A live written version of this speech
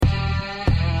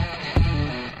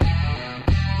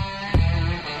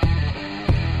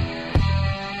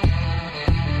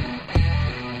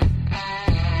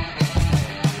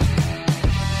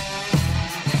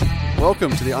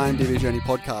Welcome to the IMDb Journey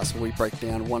podcast, where we break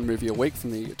down one movie a week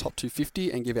from the top 250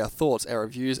 and give our thoughts, our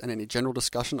reviews, and any general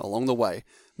discussion along the way.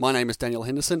 My name is Daniel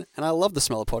Henderson, and I love the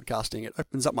smell of podcasting. It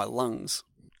opens up my lungs.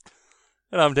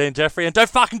 And I'm Dean Jeffrey, and don't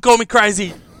fucking call me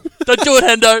crazy. Don't do it,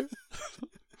 Hendo.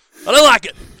 I don't like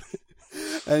it.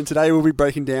 And today we'll be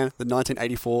breaking down the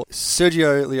 1984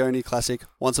 Sergio Leone classic,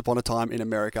 Once Upon a Time in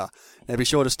America. Now be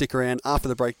sure to stick around after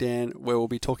the breakdown, where we'll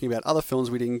be talking about other films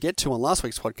we didn't get to on last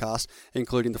week's podcast,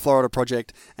 including The Florida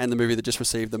Project and the movie that just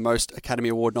received the most Academy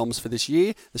Award noms for this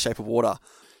year, The Shape of Water.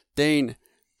 Dean,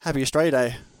 happy Australia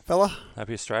Day, fella.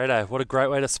 Happy Australia Day. What a great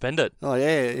way to spend it. Oh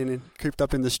yeah, cooped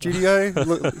up in the studio.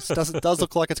 It does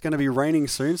look like it's going to be raining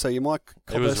soon, so you might...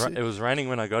 It was raining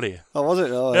when I got here. Oh, was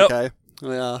it? Oh, yep. Okay.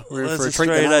 Yeah, we're in Those for a treat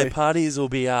Australia then, Day parties will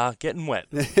be getting wet.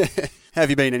 How have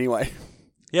you been anyway?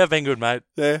 Yeah, I've been good, mate.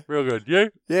 Yeah. Real good.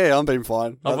 You? Yeah, I'm been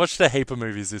fine. I've watched a heap of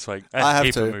movies this week. I have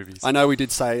heap to. Of movies. I know we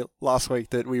did say last week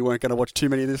that we weren't going to watch too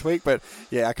many this week, but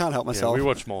yeah, I can't help myself. Yeah, we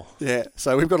watch more. Yeah,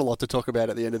 so we've got a lot to talk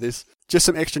about at the end of this. Just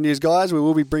some extra news, guys. We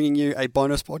will be bringing you a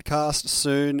bonus podcast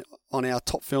soon on our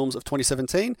top films of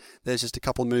 2017. There's just a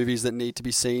couple of movies that need to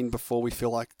be seen before we feel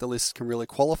like the list can really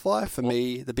qualify. For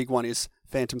me, the big one is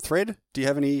Phantom Thread. Do you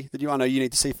have any that I know you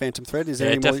need to see Phantom Thread? Is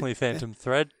there any definitely Phantom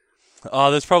Thread.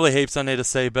 Oh, there's probably heaps I need to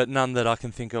see, but none that I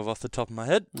can think of off the top of my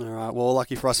head. All right, well,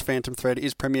 lucky for us, Phantom Thread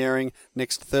is premiering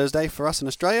next Thursday for us in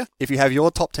Australia. If you have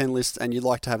your top 10 lists and you'd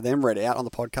like to have them read out on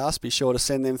the podcast, be sure to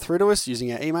send them through to us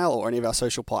using our email or any of our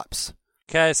social pipes.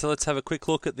 Okay, so let's have a quick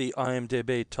look at the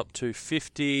IMDb Top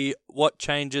 250. What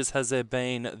changes has there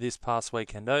been this past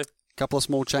week, Hendo? Couple of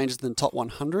small changes in the top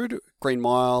 100. Green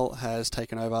Mile has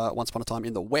taken over Once Upon a Time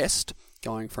in the West,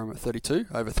 going from 32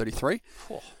 over 33.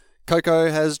 Oh.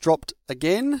 Coco has dropped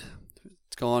again.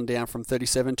 It's gone down from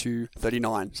 37 to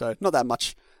 39, so not that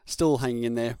much. Still hanging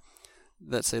in there.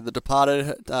 Let's see, The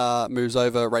Departed moves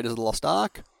over Raiders of the Lost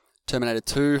Ark. Terminator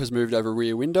 2 has moved over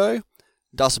Rear Window.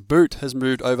 Das Boot has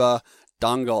moved over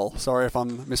Dangal. Sorry if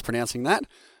I'm mispronouncing that,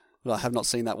 but I have not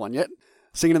seen that one yet.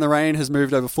 Singing in the Rain has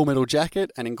moved over Full Metal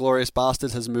Jacket, and Inglourious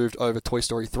Basterds has moved over Toy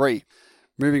Story 3.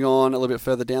 Moving on a little bit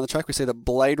further down the track, we see that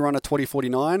Blade Runner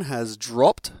 2049 has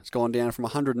dropped. It's gone down from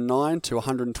 109 to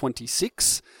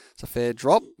 126. It's a fair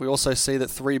drop. We also see that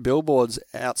 3 Billboards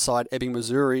outside Ebbing,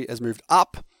 Missouri has moved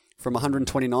up from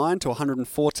 129 to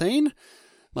 114.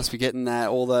 Must be getting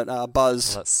all that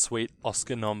buzz. All that sweet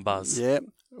Oscar nom buzz. Yeah.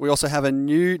 We also have a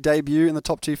new debut in the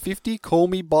top 250. Call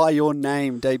Me By Your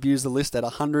Name debuts the list at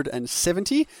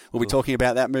 170. We'll be talking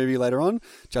about that movie later on.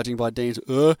 Judging by Dean's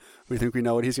we think we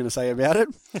know what he's going to say about it.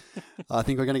 I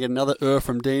think we're going to get another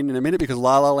from Dean in a minute, because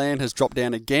La La Land has dropped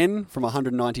down again from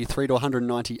 193 to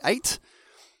 198.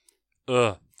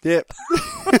 Yep.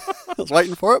 I was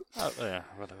waiting for it. Yeah,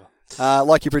 whatever.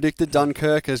 Like you predicted,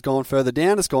 Dunkirk has gone further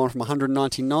down. It's gone from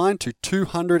 199 to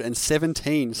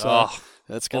 217. So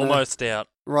that's going almost out.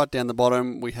 Right down the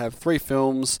bottom, we have 3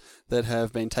 films that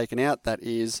have been taken out. That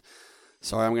is,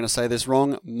 sorry, I'm going to say this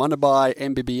wrong, Munabai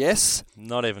MBBS.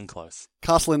 Not even close.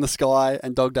 Castle in the Sky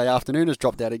and Dog Day Afternoon has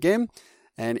dropped out again.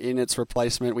 And in its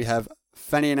replacement, we have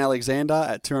Fanny and Alexander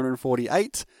at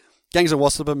 248. Gangs of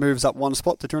Wassapa moves up 1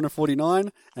 spot to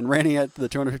 249. And rounding out the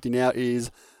 250 now is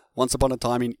Once Upon a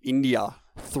Time in India.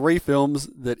 3 films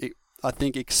that I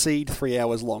think exceed 3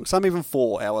 hours long. Some even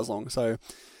 4 hours long. So,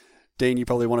 Dean, you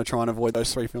probably want to try and avoid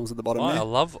those 3 films at the bottom there. I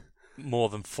love more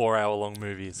than 4 hour long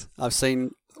movies. I've seen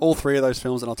all 3 of those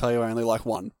films, and I'll tell you I only like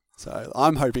 1. So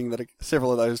I'm hoping that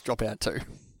several of those drop out too.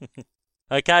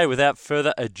 Okay, without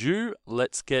further ado,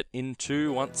 let's get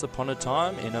into Once Upon a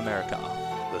Time in America.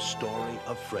 The story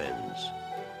of friends.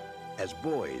 As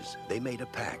boys, they made a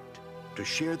pact to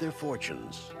share their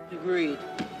fortunes. Agreed.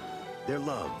 Their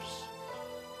loves.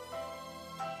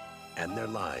 And their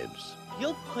lives.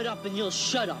 You'll put up and you'll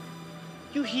shut up.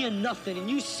 You hear nothing and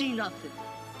you see nothing.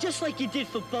 Just like you did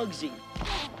for Bugsy.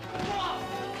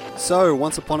 So,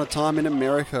 Once Upon a Time in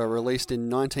America, released in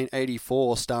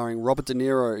 1984, starring Robert De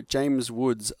Niro, James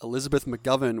Woods, Elizabeth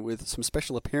McGovern, with some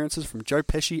special appearances from Joe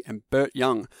Pesci and Burt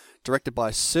Young. Directed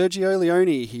by Sergio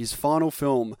Leone, his final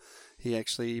film. He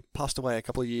actually passed away a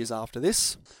couple of years after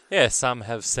this. Yeah, some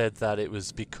have said that it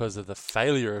was because of the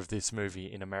failure of this movie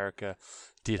in America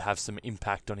did have some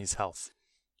impact on his health.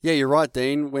 Yeah, you're right,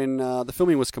 Dean. When the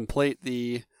filming was complete,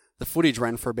 the footage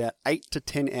ran for about 8 to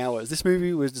 10 hours. This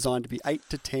movie was designed to be 8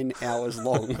 to 10 hours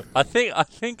long. I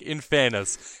think, in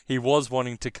fairness, he was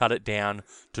wanting to cut it down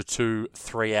to 2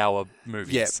 3-hour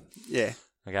movies. Yeah.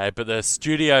 Okay, but the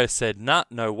studio said, nah,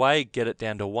 no way, get it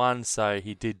down to 1, so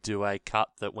he did do a cut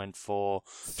that went for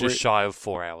just shy of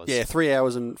 4 hours. Yeah, 3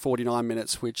 hours and 49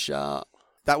 minutes, which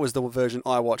that was the version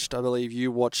I watched. I believe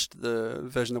you watched the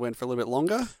version that went for a little bit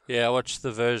longer. Yeah, I watched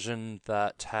the version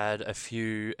that had a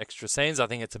few extra scenes. I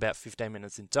think it's about 15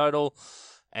 minutes in total.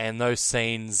 And those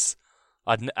scenes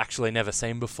I'd actually never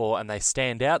seen before, and they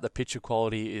stand out. The picture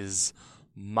quality is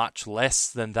much less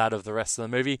than that of the rest of the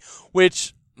movie,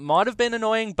 which might have been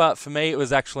annoying, but for me it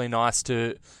was actually nice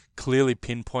to clearly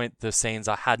pinpoint the scenes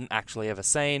I hadn't actually ever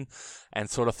seen and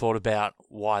sort of thought about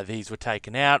why these were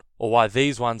taken out or why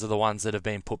these ones are the ones that have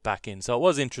been put back in. So it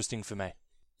was interesting for me.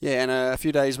 Yeah, and a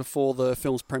few days before the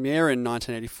film's premiere in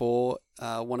 1984,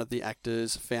 one of the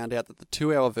actors found out that the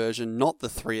 2-hour version, not the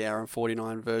 3-hour and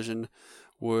 49 version,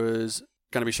 was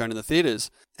going to be shown in the theatres.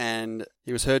 And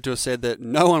he was heard to have said that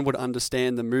no one would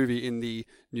understand the movie in the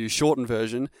new shortened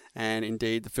version, and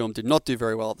indeed the film did not do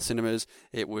very well at the cinemas.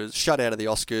 It was shut out of the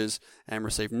Oscars and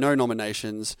received no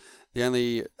nominations. The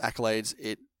only accolades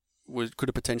it could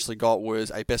have potentially got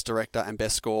was a Best Director and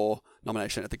Best Score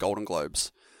nomination at the Golden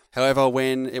Globes. However,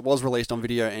 when it was released on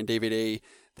video and DVD,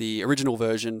 the original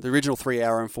version, the original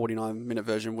 3-hour and 49-minute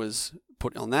version was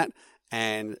put on that,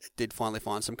 and it did finally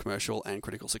find some commercial and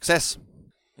critical success.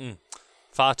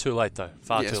 Far too late, though.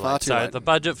 Far too late. So the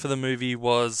budget for the movie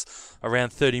was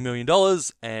around $30 million,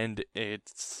 and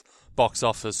its box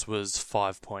office was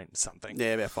 5 point something.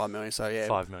 Yeah, about 5 million. So yeah,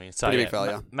 5 million. So pretty big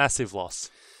failure. Massive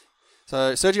loss.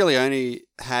 So Sergio Leone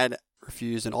had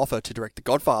refused an offer to direct The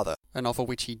Godfather, an offer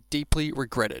which he deeply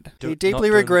regretted. He deeply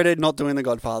regretted not doing The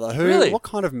Godfather. Really? What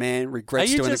kind of man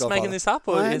regrets doing The Godfather? Are you just making this up,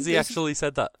 or has he actually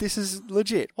said that? This is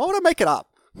legit. Why would I make it up?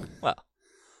 Well,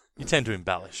 you tend to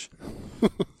embellish.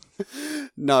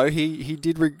 No, he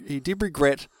did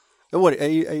regret. What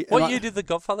year did The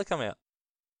Godfather come out?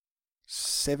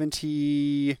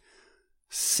 76.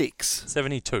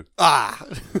 72. Ah.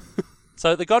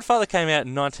 So The Godfather came out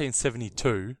in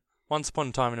 1972. Once Upon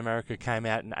a Time in America came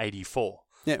out in 84.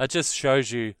 Yeah. That just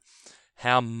shows you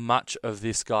how much of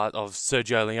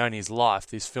Sergio Leone's life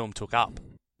this film took up.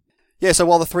 Yeah, so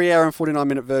while the 3-hour and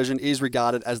 49-minute version is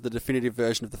regarded as the definitive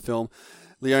version of the film,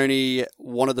 Leone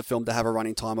wanted the film to have a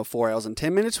running time of 4 hours and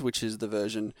 10 minutes, which is the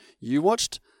version you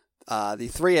watched. The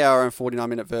 3-hour and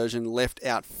 49-minute version left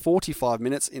out 45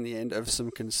 minutes in the end of some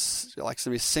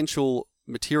essential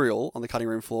material on the cutting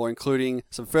room floor, including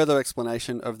some further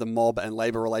explanation of the mob and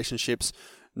Labour relationships,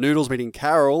 Noodles meeting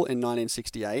Carol in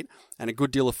 1968, and a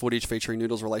good deal of footage featuring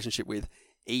Noodles' relationship with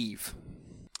Eve.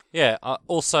 Yeah,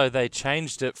 also they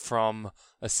changed it from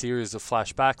a series of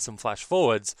flashbacks and flash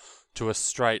forwards to a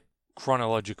straight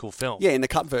chronological film. Yeah, in the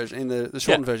cut version, in the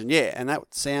shortened version, yeah, and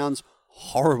that sounds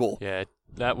horrible. Yeah,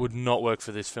 that would not work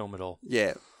for this film at all.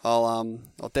 Yeah, I'll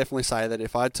definitely say that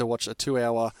if I had to watch a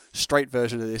 2-hour straight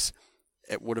version of this,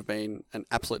 it would have been an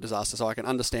absolute disaster. So I can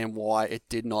understand why it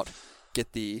did not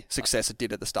get the success it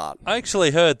did at the start. I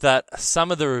actually heard that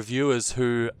some of the reviewers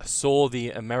who saw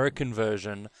the American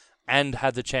version and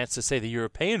had the chance to see the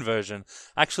European version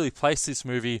actually placed this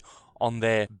movie on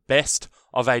their best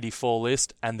of 84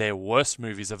 list and their worst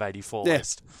movies of 84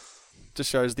 list. Just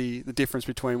shows the difference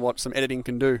between what some editing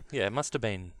can do. Yeah, it must have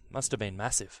been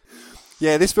massive.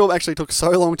 Yeah, this film actually took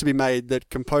so long to be made that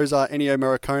composer Ennio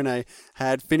Morricone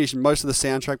had finished most of the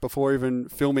soundtrack before even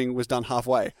filming was done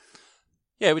halfway.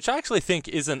 Yeah, which I actually think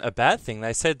isn't a bad thing.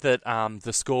 They said that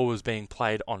the score was being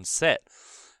played on set.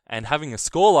 And having a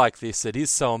score like this that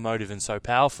is so emotive and so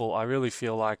powerful, I really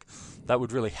feel like that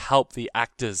would really help the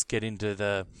actors get into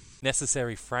the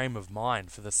necessary frame of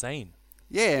mind for the scene.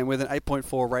 Yeah, and with an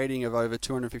 8.4 rating of over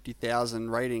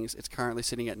 250,000 ratings, it's currently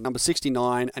sitting at number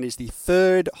 69 and is the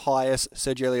third highest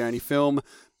Sergio Leone film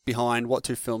behind what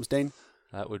two films, Dean?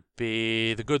 That would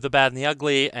be The Good, the Bad and the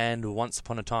Ugly and Once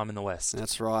Upon a Time in the West.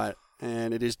 That's right.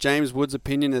 And it is James Wood's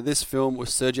opinion that this film was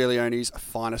Sergio Leone's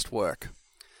finest work.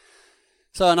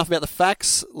 So enough about the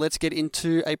facts. Let's get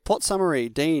into a plot summary.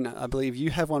 Dean, I believe you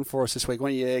have one for us this week.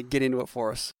 Why don't you get into it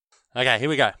for us? Okay, here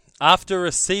we go. After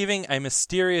receiving a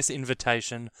mysterious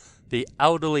invitation, the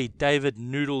elderly David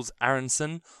Noodles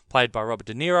Aronson, played by Robert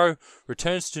De Niro,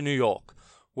 returns to New York,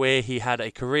 where he had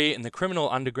a career in the criminal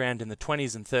underground in the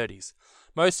 20s and 30s.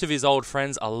 Most of his old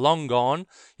friends are long gone,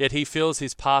 yet he feels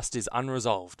his past is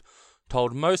unresolved.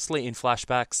 Told mostly in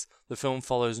flashbacks, the film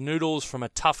follows Noodles from a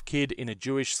tough kid in a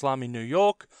Jewish slum in New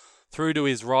York, through to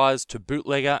his rise to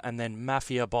bootlegger and then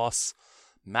mafia boss.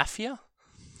 Mafia?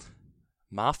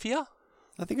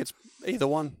 I think it's either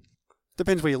one.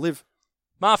 Depends where you live.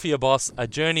 Mafia boss, a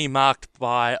journey marked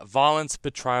by violence,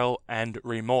 betrayal, and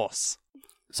remorse.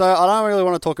 So I don't really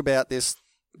want to talk about this.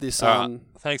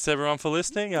 Thanks everyone for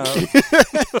listening.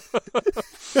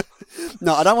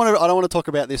 No, I don't want to talk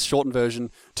about this shortened version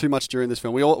too much during this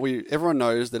film. Everyone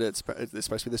knows that it's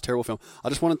supposed to be this terrible film. I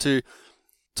just wanted to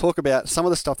talk about some of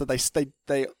the stuff that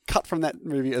they cut from that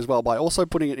movie as well by also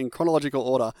putting it in chronological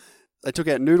order. They took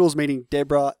out Noodles meeting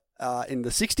Deborah in the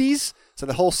 60s, so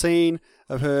the whole scene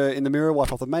of her in the mirror,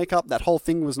 wipe off the makeup, that whole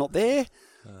thing was not there.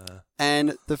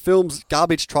 And the film's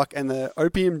garbage truck and the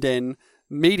opium den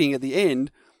meeting at the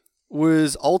end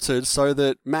was altered so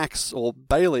that Max or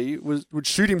Bailey would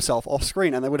shoot himself off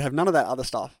screen, and they would have none of that other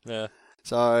stuff. Yeah.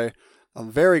 So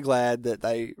I'm very glad that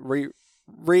they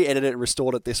re-edited it and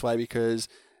restored it this way, because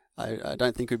I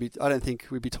don't think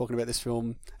we'd be talking about this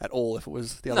film at all if it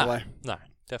was the other way. No,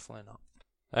 definitely not.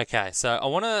 Okay, so I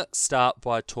want to start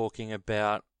by talking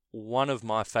about one of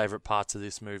my favourite parts of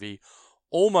this movie,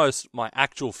 almost my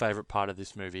actual favourite part of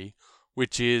this movie,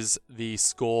 which is the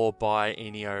score by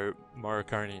Ennio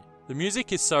Morricone. The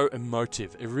music is so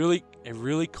emotive. It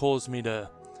really caused me to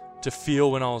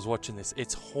feel when I was watching this.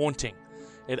 It's haunting.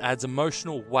 It adds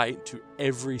emotional weight to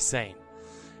every scene.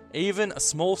 Even a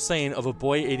small scene of a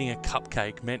boy eating a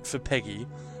cupcake meant for Peggy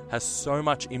has so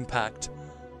much impact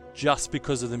just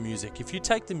because of the music. If you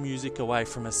take the music away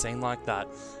from a scene like that,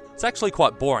 it's actually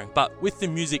quite boring. But with the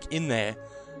music in there,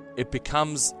 it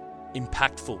becomes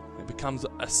impactful. It becomes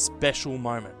a special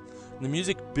moment. And the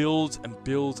music builds and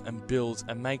builds and builds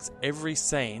and makes every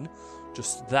scene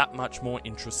just that much more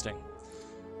interesting.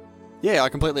 Yeah, I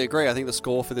completely agree. I think the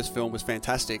score for this film was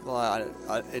fantastic.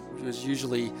 It was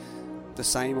usually the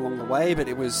same along the way, but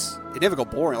it never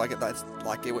got boring. It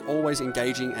was always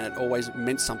engaging, and it always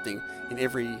meant something in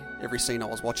every scene I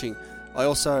was watching.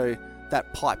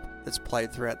 That pipe that's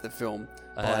played throughout the film.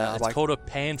 It's called a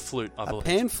pan flute, I believe. A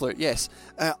pan flute, yes.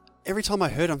 Every time I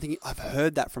heard it, I'm thinking, I've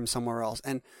heard that from somewhere else.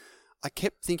 And I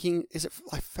kept thinking,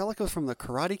 I felt like it was from the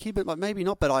Karate Kid, but maybe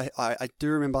not. But I do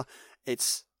remember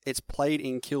it's played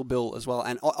in Kill Bill as well.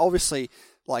 And obviously,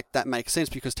 that makes sense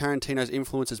because Tarantino's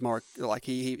influence is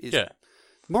he is... Yeah.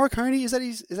 Morricone, is that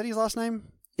his last name?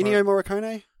 Ennio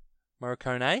Morricone?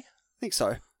 Morricone? I think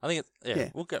so. I think it's... Yeah.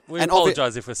 Yeah. We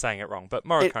apologise if we're saying it wrong, but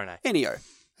Morricone. Ennio.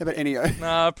 How about Ennio?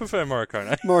 No, I prefer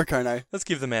Morricone. Morricone. Let's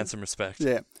give the man some respect.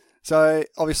 Yeah. So,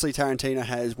 obviously, Tarantino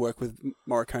has worked with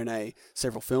Morricone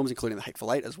several films, including The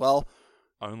Hateful Eight as well.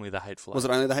 Only The Hateful Eight. Was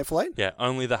it only The Hateful Eight? Yeah,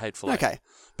 only The Hateful Eight. Okay.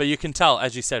 But you can tell,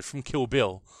 as you said, from Kill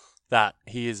Bill, that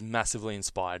he is massively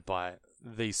inspired by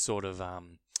these sort of...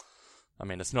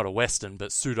 it's not a Western,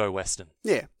 but pseudo-Western.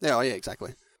 Yeah. Yeah,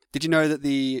 exactly. Did you know that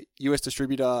the US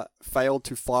distributor failed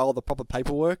to file the proper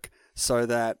paperwork so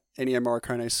that Ennio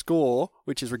Morricone's score,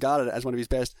 which is regarded as one of his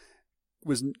best,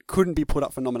 couldn't be put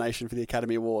up for nomination for the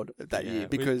Academy Award that year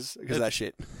because of that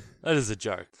shit. That is a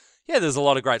joke. Yeah, there's a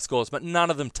lot of great scores, but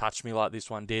none of them touched me like this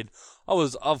one did.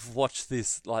 I've watched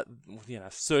this,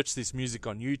 searched this music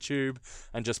on YouTube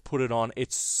and just put it on.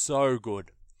 It's so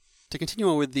good. To continue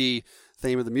on with the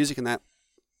theme of the music and that,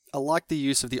 I like the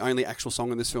use of the only actual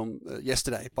song in this film,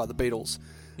 Yesterday, by the Beatles.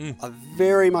 I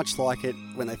very much like it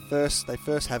when they first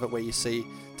have it, where you see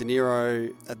De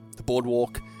Niro at the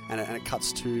boardwalk and it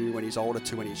cuts to when he's older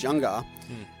to when he's younger,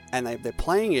 and they're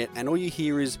playing it, and all you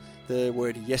hear is the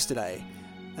word yesterday,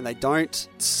 and they don't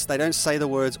say the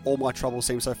words "all my troubles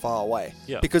seem so far away,"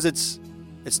 because it's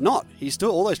not. He's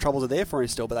still, all those troubles are there for him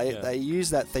still, but they use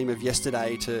that theme of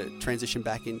yesterday to transition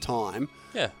back in time,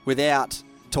 without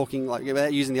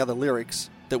without using the other lyrics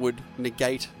that would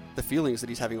negate the feelings that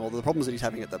he's having or the problems that he's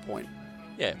having at that point.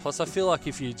 Yeah, plus I feel like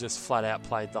if you just flat out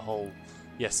played the whole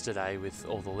yesterday with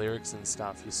all the lyrics and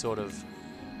stuff, you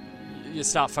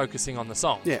start focusing on the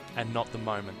song and not the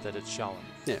moment that it's showing.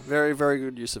 Yeah, very, very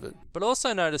good use of it. But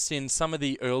also noticed in some of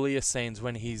the earlier scenes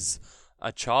when he's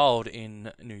a child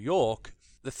in New York,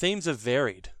 the themes are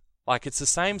varied. It's the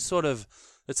same sort of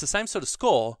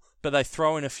score, but they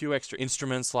throw in a few extra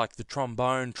instruments like the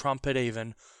trombone, trumpet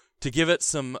even, to give it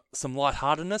some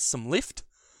lightheartedness, some lift,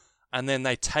 and then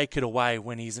they take it away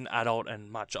when he's an adult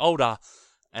and much older,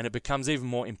 and it becomes even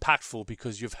more impactful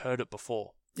because you've heard it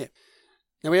before. Yeah.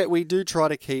 Now, we do try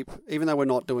to keep, even though we're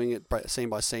not doing it scene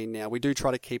by scene now, we do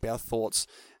try to keep our thoughts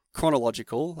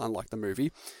chronological, unlike the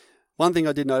movie. One thing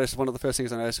I did notice, one of the first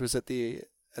things I noticed, was at the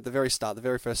very start, the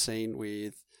very first scene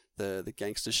with the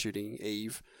gangster shooting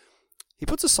Eve, he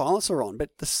puts a silencer on,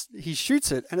 but he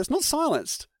shoots it, and it's not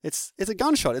silenced. It's a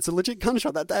gunshot. It's a legit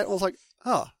gunshot. That was like,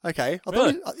 oh, okay.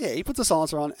 Really? He puts a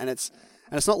silencer on, and it's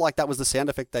not like that was the sound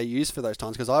effect they used for those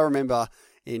times, because I remember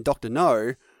in Dr.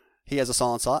 No, he has a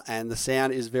silencer, and the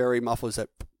sound is very muffled. That,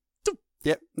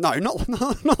 yep, no,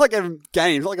 not like a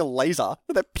game, not like a laser.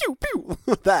 That pew pew,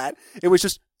 that it was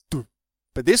just.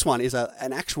 But this one is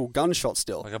an actual gunshot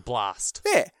still, like a blast.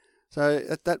 Yeah. So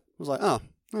that was like, oh,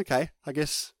 okay. I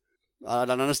guess I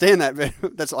don't understand that,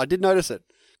 but I did notice it.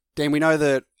 Dan, we know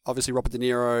that obviously Robert De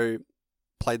Niro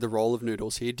played the role of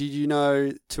Noodles here. Did you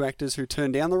know 2 actors who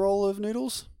turned down the role of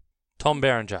Noodles? Tom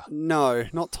Berenger. No,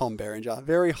 not Tom Berenger.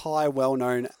 Very high,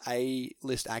 well-known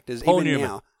A-list actors. Paul even Newman.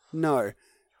 now. No.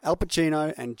 Al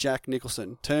Pacino and Jack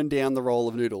Nicholson turned down the role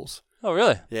of Noodles. Oh,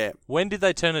 really? Yeah. When did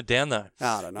they turn it down, though?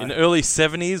 I don't know. In the early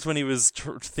 70s when he was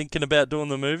thinking about doing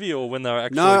the movie, or when they were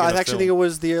actually No, gonna I actually film? think it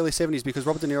was the early 70s because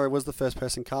Robert De Niro was the first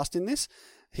person cast in this.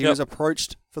 He Yep. was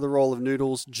approached for the role of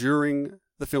Noodles during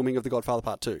the filming of The Godfather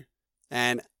Part 2.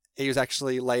 And he was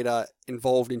actually later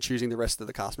involved in choosing the rest of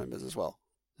the cast members as well.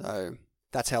 So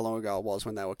that's how long ago it was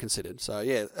when they were considered. So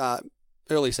yeah,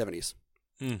 early 70s.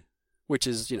 Mm. Which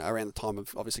is, around the time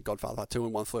of obviously Godfather Part 2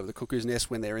 and One Flew Over the Cuckoo's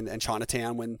Nest when they're in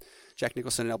Chinatown, when Jack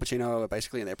Nicholson and Al Pacino are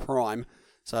basically in their prime.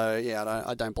 So yeah,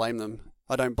 I don't blame them.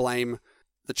 I don't blame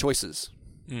the choices.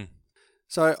 Mm.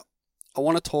 So I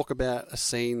want to talk about a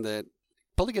scene that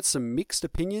probably gets some mixed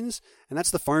opinions, and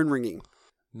that's the phone ringing.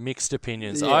 Mixed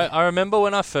opinions. Yeah. I remember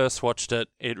when I first watched it,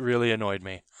 it really annoyed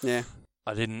me. Yeah.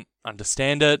 I didn't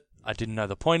understand it. I didn't know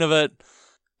the point of it.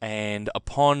 And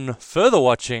upon further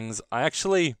watchings, I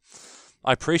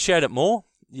appreciate it more.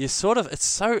 It's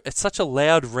such a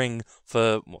loud ring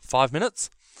for 5 minutes,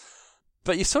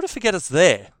 but you sort of forget it's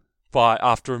there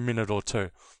after a minute or two.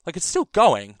 Like, it's still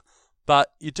going,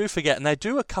 but you do forget. And they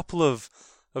do a couple of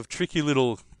tricky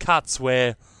little cuts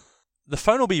where the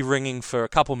phone will be ringing for a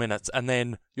couple minutes, and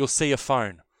then you'll see a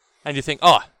phone, and you think,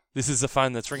 oh, this is the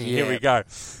phone that's ringing. Yeah. Here we go.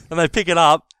 And they pick it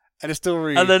up, And it's still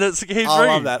ringing. and then it keeps ringing. I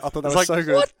love that. I thought that It's was like, so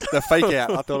good. what? The fake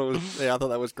out. I thought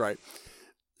that was great.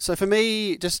 So for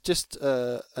me, just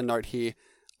a note here.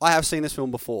 I have seen this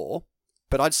film before,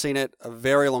 but I'd seen it a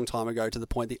very long time ago to the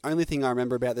point the only thing I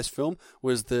remember about this film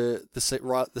was the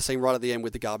scene right at the end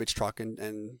with the garbage truck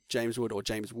and James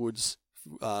Woods,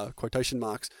 quotation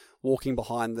marks, walking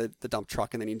behind the dump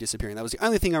truck and then him disappearing. That was the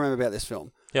only thing I remember about this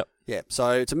film. Yep. Yeah.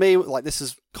 So to me, like, this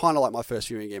is kind of like my first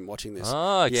viewing again watching this.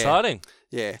 Ah, exciting.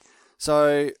 Yeah.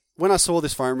 So when I saw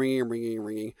this phone ringing,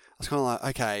 I was kind of like,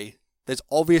 okay, there's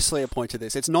obviously a point to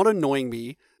this. It's not annoying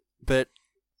me, but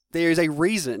there is a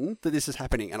reason that this is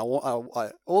happening. And I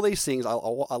all these things, I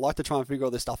like to try and figure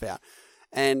all this stuff out.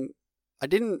 And I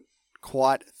didn't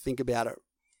quite think about it.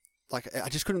 Like,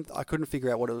 I couldn't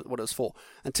figure out what it was for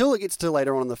until it gets to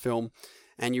later on in the film,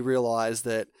 and you realize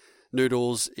that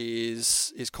Noodles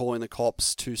is calling the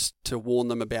cops to warn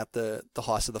them about the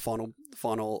heist of the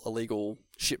final illegal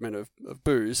shipment of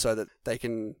booze, so that they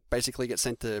can basically get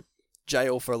sent to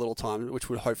jail for a little time, which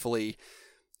would hopefully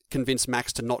convince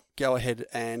Max to not go ahead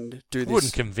and do this. It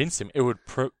wouldn't convince him. It would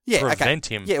prevent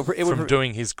him from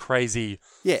doing his crazy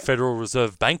Federal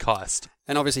Reserve bank heist.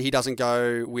 And obviously he doesn't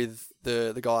go with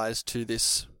the guys to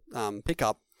this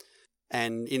pickup,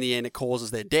 and in the end it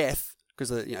causes their death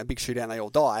because of a big shootout and they all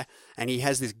die, and he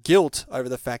has this guilt over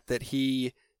the fact that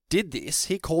he did this.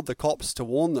 He called the cops to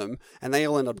warn them, and they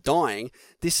all end up dying.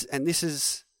 This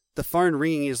is the phone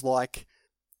ringing is like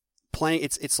playing.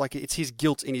 It's like it's his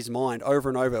guilt in his mind over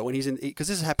and over when he's in, because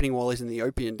this is happening while he's in the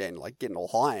opium den, like getting all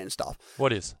high and stuff.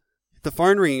 What is? The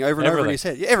phone ringing over and over in his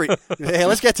head. Yeah,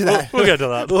 let's get to that. We'll get to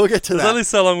that. We'll get to There's that. only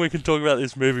so long we can talk about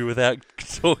this movie without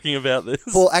talking about this.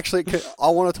 Well, actually, I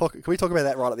want to talk. Can we talk about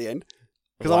that right at the end?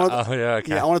 Okay.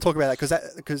 I want to talk about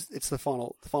that because it's the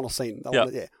final scene. I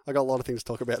got a lot of things to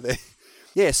talk about there.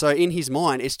 Yeah, so in his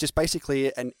mind, it's just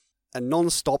basically a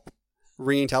non-stop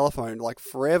ringing telephone, like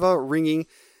forever ringing,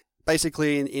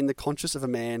 basically in the conscious of a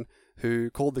man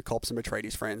who called the cops and betrayed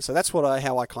his friends. So that's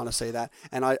how I kind of see that,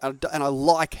 and I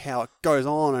like how it goes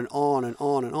on and on and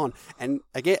on and on. And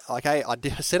again, I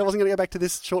said I wasn't going to go back to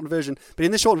this shortened version, but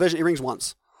in this shortened version, it rings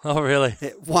once. Oh, really?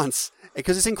 Once,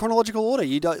 because it's in chronological order.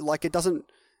 You don't like it doesn't.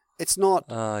 It's not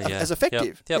as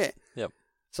effective. Yep.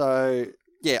 So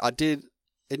yeah, I did.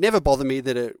 It never bothered me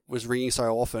that it was ringing so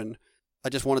often. I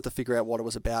just wanted to figure out what it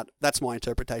was about. That's my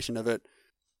interpretation of it.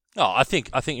 Oh, I think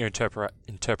your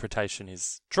interpretation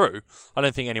is true. I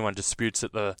don't think anyone disputes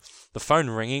that the phone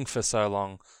ringing for so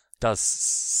long does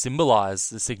symbolise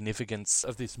the significance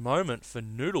of this moment for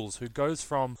Noodles, who goes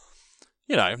from,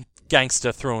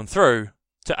 gangster through and through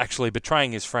to actually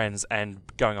betraying his friends and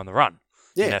going on the run.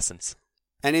 Yeah. In essence.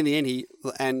 And in the end,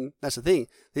 and that's the thing.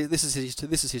 This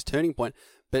is his turning point.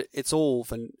 But it's all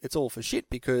for shit,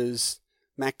 because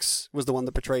Max was the one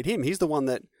that betrayed him. He's the one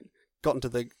that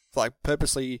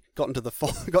purposely got into the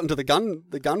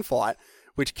gunfight,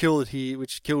 which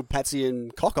killed Patsy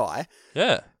and Cockeye.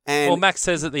 Yeah. And well, Max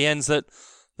says at the end that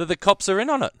the cops are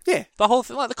in on it. Yeah. The whole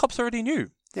thing, like, the cops already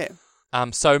knew. Yeah.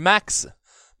 So Max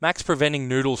preventing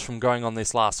Noodles from going on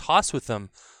this last heist with them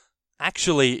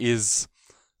actually is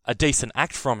a decent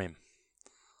act from him.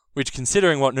 Which,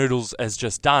 considering what Noodles has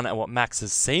just done and what Max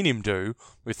has seen him do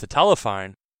with the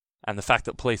telephone, and the fact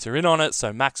that police are in on it,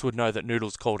 so Max would know that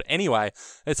Noodles called anyway,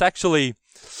 it's actually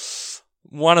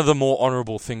one of the more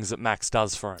honourable things that Max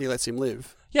does for him. He lets him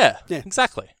live. Yeah, Yeah.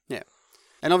 exactly. Yeah.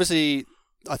 And obviously,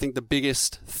 I think the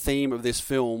biggest theme of this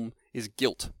film is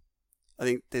guilt. I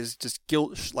think there's just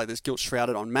guilt, like there's guilt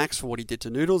shrouded on Max for what he did to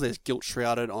Noodles. There's guilt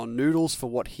shrouded on Noodles for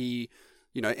what he,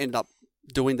 ended up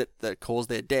doing that caused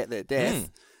their death.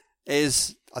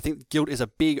 I think guilt is a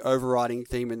big overriding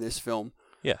theme in this film.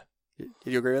 Yeah.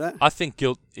 Do you agree with that? I think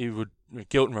guilt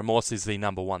and remorse is the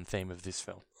number one theme of this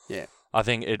film. Yeah. I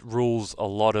think it rules a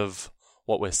lot of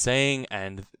what we're seeing,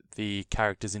 and the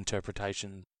character's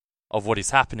interpretation of what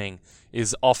is happening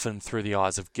is often through the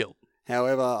eyes of guilt.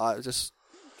 However,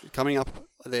 coming up,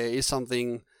 there is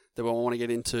something that we want to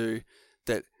get into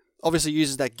that obviously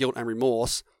uses that guilt and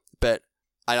remorse, but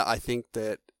I think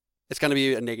that it's going to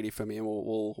be a negative for me, and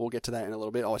we'll get to that in a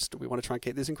little bit. We want to try and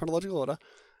keep this in chronological order.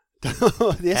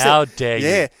 Yes, How dare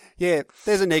you? Yeah.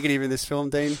 There's a negative in this film,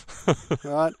 Dean.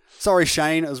 All right. Sorry,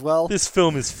 Shane, as well. This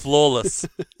film is flawless.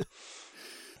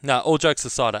 No, all jokes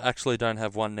aside, I actually don't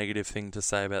have one negative thing to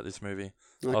say about this movie.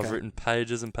 Okay. I've written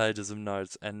pages and pages of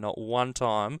notes, and not one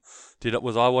time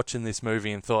was I watching this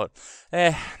movie and thought,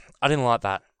 I didn't like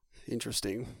that.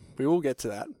 Interesting. We will get to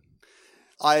that.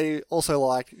 I also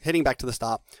like, heading back to the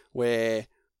start, where,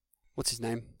 what's his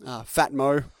name? Fat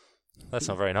Mo. That's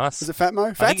not very nice. Is it Fat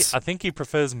Mo? Fats? I think he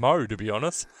prefers Mo, to be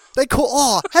honest.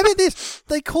 How about this?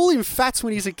 They call him Fats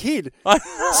when he's a kid.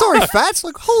 Sorry, Fats.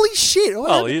 Like, holy shit.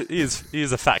 Well, he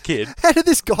is a fat kid. How did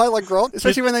this guy grow up?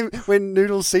 Especially when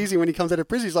Noodles sees him when he comes out of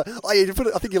prison, he's like, oh yeah,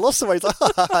 I think you lost some weight. He's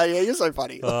like, yeah, you're so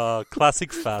funny.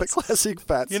 Classic The Fats. classic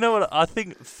Fats. You know what I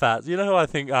think Fats? You know who I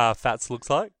think Fats looks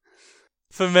like?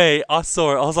 For me, I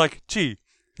saw it. I was like, gee,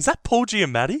 is that Paul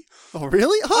Giamatti? Oh,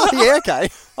 really? Oh, yeah, okay.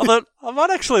 I thought I might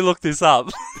actually look this up.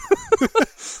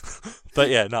 But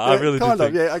yeah, no, I really kind did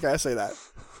of. think. Yeah, okay, I see that.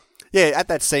 Yeah, at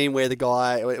that scene where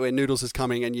where Noodles is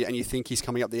coming and you think he's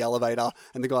coming up the elevator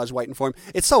and the guy's waiting for him.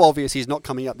 It's so obvious he's not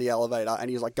coming up the elevator and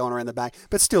he's like going around the back.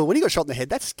 But still, when he got shot in the head,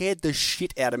 that scared the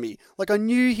shit out of me. Like, I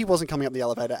knew he wasn't coming up the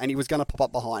elevator and he was going to pop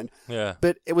up behind. Yeah.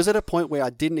 But it was at a point where I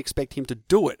didn't expect him to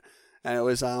do it. And it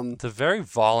was It's a very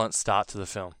violent start to the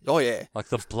film. oh yeah. Like,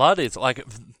 the blood is like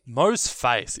Mo's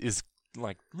face is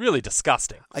like really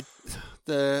disgusting.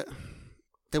 There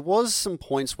was some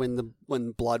points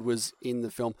when blood was in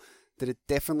the film that it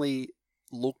definitely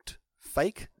looked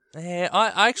fake. Yeah,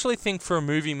 I actually think for a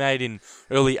movie made in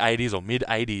early 80s or mid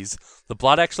 80s, the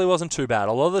blood actually wasn't too bad.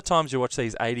 A lot of the times you watch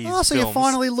these 80s Oh, so films, you're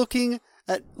finally looking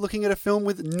at a film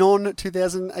with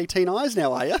non-2018 eyes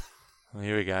now, are you? Oh,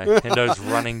 here we go. Hendo's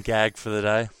running gag for the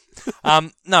day.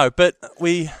 No, but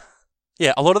a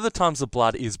lot of the times the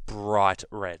blood is bright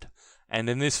red. And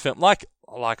in this film, like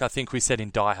I think we said in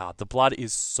Die Hard, the blood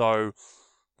is so,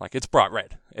 like, it's bright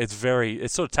red. It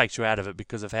sort of takes you out of it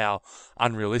because of how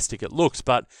unrealistic it looks.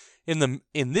 But in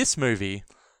this movie,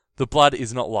 the blood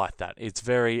is not like that. It's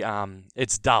very,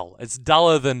 it's dull. It's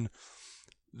duller than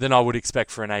I would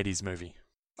expect for an 80s movie.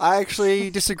 I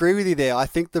actually disagree with you there. I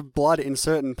think the blood in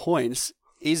certain points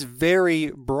is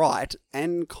very bright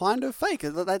and kind of fake.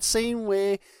 That scene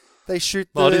where they shoot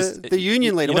the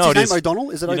Union leader. What's his name?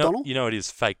 O'Donnell? Is it O'Donnell? You know it is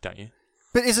fake, don't you?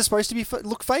 But is it supposed to be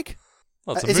look fake?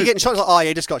 Well, Is he getting shot? Like, oh, yeah,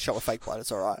 he just got shot with fake blood.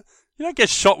 It's all right. You don't get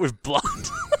shot with blood.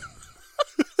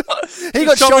 He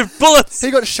got shot with bullets.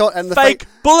 He got shot and the fake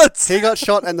bullets. He got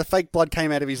shot and the fake blood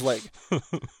came out of his leg.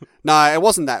 No, it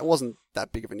wasn't that. It wasn't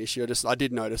that big of an issue. I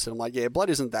did notice it. I'm like, yeah, blood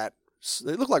isn't that.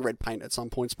 It looked like red paint at some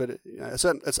points, but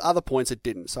at other points it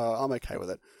didn't. So I'm okay with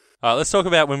it. All right, let's talk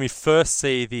about when we first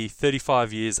see the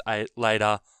 35 years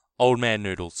later Old Man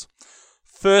Noodles.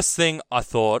 First thing I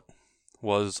thought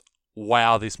was,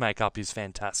 wow, this makeup is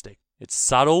fantastic. It's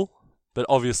subtle, but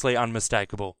obviously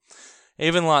unmistakable.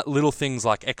 Even like little things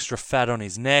like extra fat on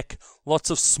his neck,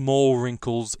 lots of small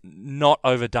wrinkles, not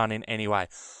overdone in any way.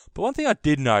 But one thing I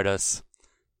did notice,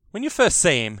 when you first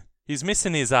see him, he's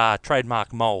missing his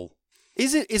trademark mole.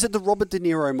 Is it the Robert De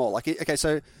Niro mole? Like, okay,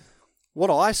 so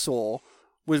what I saw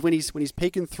was when he's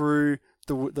peeking through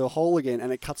the hole again,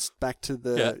 and it cuts back to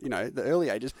the the early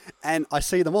ages, and I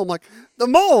see the mole. I'm like, the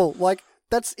mole, like.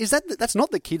 That's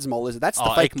not the kid's mole, is it? That's the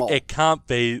fake mole. It can't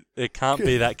be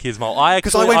that kid's mole.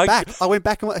 Because I went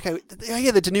back and went, okay,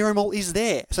 yeah, the De Niro mole is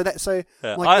there.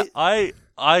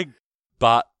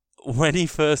 But when you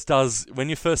first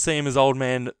see him as Old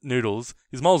Man Noodles,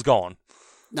 his mole's gone.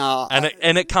 No,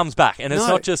 and it comes back, and it's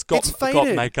not just got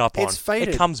makeup on. It's faded.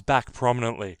 It comes back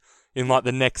prominently in like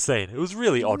the next scene. It was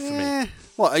really odd for me.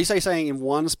 What are you saying? In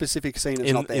one specific scene,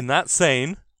 it's not there. In that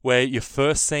scene, where you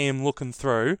first see him looking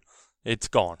through, it's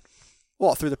gone.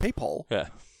 What, through the peephole? Yeah.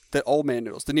 The old man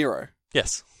noodles, De Niro.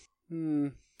 Yes.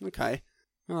 Okay.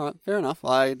 All right, fair enough.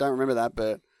 I don't remember that,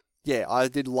 but yeah, I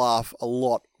did laugh a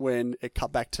lot when it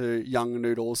cut back to young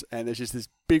Noodles and there's just this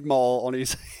big mole on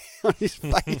his on his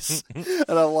face. And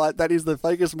I'm like, that is the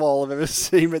fakest mole I've ever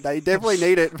seen, but they definitely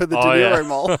need it for the De Niro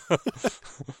mole.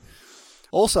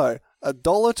 Also,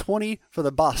 $1.20 for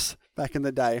the bus back in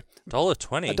the day.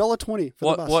 $1.20? $1.20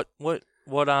 for the bus.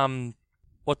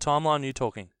 What timeline are you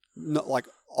talking? Not like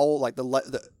old, like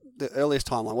the earliest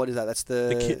timeline. What is that? That's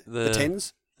the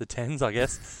tens? The tens, I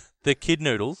guess. The kid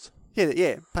noodles.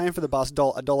 Yeah. Paying for the bus,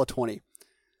 $1.20.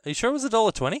 Are you sure it was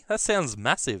 $1.20? That sounds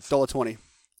massive. $1.20.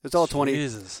 It's $1.20.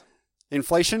 Jesus.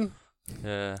 Inflation?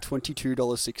 Yeah.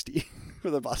 $22.60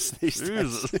 for the bus these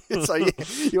days. So yeah,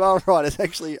 you are right. It's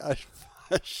actually a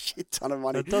shit ton of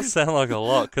money. It does sound like a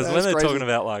lot, because when they're crazy. talking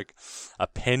about like a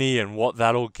penny and what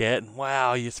that'll get, and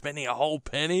wow, you're spending a whole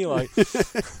penny. Like,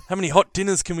 how many hot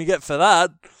dinners can we get for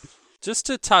that? Just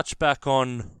to touch back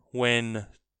on when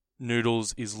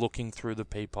Noodles is looking through the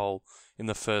peephole in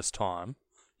the first time,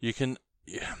 you can,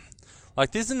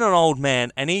 like, this isn't an old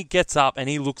man, and he gets up and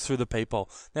he looks through the peephole.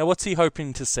 Now, what's he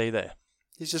hoping to see there?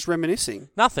 He's just reminiscing.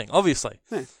 Nothing, obviously.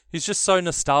 Yeah. He's just so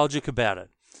nostalgic about it.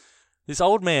 This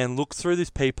old man looked through this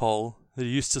peephole that he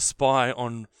used to spy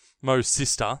on Moe's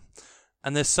sister,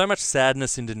 and there's so much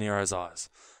sadness in De Niro's eyes.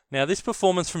 Now, this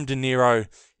performance from De Niro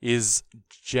is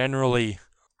generally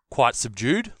quite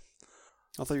subdued.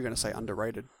 I thought you were going to say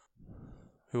underrated.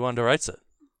 Who underrates it?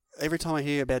 Every time I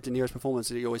hear about De Niro's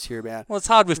performance, you always hear about... Well, it's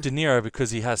hard with De Niro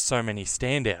because he has so many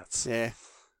standouts. Yeah.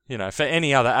 You know, for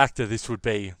any other actor, this would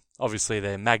be obviously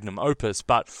their magnum opus,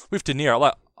 but with De Niro,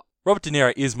 like, Robert De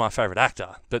Niro is my favourite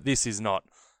actor, but this is not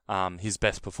his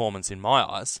best performance in my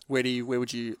eyes. Where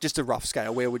would you, just a rough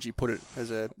scale, where would you put it as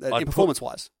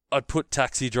performance-wise? I'd put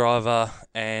Taxi Driver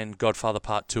and Godfather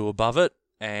Part 2 above it,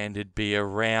 and it'd be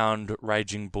around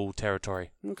Raging Bull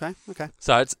territory. Okay.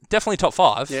 So it's definitely top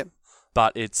 5, Yep.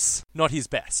 but it's not his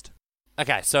best.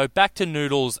 Okay, so back to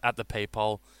Noodles at the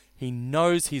peephole. He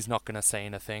knows he's not going to see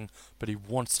anything, but he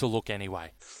wants to look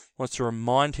anyway. He wants to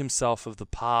remind himself of the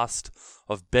past,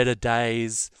 of better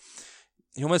days.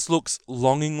 He almost looks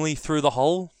longingly through the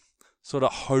hole, sort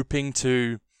of hoping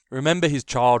to remember his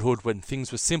childhood when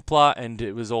things were simpler and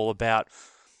it was all about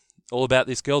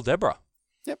this girl, Deborah.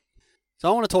 Yep. So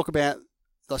I want to talk about...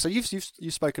 So you've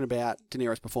spoken about De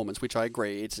Niro's performance, which I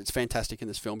agree. It's fantastic in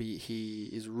this film. He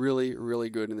is really, really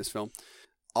good in this film.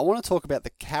 I want to talk about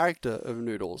the character of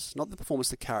Noodles, not the performance,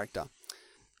 the character.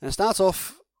 And it starts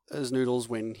off as Noodles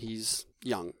when he's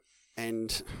young.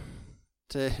 And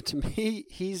to me,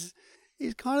 he's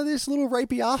kind of this little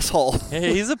rapey asshole. Yeah,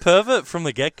 he's a pervert from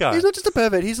the get-go. He's not just a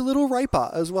pervert, he's a little raper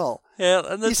as well. Yeah,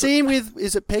 and You see him with,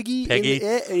 is it Peggy? Peggy. In the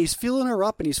air, and he's filling her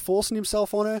up and he's forcing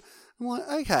himself on her. I'm like,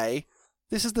 okay,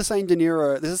 this is the same De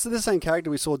Niro. This is the same character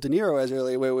we saw De Niro as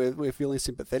earlier, where we're feeling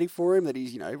sympathetic for him, that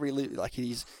he's, really, like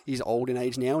he's old in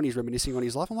age now and he's reminiscing on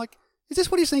his life. I'm like, is this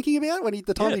what he's thinking about when he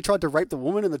tried to rape the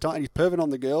woman and the time he's perving on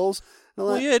the girls? And I'm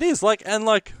like, well, yeah, it is. Like,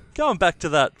 going back to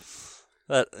that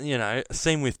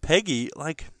scene with Peggy,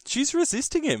 like, she's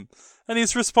resisting him. And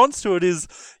his response to it is,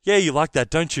 yeah, you like that,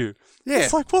 don't you? Yeah.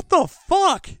 It's like, what the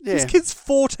fuck? Yeah. This kid's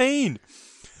 14.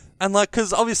 And, like,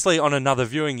 because obviously on another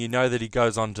viewing, you know that he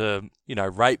goes on to,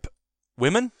 rape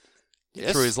women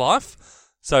through his life.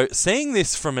 So seeing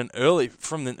this from an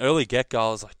early get-go,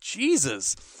 I was like,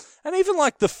 Jesus. And even,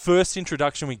 like, the first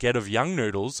introduction we get of young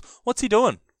Noodles, what's he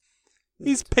doing?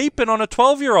 He's peeping on a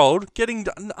 12-year-old getting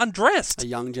undressed. a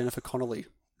young Jennifer Connelly.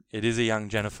 It is a young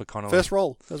Jennifer Connelly. First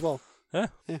role as well. Yeah.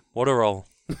 Yeah. What a role.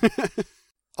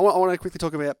 I want to quickly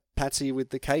talk about Patsy with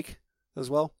the cake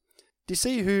as well. Do you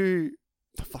see who...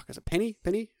 The fuck is it? Penny?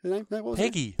 Penny? Her name? No, what was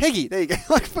Peggy. It? Peggy. There you go.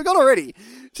 I forgot already.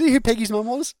 See who Peggy's mum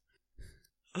was?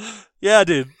 Yeah, I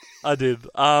did.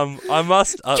 I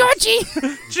must... Georgie!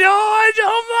 George!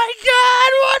 Oh my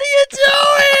God! What are you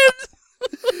doing?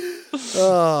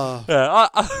 Oh.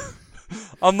 Yeah,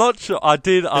 I'm not sure. I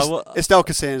did... Estelle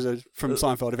Costanza from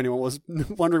Seinfeld, if anyone was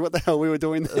wondering what the hell we were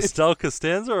doing there. Estelle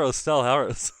Costanza or Estelle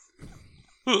Harris?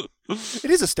 It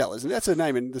is Estelle, isn't it? That's her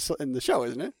name in the show,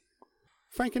 isn't it?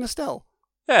 Frank and Estelle.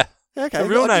 Yeah. Okay. Her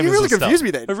real name you is really Estelle. confused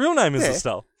me then. Her real name is Yeah.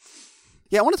 Estelle.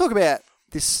 Yeah, I want to talk about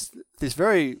this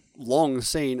very long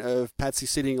scene of Patsy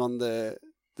sitting on the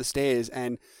stairs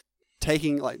and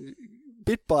taking, like,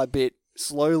 bit by bit,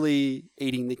 slowly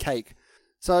eating the cake.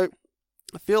 So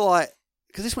I feel like,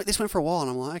 because this went for a while, and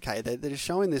I'm like, okay, they're just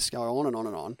showing this go on and on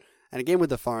and on. And again with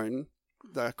the phone,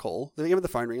 the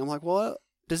phone ring, I'm like, well,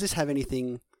 does this have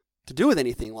anything to do with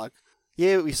anything? Like,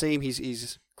 yeah, we see him,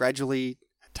 he's gradually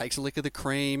takes a lick of the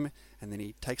cream, and then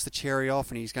he takes the cherry off,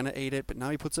 and he's going to eat it, but no,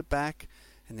 he puts it back,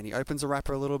 and then he opens the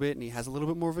wrapper a little bit, and he has a little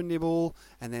bit more of a nibble,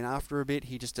 and then after a bit,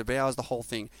 he just devours the whole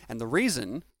thing. And the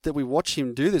reason that we watch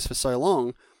him do this for so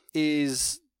long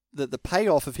is that the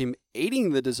payoff of him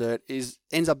eating the dessert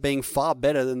ends up being far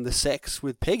better than the sex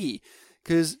with Peggy.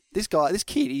 Because this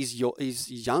kid, he's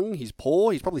young, he's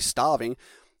poor, he's probably starving,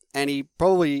 and he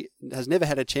probably has never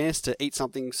had a chance to eat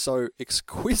something so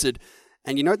exquisite.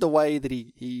 And you note the way that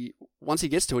he once he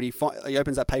gets to it, he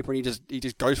opens that paper and he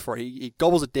just goes for it. He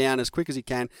gobbles it down as quick as he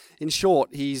can. In short,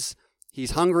 he's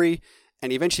hungry,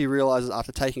 and he eventually realizes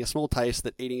after taking a small taste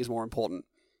that eating is more important.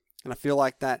 And I feel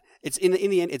like that it's in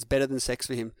the end, it's better than sex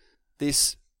for him.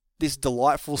 This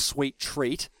delightful sweet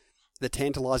treat, the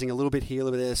tantalizing a little bit here, a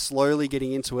little bit there, slowly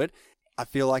getting into it. I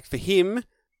feel like for him,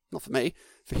 not for me,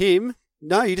 for him,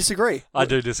 no, you disagree. I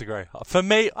do disagree. For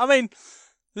me, I mean,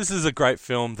 this is a great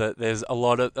film that there's a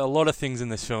lot of things in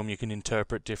this film you can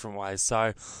interpret different ways.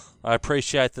 So I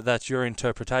appreciate that that's your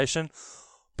interpretation.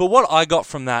 But what I got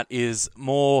from that is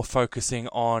more focusing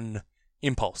on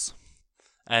impulse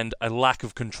and a lack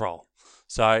of control.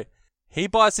 So he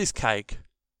buys this cake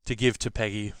to give to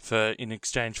Peggy in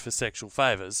exchange for sexual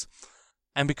favours.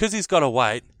 And because he's got to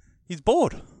wait, he's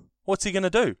bored. What's he going to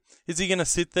do? Is he going to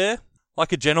sit there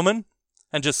like a gentleman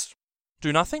and just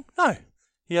do nothing? No.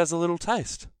 He has a little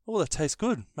taste. Oh, that tastes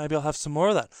good. Maybe I'll have some more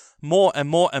of that. More and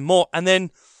more and more. And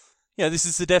then, this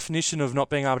is the definition of not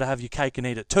being able to have your cake and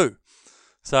eat it too.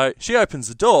 So she opens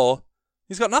the door.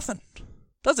 He's got nothing.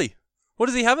 Does he? What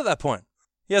does he have at that point?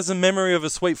 He has a memory of a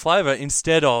sweet flavour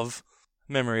instead of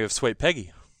memory of sweet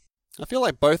Peggy. I feel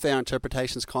like both our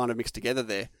interpretations kind of mixed together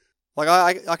there. Like,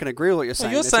 I can agree with what you're saying.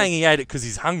 Well, you're saying he ate it because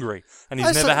he's hungry and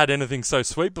he's never had anything so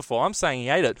sweet before. I'm saying he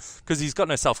ate it because he's got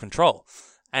no self-control.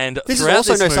 And this is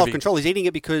also no self-control. He's eating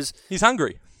it because he's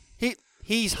hungry.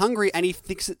 He's hungry, and he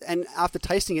thinks it, and after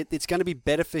tasting it, it's going to be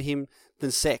better for him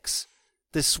than sex.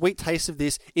 The sweet taste of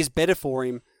this is better for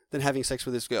him than having sex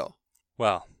with this girl.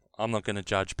 Well, I'm not going to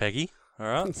judge Peggy, all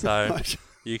right? So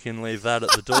you can leave that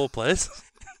at the door, please.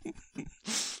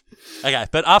 Okay,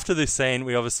 but after this scene,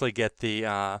 we obviously get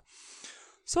the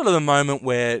sort of the moment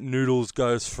where Noodles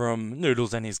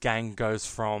and his gang goes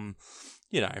from,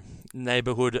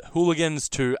 neighborhood hooligans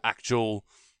to actual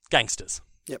gangsters.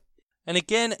 Yep. And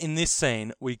again, in this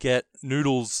scene, we get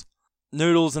Noodles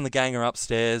and the gang are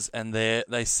upstairs, and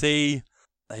they see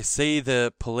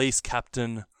the police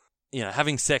captain,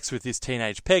 having sex with this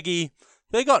teenage Peggy.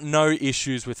 They got no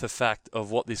issues with the fact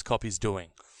of what this cop is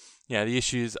doing. The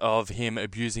issues of him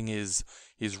abusing his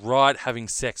right, having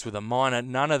sex with a minor,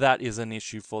 none of that is an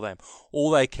issue for them.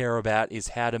 All they care about is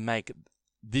how to make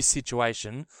this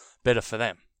situation better for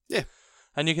them. Yeah.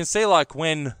 And you can see, like,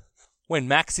 when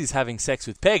Max is having sex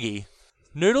with Peggy,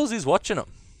 Noodles is watching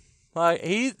him. Like,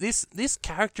 this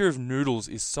character of Noodles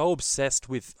is so obsessed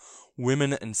with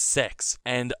women and sex,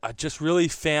 and I just really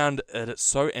found that it's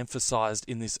so emphasized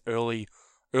in this early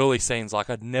scenes like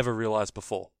I'd never realized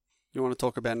before. You want to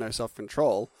talk about no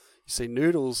self-control? You see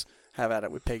Noodles have at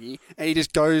it with Peggy, and he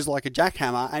just goes like a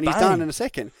jackhammer, and he's done in a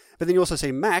second. But then you also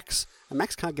see Max, and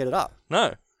Max can't get it up.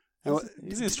 No.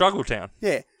 He's in Struggle Town.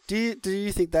 Yeah. Do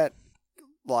you think that,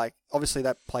 like, obviously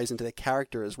that plays into their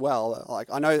character as well? Like,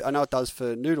 I know it does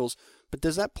for Noodles, but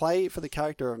does that play for the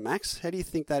character of Max? How do you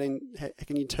think that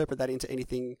can you interpret that into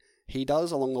anything he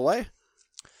does along the way?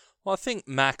 Well, I think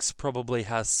Max probably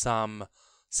has some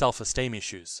self-esteem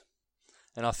issues.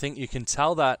 And I think you can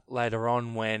tell that later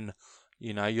on when,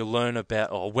 you learn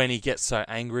about, or when he gets so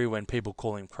angry when people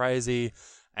call him crazy,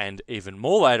 and even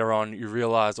more later on you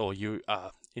realise, or you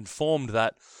are informed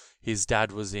that his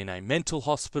dad was in a mental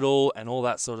hospital and all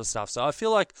that sort of stuff. So I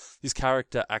feel like this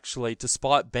character actually,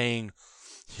 despite being,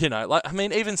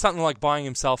 even something like buying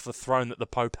himself a throne that the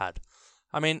Pope had.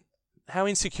 I mean, how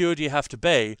insecure do you have to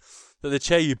be that the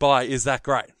chair you buy is that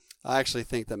great? I actually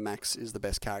think that Max is the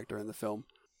best character in the film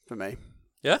for me.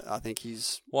 Yeah? I think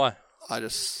he's... Why? I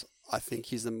think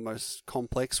he's the most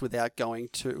complex without going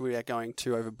too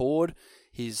overboard.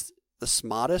 He's the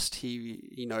smartest.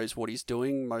 He knows what he's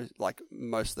doing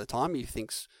most of the time. He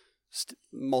thinks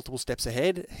multiple steps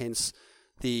ahead. Hence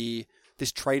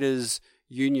this traders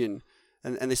union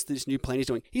and this new plan he's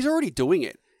doing. He's already doing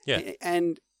it. Yeah.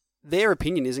 And their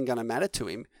opinion isn't going to matter to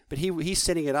him. But he's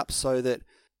setting it up so that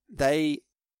they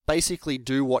basically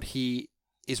do what he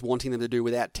is wanting them to do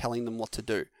without telling them what to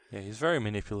do. Yeah, he's very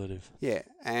manipulative. Yeah,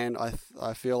 and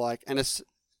I feel like, and it's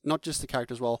not just the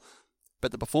character as well,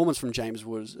 but the performance from James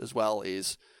Woods as well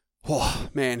is, oh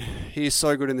man, he is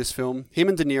so good in this film. Him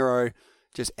and De Niro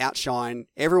just outshine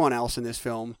everyone else in this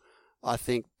film. I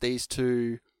think these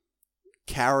two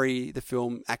carry the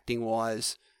film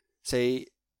acting-wise. See,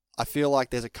 I feel like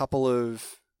there's a couple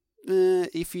of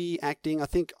iffy acting. I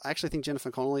actually think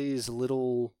Jennifer Connelly is a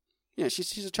little...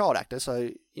 she's a child actor, so,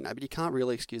 but you can't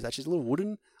really excuse that. She's a little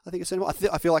wooden, I think.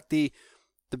 I feel like the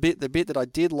bit that I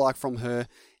did like from her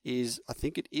is, I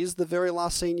think it is the very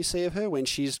last scene you see of her when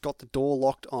she's got the door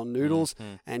locked on Noodles,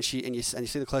 and you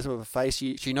see the close up of her face.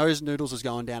 She knows Noodles is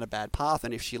going down a bad path,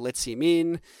 and if she lets him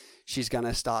in, she's going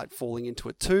to start falling into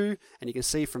it too. And you can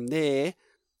see from there,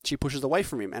 she pushes away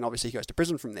from him, and obviously he goes to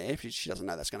prison from there. She doesn't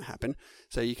know that's going to happen.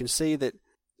 So you can see that.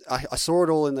 I saw it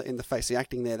all in the face. The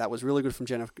acting there, that was really good from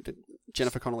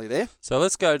Jennifer Connelly there. So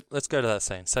let's go to that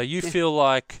scene. So you feel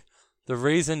like the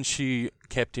reason she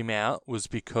kept him out was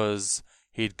because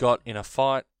he'd got in a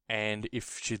fight, and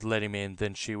if she'd let him in,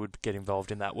 then she would get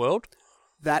involved in that world?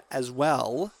 That, as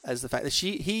well as the fact that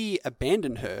he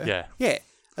abandoned her. Yeah. Yeah,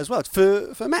 as well.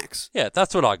 For Max. Yeah,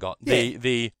 that's what I got. Yeah.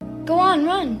 The Go on,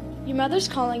 run. Your mother's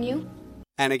calling you.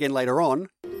 And again later on.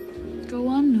 Go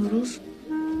on, Noodles.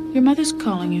 Your mother's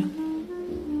calling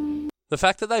you. The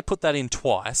fact that they put that in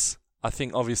twice, I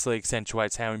think obviously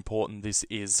accentuates how important this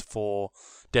is for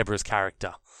Deborah's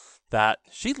character. That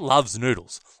she loves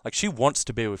Noodles. Like, she wants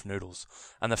to be with Noodles.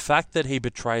 And the fact that he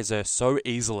betrays her so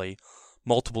easily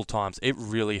multiple times, it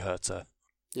really hurts her.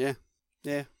 Yeah,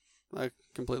 I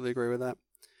completely agree with that.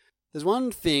 There's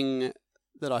one thing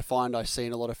that I find I see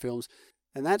in a lot of films,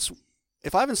 and that's,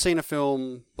 if I haven't seen a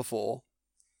film before,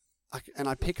 and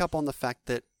I pick up on the fact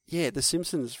that, The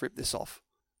Simpsons ripped this off.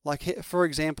 Like, for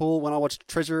example, when I watched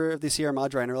Treasure of the Sierra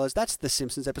Madre, and I realised that's the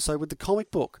Simpsons episode with the comic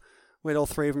book, where all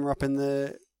three of them are up in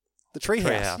the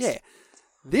treehouse. Yeah.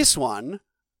 This one,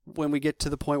 when we get to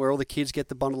the point where all the kids get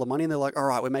the bundle of money, and they're like, all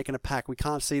right, we're making a pact. We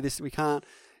can't see this. We can't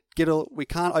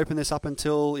open this up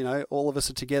until, all of us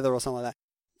are together or something like that.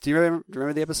 Do you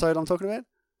remember the episode I'm talking about?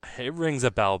 It rings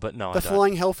a bell, but no, The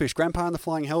Flying Hellfish, Grandpa and the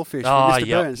Flying Hellfish from Mr.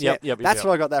 Burns. Yep, That's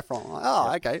where I got that from.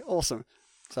 Like, okay, awesome.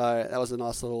 So that was a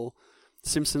nice little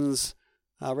Simpsons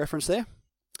reference there.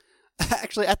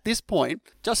 Actually, at this point,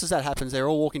 just as that happens, they're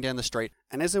all walking down the street,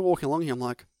 and as they're walking along here, I'm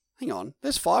like, hang on,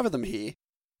 there's 5 of them here,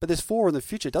 but there's 4 in the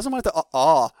future. Doesn't matter.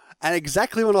 And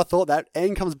exactly when I thought that,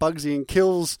 in comes Bugsy and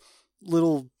kills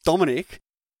little Dominic,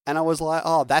 and I was like,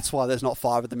 that's why there's not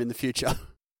 5 of them in the future.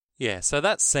 Yeah, so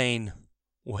that scene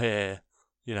where,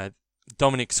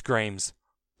 Dominic screams,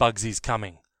 Bugsy's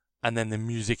coming, and then the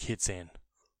music hits in.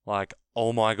 Like,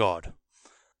 oh my God.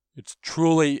 It's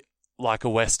truly like a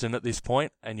Western at this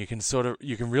point, and you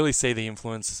can really see the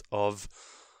influence of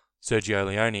Sergio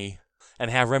Leone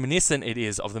and how reminiscent it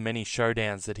is of the many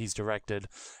showdowns that he's directed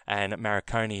and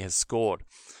Morricone has scored.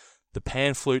 The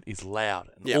pan flute is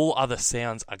loud, and all other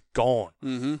sounds are gone.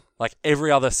 Mm-hmm. Like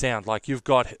every other sound, like you've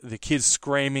got the kids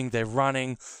screaming, they're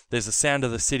running, there's the sound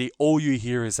of the city, all you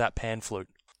hear is that pan flute.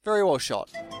 Very well shot.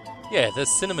 Yeah, the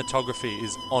cinematography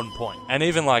is on point. And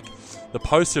even like the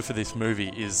poster for this movie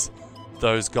is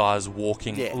those guys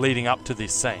walking, leading up to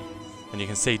this scene. And you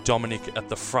can see Dominic at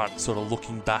the front sort of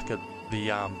looking back at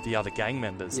the other gang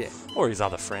members, or his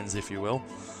other friends, if you will.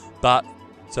 But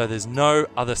so there's no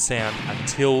other sound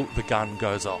until the gun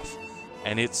goes off.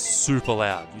 And it's super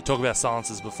loud. You talk about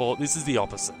silences before. This is the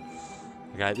opposite.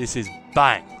 Okay, this is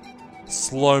bang.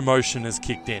 Slow motion has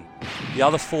kicked in. The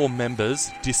other 4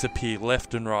 members disappear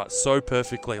left and right so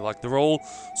perfectly. Like they're all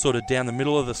sort of down the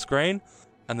middle of the screen.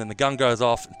 And then the gun goes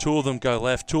off. 2 of them go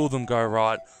left. 2 of them go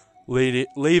right.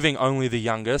 Leaving only the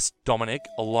youngest, Dominic,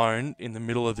 alone in the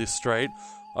middle of this street.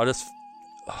 It's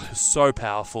so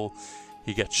powerful.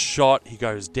 He gets shot, he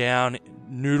goes down,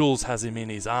 Noodles has him in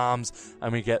his arms,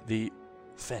 and we get the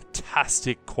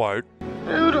fantastic quote.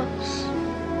 Noodles.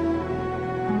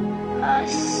 I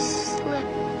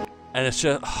slipped. And it's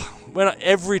just,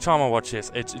 every time I watch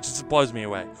this, it just blows me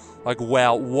away. Like,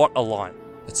 wow, what a line.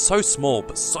 It's so small,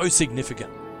 but so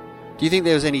significant. Do you think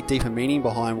there was any deeper meaning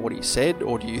behind what he said,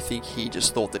 or do you think he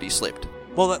just thought that he slipped?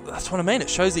 Well, that's what I mean. It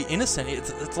shows the innocent.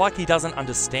 It's like he doesn't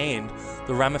understand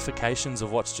the ramifications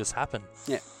of what's just happened.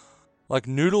 Yeah. Like,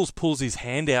 Noodles pulls his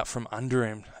hand out from under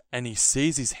him, and he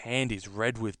sees his hand is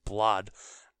red with blood,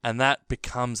 and that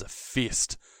becomes a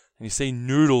fist. And you see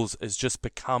Noodles has just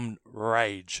become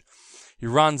rage. He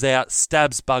runs out,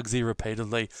 stabs Bugsy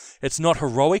repeatedly. It's not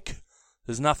heroic.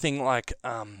 There's nothing, like,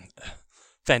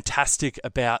 fantastic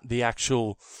about the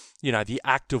actual, the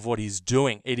act of what he's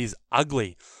doing. It is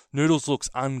ugly. Noodles looks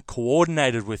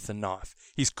uncoordinated with the knife.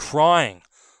 He's crying.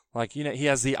 Like, he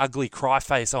has the ugly cry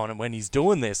face on him when he's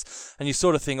doing this. And you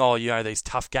sort of think, these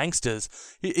tough gangsters.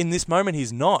 In this moment,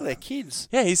 he's not. They're kids.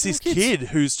 Yeah, he's this kid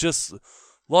who's just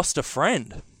lost a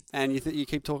friend. And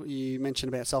you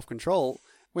mentioned about self-control.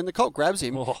 when the cop grabs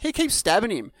him, Oh. he keeps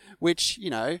stabbing him, which,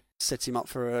 sets him up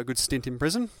for a good stint in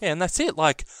prison. Yeah, and that's it.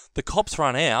 Like, the cops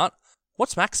run out.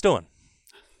 What's Max doing?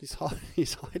 He's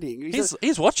hiding.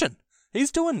 He's watching.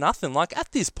 He's doing nothing. Like,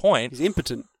 at this point, He's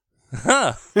impotent.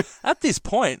 at this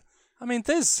point, I mean,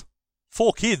 there's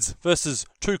 4 kids versus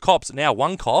 2 cops, now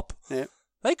 1 cop. Yeah.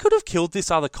 They could have killed this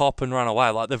other cop and run away.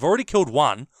 Like, they've already killed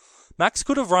 1. Max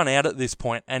could have run out at this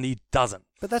point, and he doesn't.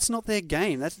 But that's not their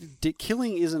game.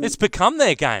 Killing isn't... It's become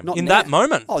their game not in now. that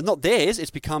moment. Oh, not theirs. It's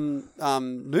become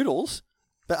Noodles.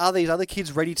 But are these other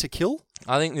kids ready to kill?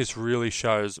 I think this really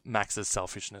shows Max's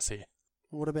selfishness here.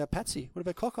 What about Patsy? What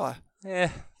about Cockeye?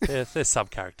 Yeah, they're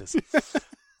sub-characters.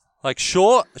 Like,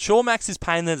 sure, Max is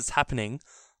pain that it's happening,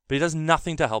 but he does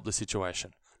nothing to help the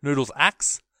situation. Noodles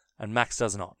acts, and Max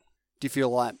does not. Do you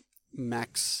feel like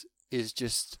Max is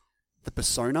just the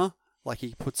persona? Like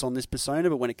he puts on this persona,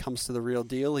 but when it comes to the real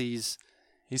deal, he's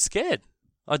scared.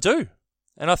 I do.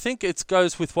 And I think it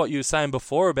goes with what you were saying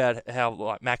before about how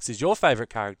like Max is your favourite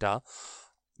character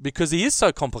because he is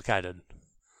so complicated.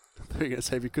 I was going to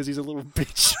say because he's a little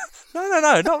bitch.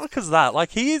 No, not because of that.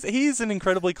 Like he is an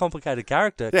incredibly complicated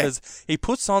character because he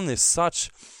puts on this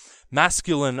such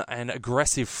masculine and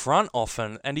aggressive front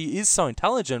often, and he is so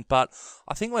intelligent, but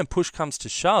I think when push comes to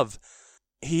shove,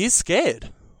 he is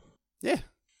scared. Yeah.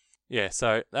 Yeah,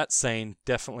 so that scene,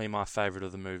 definitely my favourite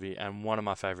of the movie and one of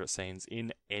my favourite scenes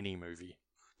in any movie.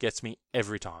 Gets me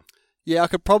every time. Yeah, I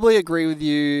could probably agree with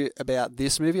you about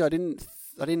this movie. I didn't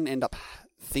end up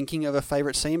thinking of a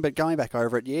favourite scene, but going back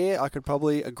over it, yeah, I could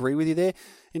probably agree with you there.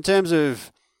 In terms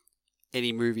of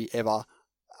any movie ever,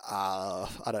 I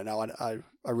don't know.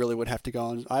 I really would have to go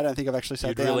on. I don't think I've actually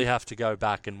sat down. You'd really have to go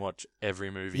back and watch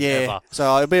every movie ever.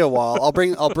 So it'll be a while. I'll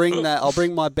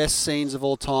bring my best scenes of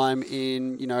all time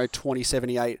in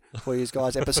 2078 for you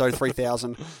guys. Episode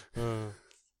 3000.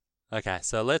 Okay,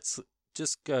 so let's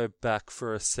just go back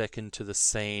for a second to the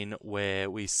scene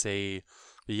where we see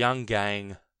the young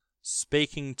gang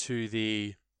speaking to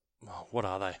the what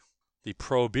are they? The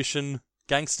prohibition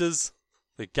gangsters,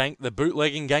 the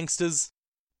bootlegging gangsters.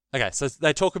 Okay, so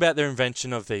they talk about their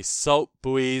invention of these salt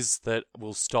buoys that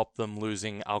will stop them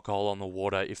losing alcohol on the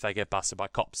water if they get busted by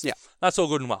cops. Yeah. That's all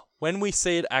good and well. When we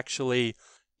see it actually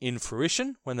in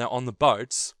fruition, when they're on the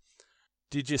boats,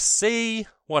 did you see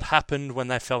what happened when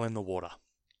they fell in the water?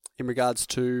 In regards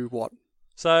to what?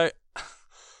 So,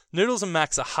 Noodles and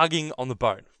Max are hugging on the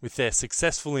boat with their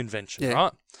successful invention, Yeah.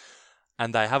 right?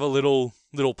 And they have a little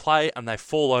play and they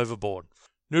fall overboard.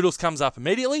 Noodles comes up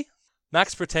immediately.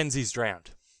 Max pretends he's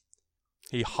drowned.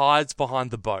 He hides behind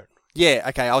the boat. Yeah,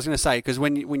 okay. I was going to say because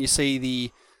when you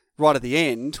see right at the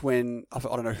end when I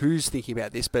don't know who's thinking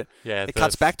about this, but it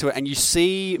cuts back to it and you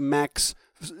see Max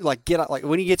get up, like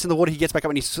when he gets in the water, he gets back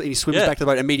up and he swims back to the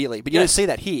boat immediately. But you don't see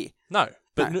that here. No,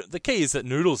 but the key is that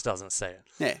Noodles doesn't see it.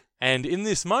 Yeah. And in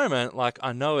this moment, like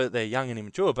I know they're young and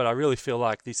immature, but I really feel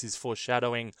like this is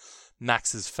foreshadowing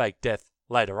Max's fake death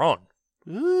later on.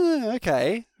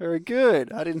 Okay, very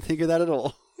good. I didn't think of that at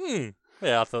all.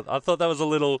 Yeah, I thought that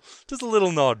was just a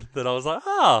little nod that I was like,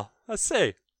 I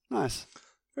see. Nice.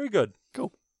 Very good.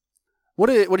 Cool. What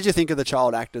did you think of the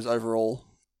child actors overall?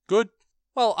 Good.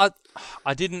 Well,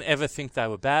 I didn't ever think they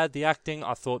were bad. The acting,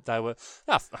 I thought they were.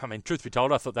 I mean, truth be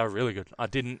told, I thought they were really good.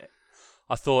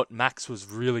 I thought Max was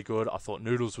really good. I thought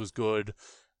Noodles was good.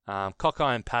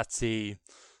 Cockeye and Patsy,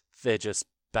 they're just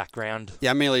background. Yeah,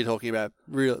 I'm merely talking about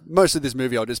most of this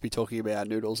movie. I'll just be talking about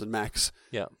Noodles and Max.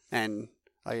 Yeah. And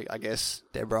I guess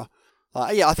Deborah.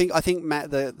 Yeah, I think Matt,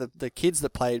 the kids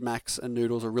that played Max and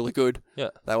Noodles are really good. Yeah.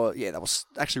 That was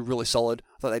actually really solid.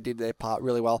 I thought they did their part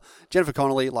really well. Jennifer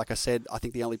Connelly, like I said, I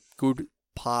think the only good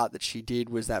part that she did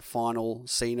was that final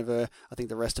scene of her. I think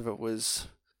the rest of it was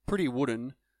pretty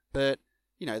wooden, but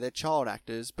they're child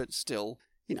actors, but still,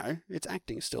 it's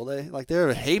acting still. There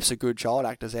are heaps of good child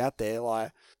actors out there.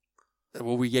 Like,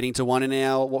 we'll be getting to one in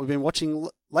what we've been watching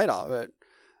later, but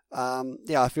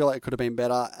I feel like it could have been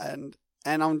better,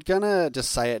 and I'm gonna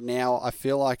just say it now. I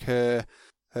feel like her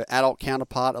adult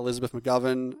counterpart, Elizabeth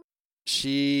McGovern,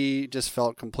 she just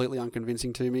felt completely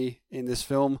unconvincing to me in this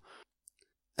film,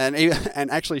 and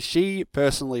actually, she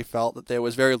personally felt that there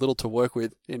was very little to work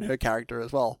with in her character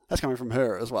as well. That's coming from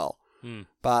her as well.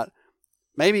 But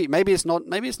maybe it's not.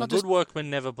 Maybe it's not. A good workman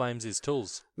never blames his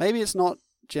tools. Maybe it's not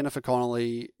Jennifer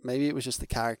Connelly. Maybe it was just the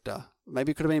character.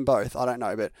 Maybe it could have been both. I don't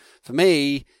know. But for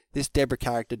me, this Deborah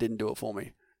character didn't do it for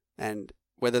me. And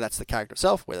whether that's the character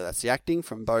itself, whether that's the acting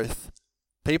from both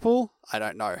people, I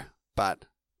don't know. But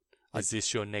is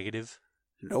this your negative?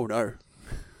 No.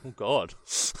 Oh, God.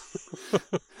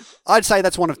 I'd say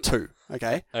that's one of two.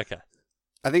 Okay. Okay.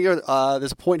 I think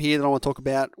there's a point here that I want to talk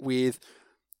about with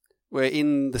we're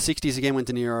in the 60s again when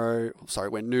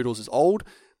when Noodles is old,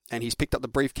 and he's picked up the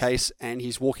briefcase and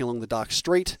he's walking along the dark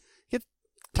street.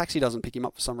 Taxi doesn't pick him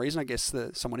up for some reason. I guess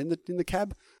someone in the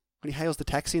cab. When he hails the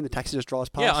taxi and the taxi just drives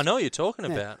past. Yeah, I know what you're talking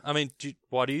about. I mean,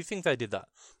 why do you think they did that?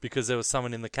 Because there was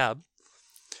someone in the cab?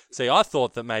 See, I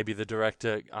thought that maybe the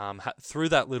director threw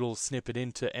that little snippet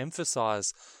in to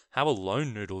emphasise how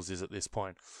alone Noodles is at this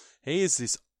point. He is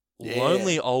this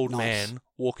lonely old man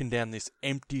walking down this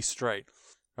empty street,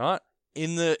 right?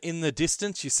 In the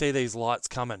distance, you see these lights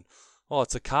coming. Oh,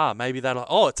 it's a car. Maybe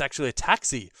it's actually a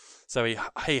taxi. So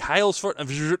he hails for it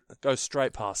and goes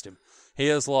straight past him. He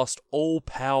has lost all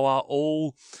power,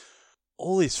 all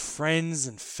his friends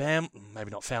and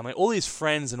maybe not family, all his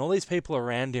friends and all these people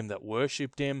around him that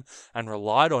worshipped him and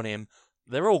relied on him,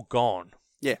 they're all gone.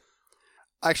 Yeah.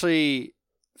 I actually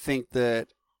think that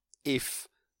if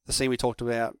the scene we talked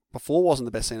about before wasn't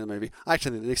the best scene of the movie, I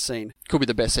actually think this scene could be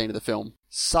the best scene of the film.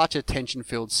 Such a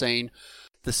tension-filled scene.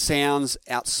 The sounds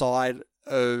outside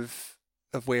of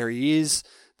where he is,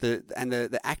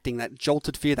 the acting, that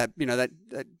jolted fear, that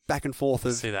back and forth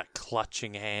of see that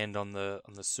clutching hand on the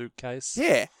suitcase.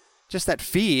 Yeah, just that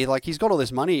fear. Like he's got all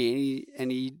this money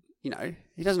and he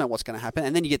doesn't know what's going to happen,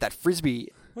 and then you get that frisbee.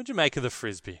 What'd you make of the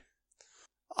frisbee?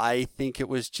 I think it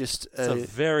was just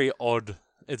It's very odd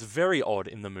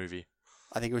in the movie.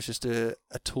 I think it was just a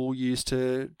tool used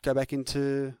to go back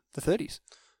into the 30s.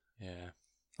 Yeah,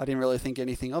 I didn't really think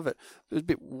anything of it. It was a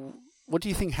bit. What do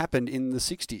you think happened in the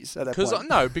 60s at that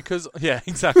point? Because yeah,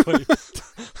 exactly.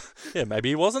 Yeah, maybe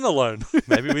he wasn't alone.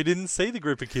 Maybe we didn't see the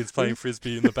group of kids playing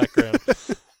frisbee in the background.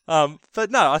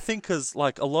 But no, I think because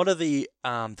like a lot of the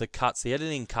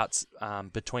editing cuts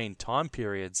between time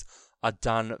periods are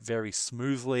done very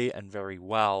smoothly and very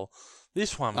well.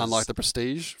 This one was, unlike The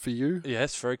Prestige for you.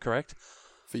 Yes, very correct.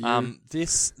 For you,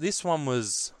 this one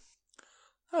was,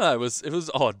 I don't know, it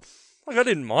was odd. Like I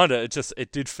didn't mind it.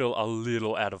 It did feel a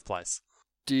little out of place.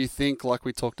 Do you think, like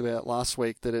we talked about last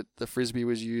week, that the frisbee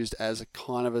was used as a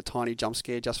kind of a tiny jump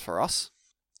scare just for us?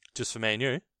 Just for me and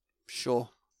you? Sure.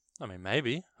 I mean,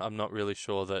 maybe. I'm not really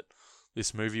sure that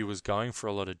this movie was going for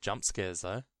a lot of jump scares,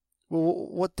 though. Well,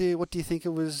 what do you think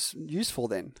it was used for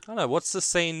then? I don't know. What's the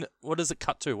scene? What does it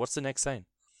cut to? What's the next scene?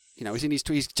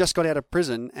 He's just got out of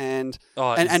prison and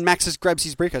Max just grabs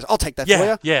his briefcase. I'll take that for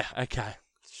you. Yeah, okay.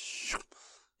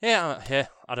 Yeah,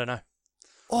 I don't know.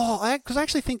 Oh, because I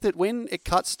actually think that when it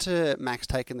cuts to Max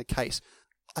taking the case,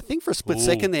 I think for a split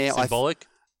second there, symbolic.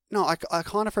 I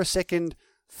kind of for a second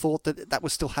thought that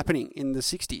was still happening in the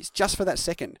 60s, just for that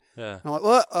second. Yeah. And I'm like,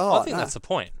 what? Oh, I think that's the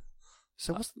point.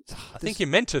 So I think you're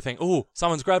meant to think, oh,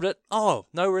 someone's grabbed it. Oh,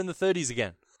 no, we're in the 30s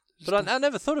again. But I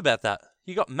never thought about that.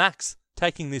 You got Max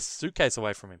taking this suitcase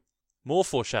away from him. More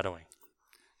foreshadowing.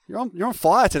 You're on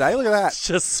fire today. Look at that. It's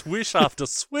just swish after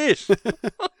swish. You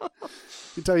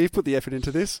can tell you've put the effort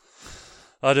into this.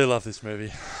 I do love this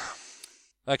movie.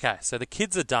 Okay, so the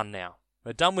kids are done now.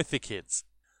 We're done with the kids.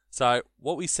 So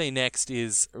what we see next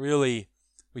is really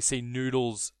we see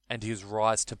Noodles and his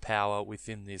rise to power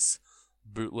within this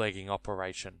bootlegging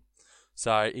operation.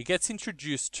 So he gets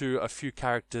introduced to a few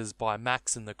characters by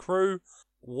Max and the crew,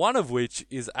 one of which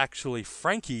is actually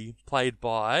Frankie, played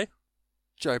by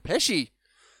Joe Pesci,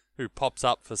 who pops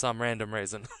up for some random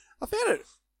reason. I found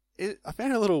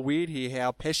it a little weird here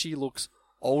how Pesci looks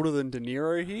older than De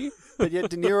Niro here, but yet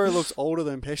De Niro looks older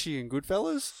than Pesci in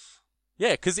Goodfellas.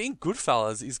 Yeah, because in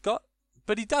Goodfellas,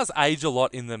 but he does age a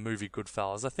lot in the movie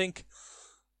Goodfellas. I think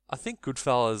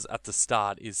Goodfellas at the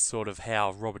start is sort of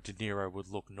how Robert De Niro would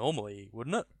look normally,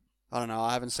 wouldn't it? I don't know.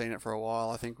 I haven't seen it for a while.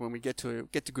 I think when we get to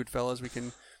Goodfellas, we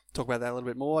can talk about that a little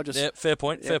bit more. Yeah, fair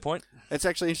point. It's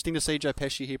actually interesting to see Joe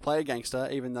Pesci here play a gangster,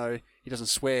 even though he doesn't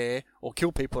swear or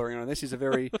kill people or anything like this. He's a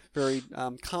very, very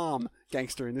calm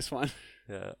gangster in this one.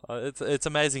 Yeah, it's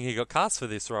amazing he got cast for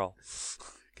this role.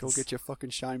 Go get your fucking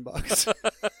shine bucks.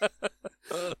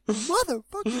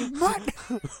 Motherfucking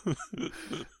mutt.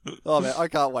 Oh man, I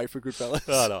can't wait for Goodfellas.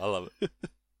 Oh no, I love it.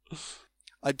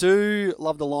 I do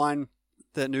love the line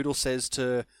that Noodle says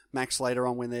to Max later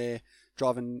on when they're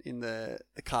driving in the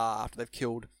car after they've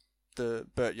killed the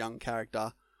Burt Young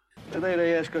character. Today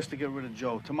they ask us to get rid of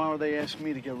Joe. Tomorrow they ask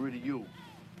me to get rid of you.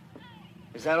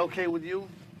 Is that okay with you?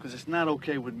 Because it's not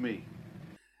okay with me.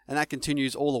 And that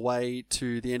continues all the way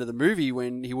to the end of the movie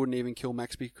when he wouldn't even kill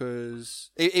Max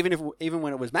because even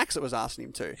when it was Max that was asking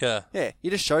him to. Yeah.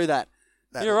 You just show that.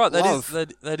 You're right. Love.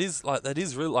 That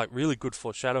is really good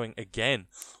foreshadowing again,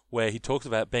 where he talks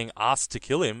about being asked to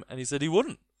kill him, and he said he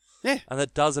wouldn't. Yeah. And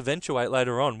that does eventuate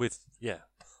later on with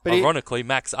But ironically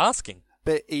Max asking.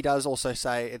 But he does also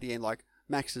say at the end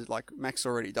Max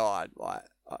already died.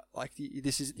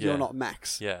 This is you're not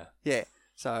Max. Yeah. Yeah.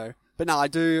 So, but no, I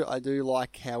do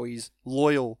like how he's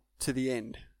loyal to the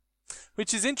end.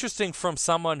 Which is interesting from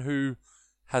someone who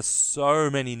has so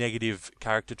many negative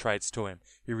character traits to him.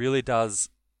 He really does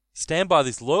stand by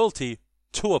this loyalty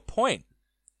to a point,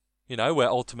 where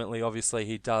ultimately, obviously,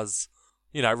 he does,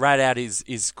 rat out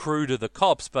his crew to the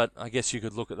cops, but I guess you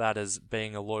could look at that as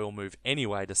being a loyal move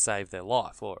anyway to save their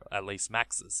life, or at least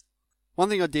Max's. One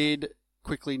thing I did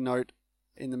quickly note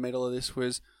in the middle of this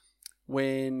was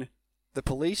when the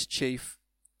police chief,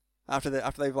 after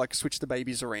they've like switched the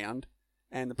babies around,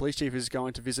 and the police chief is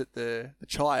going to visit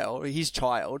his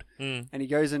child, and he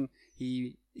goes and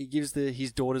he gives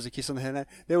his daughters a kiss on the head.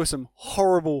 There was some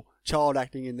horrible child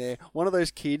acting in there. One of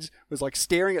those kids was like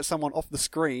staring at someone off the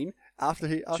screen after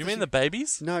he. Do you mean the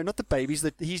babies? No, not the babies.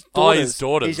 His daughters. Oh, his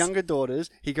daughters. His younger daughters.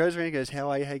 He goes around and goes, "How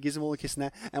are you?" He gives them all a kiss and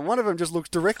that. And one of them just looks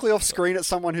directly off screen at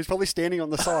someone who's probably standing on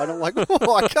the side. I'm like,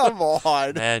 oh, come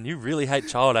on. Man, you really hate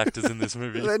child actors in this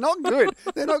movie. They're not good.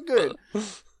 They're not good.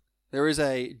 There is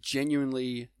a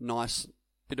genuinely nice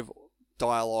bit of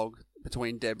dialogue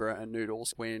between Deborah and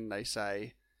Noodles when they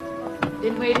say,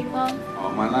 Been waiting long?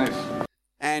 All my life.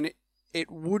 and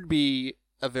it would be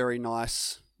a very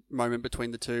nice moment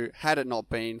between the two had it not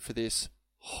been for this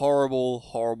horrible,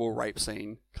 horrible rape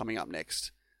scene coming up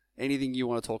next. Anything you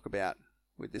want to talk about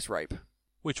with this rape?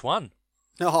 Which one?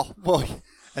 Oh, well,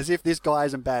 as if this guy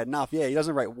isn't bad enough. Yeah, he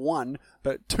doesn't rape one,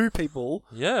 but two people.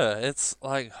 Yeah, it's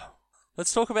like...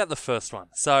 Let's talk about the first one.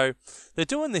 So, they're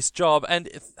doing this job, and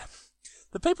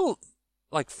the people,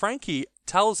 like Frankie,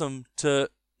 tells them to...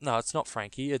 No, it's not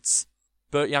Frankie, it's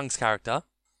Burt Young's character.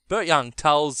 Burt Young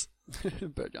tells...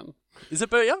 Burt Young. Is it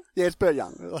Burt Young? Yeah, it's Burt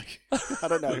Young. Like, I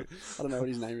don't know what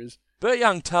his name is. Burt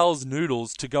Young tells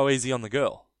Noodles to go easy on the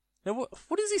girl. Now,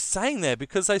 what is he saying there?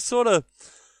 Because they sort of...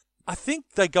 I think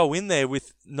they go in there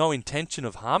with no intention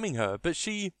of harming her, but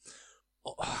she...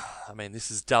 I mean,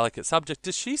 this is a delicate subject.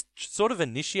 Does she sort of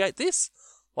initiate this?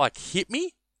 Like, hit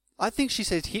me? I think she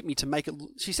says hit me to make it...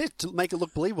 She says to make it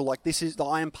look believable, like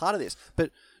I am part of this. But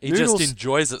He just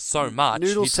enjoys it so much,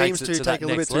 Noodles he takes seems it to to take that a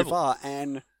little next bit too level. far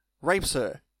and rapes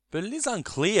her. But it is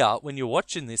unclear when you're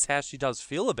watching this how she does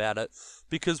feel about it,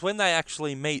 because when they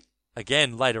actually meet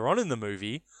again later on in the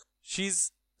movie,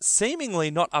 she's seemingly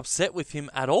not upset with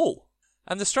him at all.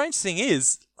 And the strange thing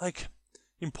is, like,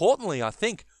 importantly, I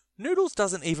think, Noodles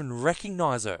doesn't even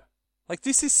recognize her. Like,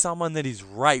 this is someone that is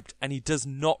raped and he does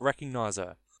not recognize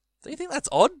her. Do you think that's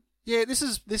odd? Yeah, this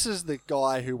is the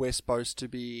guy who we're supposed to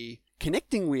be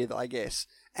connecting with, I guess.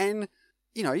 And,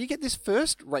 you get this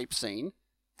first rape scene,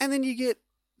 and then you get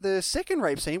the second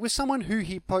rape scene with someone who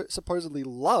he supposedly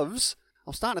loves.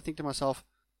 I'm starting to think to myself,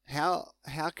 how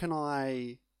can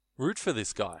I... Root for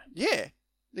this guy. Yeah,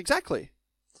 exactly.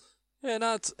 Yeah,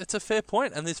 no, it's a fair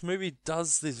point, and this movie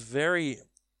does this very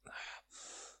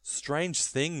strange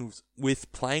thing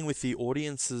with playing with the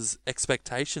audience's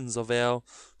expectations of our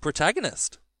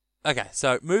protagonist. Okay,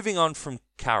 so moving on from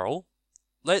Carol,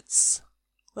 let's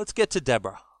get to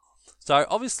Deborah. So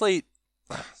obviously,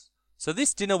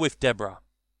 this dinner with Deborah,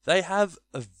 they have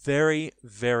a very,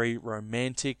 very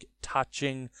romantic,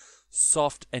 touching,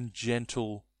 soft and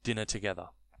gentle dinner together.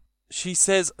 She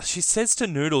says to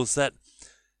Noodles that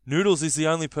Noodles is the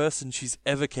only person she's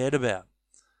ever cared about,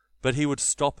 but he would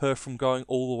stop her from going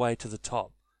all the way to the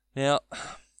top. Now,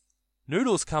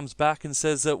 Noodles comes back and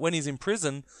says that when he's in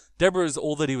prison, Deborah is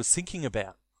all that he was thinking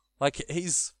about. Like,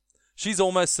 she's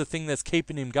almost the thing that's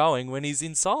keeping him going when he's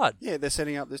inside. Yeah, they're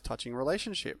setting up this touching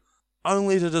relationship.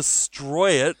 Only to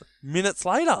destroy it minutes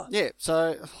later. Yeah,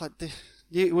 so,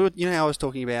 you know how I was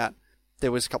talking about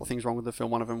there was a couple of things wrong with the film.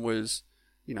 One of them was,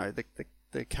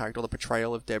 the character, or the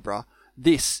portrayal of Deborah.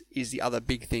 This is the other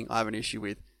big thing I have an issue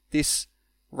with. This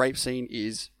rape scene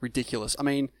is ridiculous. I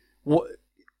mean, what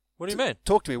do you mean?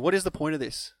 Talk to me. What is the point of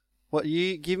this?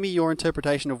 You give me your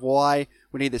interpretation of why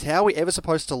we need this. How are we ever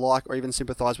supposed to like or even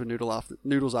sympathise with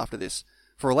Noodles after this?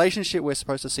 For a relationship we're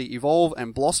supposed to see evolve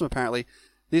and blossom, apparently,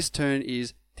 this turn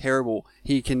is terrible.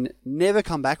 He can never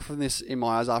come back from this, in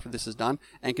my eyes, after this is done.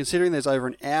 And considering there's over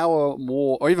an hour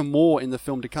more, or even more in the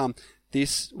film to come,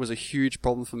 this was a huge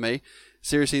problem for me.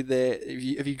 Seriously,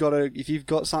 if you've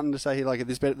got something to say here, like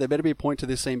there better be a point to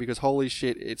this scene, because holy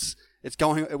shit,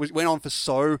 went on for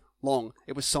so long.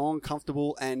 It was so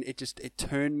uncomfortable, and it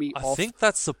turned me off. I think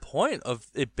that's the point of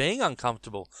it being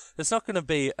uncomfortable. It's not going to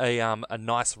be a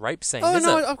nice rape scene, is it?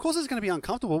 Of course it's going to be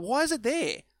uncomfortable. Why is it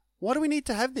there? Why do we need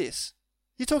to have this?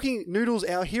 You're talking Noodles,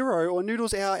 our hero, or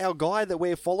Noodles, our guy that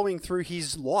we're following through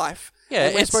his life. Yeah,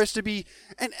 and we're supposed to be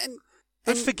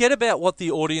And forget about what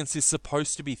the audience is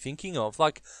supposed to be thinking of.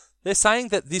 Like, they're saying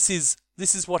that this is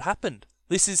what happened.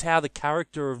 This is how the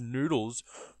character of Noodles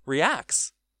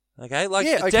reacts. Okay, like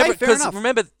Yeah, okay, Deborah, fair because enough.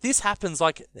 remember this happens.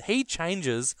 Like he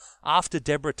changes after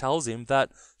Deborah tells him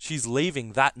that she's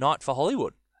leaving that night for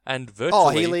Hollywood, and virtually. Oh,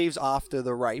 he leaves after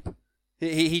the rape.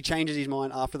 He changes his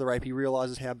mind after the rape. He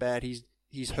realizes how bad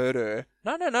he's hurt her.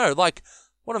 No. Like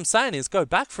what I'm saying is, go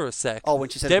back for a sec. Oh, when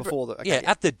she said it before the... Okay,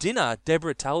 at the dinner,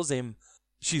 Deborah tells him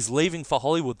she's leaving for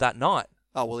Hollywood that night.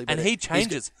 Oh, well, he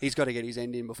changes. He's got to get his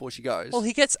end in before she goes. Well,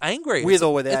 he gets angry. With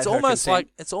or without it's her almost consent.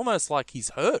 it's almost like he's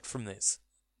hurt from this.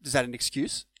 Is that an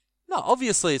excuse? No,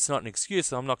 obviously it's not an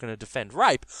excuse. I'm not going to defend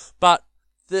rape, but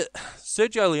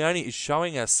Sergio Leone is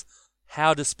showing us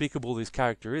how despicable this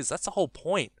character is. That's the whole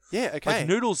point. Yeah, okay. Like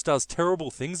Noodles does terrible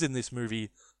things in this movie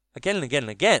again and again and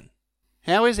again.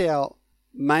 How is our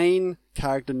main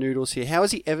character Noodles here? How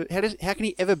can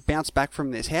he ever bounce back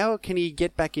from this? How can he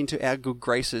get back into our good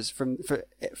graces from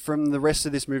the rest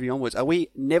of this movie onwards? Are we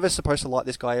never supposed to like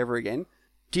this guy ever again?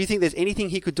 Do you think there's anything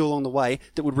he could do along the way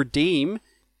that would redeem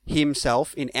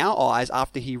himself in our eyes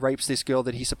after he rapes this girl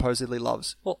that he supposedly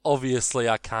loves? Well, obviously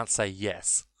I can't say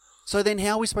yes. So then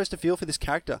how are we supposed to feel for this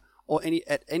character or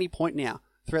at any point now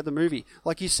throughout the movie?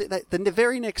 Like you said, the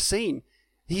very next scene,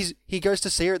 he goes to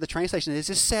see her at the train station. There's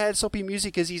this sad, soppy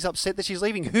music as he's upset that she's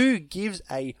leaving. Who gives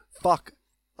a fuck?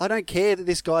 I don't care that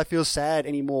this guy feels sad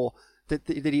anymore, that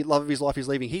he love of his life is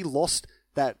leaving. He lost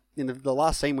that in the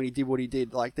last scene when he did what he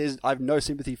did. Like, I have no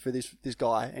sympathy for this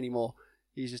guy anymore.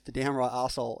 He's just a downright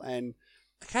arsehole. And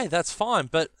okay, that's fine,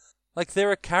 but like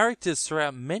there are characters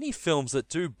throughout many films that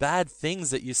do bad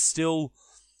things that you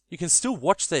can still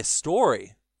watch their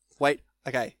story. Wait,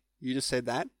 okay, you just said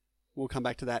that. We'll come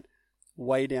back to that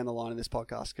way down the line in this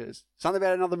podcast because something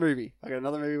about another movie. I got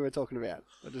another movie we're talking about.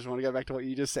 I just want to go back to what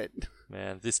you just said.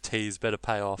 Man, this tease better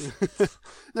pay off.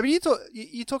 No, but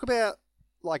you talk about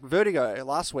like Vertigo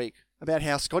last week about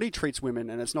how Scotty treats women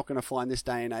and it's not going to fly in this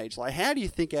day and age. Like, how do you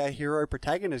think our hero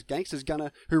protagonist gangster's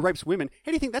who rapes women,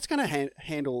 how do you think that's going to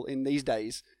handle in these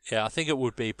days? Yeah, I think it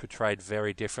would be portrayed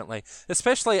very differently.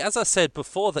 Especially, as I said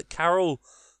before, that Carol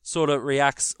sort of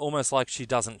reacts almost like she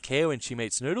doesn't care when she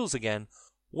meets Noodles again.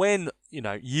 When,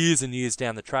 years and years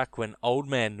down the track, when old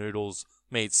man Noodles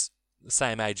meets the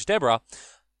same age Deborah,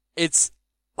 it's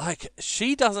like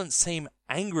she doesn't seem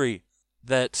angry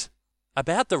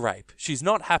about the rape. She's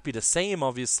not happy to see him,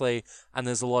 obviously, and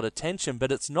there's a lot of tension,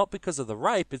 but it's not because of the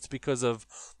rape, it's because of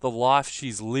the life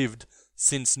she's lived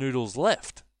since Noodles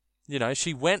left.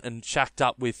 She went and shacked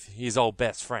up with his old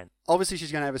best friend. Obviously,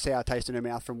 she's going to have a sour taste in her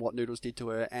mouth from what Noodles did to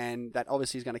her, and that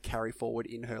obviously is going to carry forward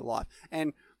in her life.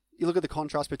 And you look at the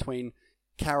contrast between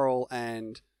Carol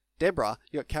and Deborah.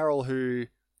 You got Carol, who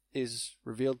is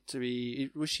revealed to be...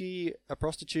 Was she a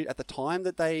prostitute at the time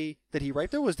that he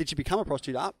raped her, or did she become a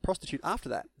prostitute after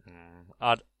that?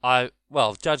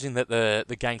 Well, judging that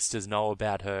the gangsters know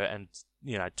about her and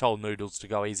told Noodles to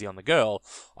go easy on the girl,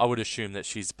 I would assume that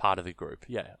she's part of the group.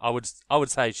 Yeah, I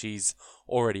would say she's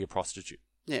already a prostitute.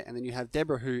 Yeah, and then you have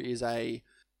Deborah, who is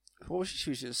what was she? She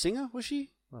was a singer, was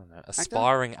she? I don't know,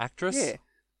 aspiring actress. Yeah,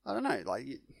 I don't know. Like,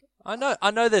 I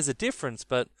know, there's a difference,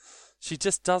 but she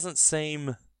just doesn't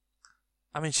seem.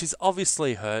 I mean, she's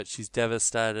obviously hurt. She's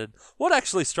devastated. What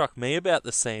actually struck me about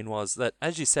the scene was that,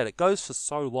 as you said, it goes for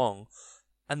so long,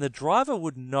 and the driver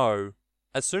would know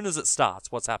as soon as it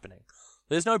starts what's happening.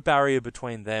 There's no barrier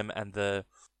between them and the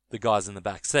guys in the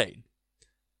back seat.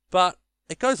 But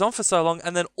it goes on for so long,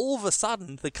 and then all of a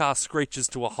sudden, the car screeches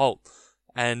to a halt.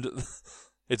 And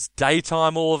it's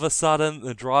daytime all of a sudden.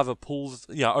 The driver opens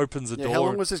the door. How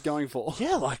long was this going for?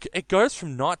 Yeah, like, it goes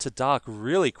from night to dark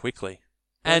really quickly.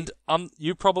 And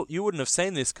you wouldn't have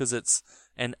seen this because it's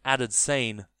an added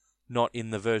scene, not in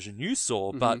the version you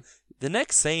saw. But the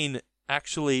next scene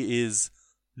actually is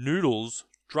Noodles,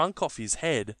 drunk off his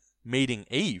head, meeting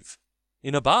Eve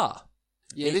in a bar.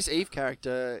 Yeah, this Eve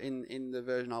character in the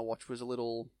version I watched was a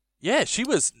little... Yeah, she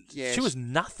was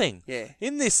nothing. Yeah.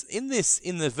 In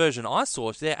the version I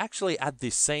saw, they actually add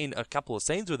this scene, a couple of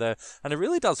scenes with her, and it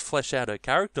really does flesh out her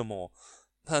character more.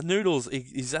 Noodles,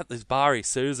 he's at this bar, he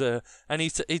sues her, and he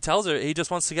tells her he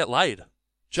just wants to get laid.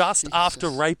 Just after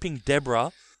raping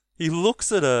Deborah, he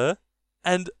looks at her,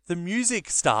 and the music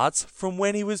starts from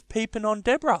when he was peeping on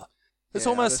Deborah. It's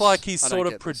almost like he's sort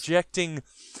of projecting,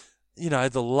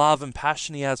 the love and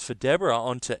passion he has for Deborah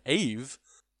onto Eve,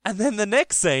 and then the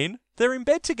next scene, they're in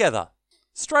bed together.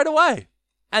 Straight away.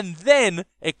 And then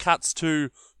it cuts to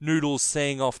Noodles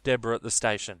seeing off Deborah at the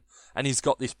station, and he's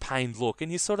got this pained look,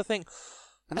 and you sort of think...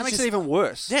 And that makes it even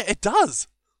worse. Yeah, it does.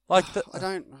 Like I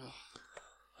don't...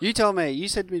 You tell me. You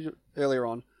said to me earlier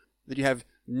on that you have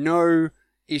no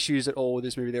issues at all with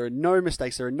this movie. There are no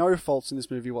mistakes. There are no faults in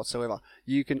this movie whatsoever.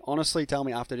 You can honestly tell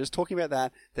me after just talking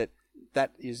about that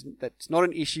that's not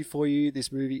an issue for you.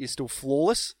 This movie is still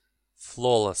flawless.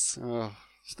 Flawless. Oh,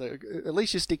 so at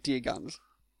least you stick to your guns.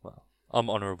 Well, I'm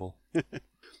honourable.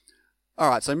 All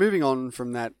right, so moving on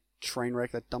from that train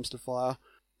wreck, that dumpster fire,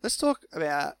 let's talk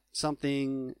about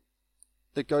something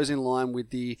that goes in line with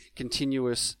the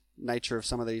continuous nature of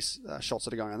some of these shots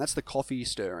that are going on. That's the coffee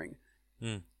stirring.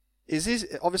 Mm. Is this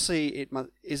obviously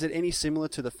is it any similar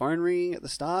to the phone ringing at the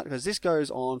start? Because this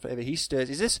goes on forever. He stirs.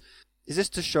 Is this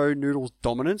to show Noodles'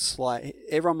 dominance? Like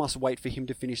everyone must wait for him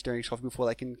to finish stirring his coffee before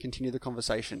they can continue the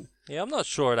conversation. Yeah, I'm not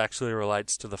sure it actually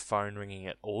relates to the phone ringing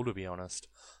at all, to be honest.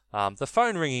 The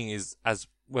phone ringing is, as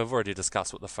we've already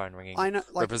discussed, what the phone ringing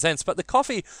represents. But the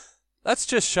coffee, that's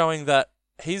just showing that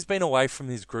he's been away from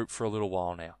his group for a little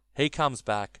while now. He comes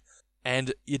back,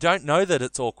 and you don't know that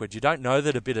it's awkward. You don't know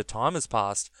that a bit of time has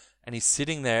passed, and he's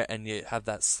sitting there, and you have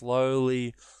that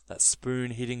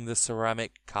spoon hitting the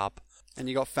ceramic cup. And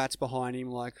you got Fats behind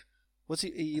him, like, what's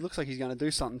he? He looks like he's going to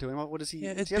do something to him. What is he?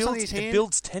 Yeah, does he have something in his hand? It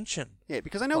builds tension. Yeah,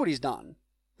 because they know what he's done.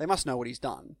 They must know what he's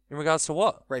done. In regards to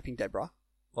what? Raping Deborah.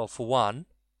 Well, for one,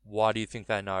 why do you think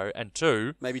they know? And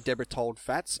two, maybe Deborah told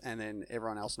Fats, and then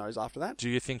everyone else knows after that. Do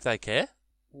you think they care?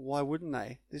 Why wouldn't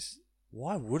they?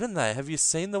 Why wouldn't they? Have you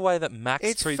seen the way that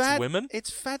Max treats women? It's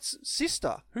Fats'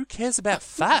 sister. Who cares about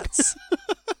Fats?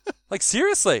 Like,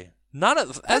 seriously.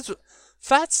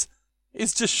 Fats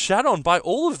is just shat on by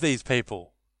all of these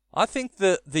people. I think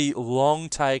that the long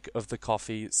take of the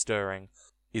coffee stirring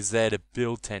is there to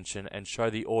build tension and show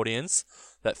the audience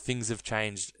that things have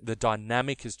changed. The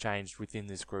dynamic has changed within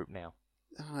this group now.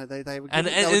 They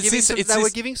were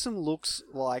giving some looks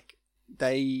like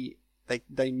they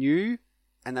knew,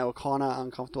 and they were kind of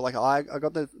uncomfortable. Like I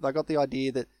got the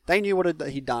idea that they knew what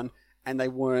he'd done, and they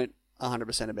weren't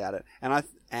 100% about it.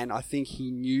 And I think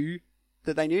he knew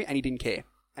that they knew, and he didn't care.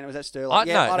 And it was that stir like,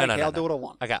 I don't care. I'll do what I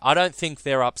want. Okay, I don't think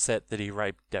they're upset that he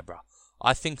raped Deborah.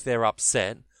 I think they're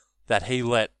upset that he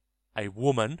let a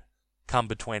woman come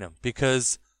between them,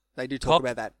 because they do talk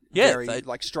about that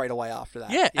straight away after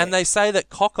that. Yeah, and they say that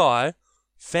Cockeye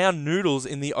found Noodles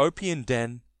in the opium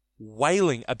den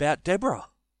wailing about Deborah.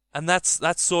 And that's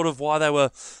sort of why they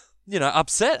were,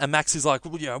 upset. And Max is like,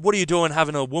 what are you doing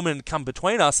having a woman come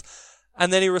between us?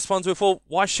 And then he responds with, well,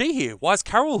 why is she here? Why is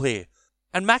Carol here?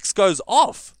 And Max goes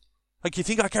off. Like, you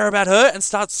think I care about her? And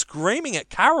starts screaming at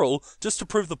Carol just to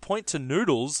prove the point to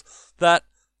Noodles that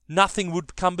nothing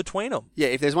would come between them. Yeah,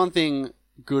 if there's one thing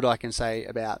good I can say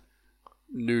about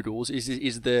Noodles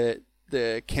is the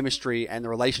chemistry and the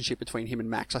relationship between him and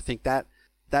Max. I think that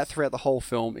throughout the whole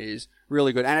film is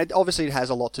really good. And it has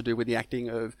a lot to do with the acting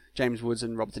of James Woods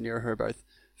and Robert De Niro, who are both,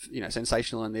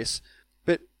 sensational in this.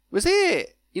 But was there,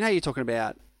 you're talking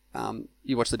about,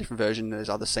 you watch the different version, there's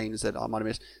other scenes that I might have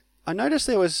missed. I noticed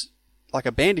there was like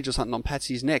a bandage or something on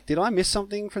Patsy's neck. Did I miss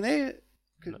something from there?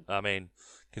 I mean,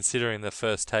 considering the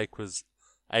first take was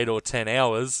 8 or 10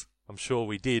 hours, I'm sure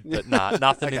we did, but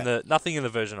nothing Okay. nothing in the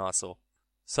version I saw.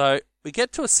 So we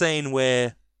get to a scene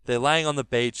where they're laying on the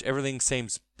beach, everything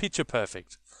seems picture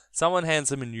perfect. Someone hands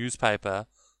them a newspaper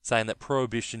saying that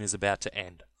prohibition is about to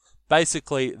end.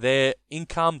 Basically, their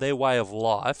income, their way of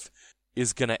life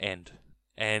is going to end,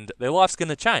 and their life's going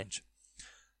to change.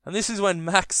 And this is when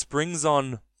Max brings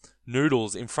on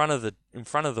Noodles in front of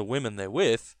the women they're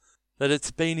with, that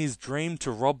it's been his dream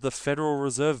to rob the Federal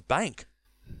Reserve Bank.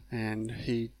 And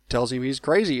he tells him he's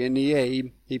crazy, and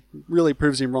he really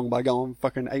proves him wrong by going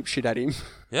fucking apeshit at him.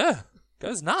 Yeah,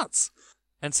 goes nuts.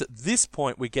 And so at this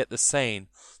point we get the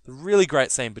really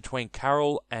great scene between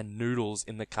Carol and Noodles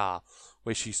in the car,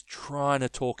 where she's trying to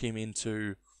talk him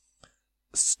into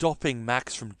stopping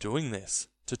Max from doing this,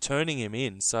 to turning him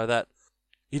in so that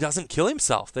he doesn't kill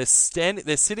himself. They're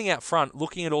sitting out front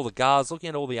looking at all the guards, looking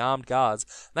at all the armed guards.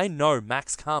 They know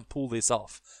Max can't pull this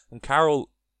off. And Carol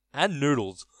and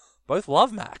Noodles both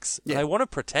love Max. Yeah. They want to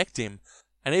protect him.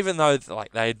 And even though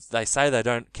they say they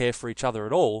don't care for each other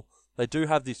at all, they do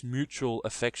have this mutual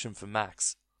affection for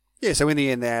Max. Yeah, so in the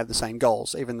end they have the same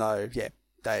goals, even though,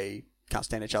 they can't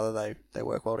stand each other, they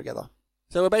work well together.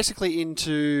 So we're basically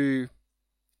into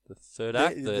the third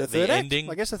act, the third act? ending.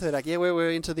 I guess the third act. Yeah,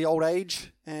 we're into the old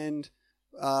age, and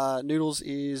Noodles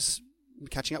is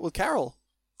catching up with Carol.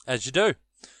 As you do.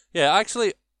 Yeah, I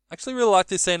actually really like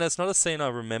this scene. It's not a scene I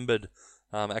remembered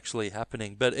actually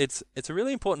happening, but it's a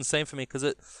really important scene for me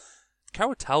because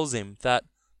Carol tells him that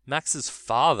Max's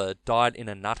father died in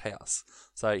a nut house.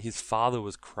 So his father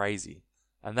was crazy.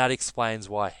 And that explains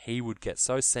why he would get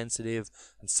so sensitive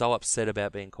and so upset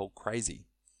about being called crazy.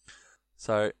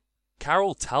 So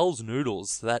Carol tells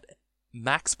Noodles that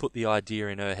Max put the idea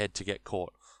in her head to get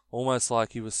caught. Almost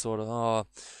like he was sort of,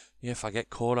 if I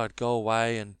get caught, I'd go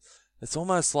away and it's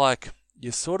almost like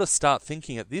you sort of start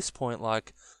thinking at this point,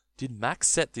 like, did Max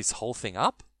set this whole thing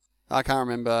up? I can't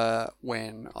remember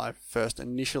when I first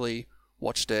initially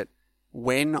watched it,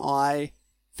 when I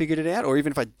figured it out, or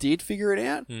even if I did figure it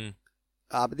out.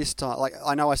 But this time, like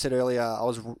I know I said earlier, I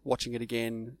was watching it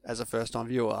again as a first-time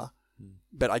viewer,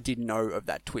 but I didn't know of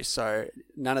that twist. So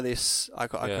none of this I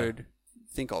could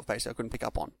think of, basically. I couldn't pick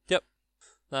up on. Yep.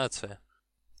 No, that's fair.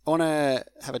 I want to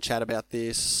have a chat about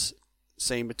this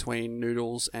scene between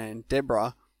Noodles and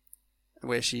Deborah,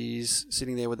 where she's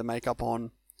sitting there with the makeup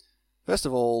on. First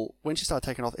of all, when she started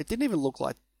taking off, it didn't even look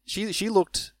like... She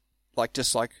looked like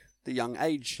just like the young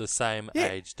age. The same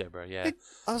age, Deborah, yeah.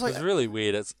 I was like... It was really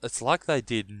weird. It's like they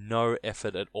did no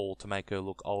effort at all to make her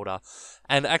look older.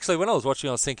 And actually, when I was watching,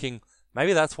 I was thinking,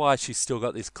 maybe that's why she's still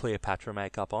got this Cleopatra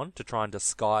makeup on, to try and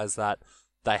disguise that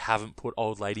they haven't put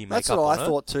old lady makeup on her. That's what I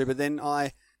thought too, but then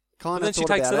I kind of then she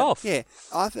thought takes about it off. Yeah,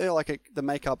 I feel like the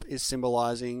makeup is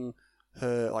symbolising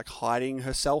her, like, hiding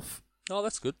herself. Oh,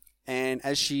 that's good. And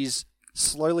as she's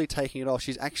slowly taking it off,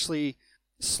 she's actually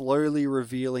slowly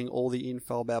revealing all the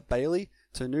info about Bailey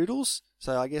to Noodles.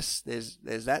 So I guess there's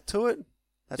that to it.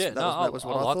 That was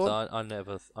what I thought.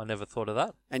 That. I never thought of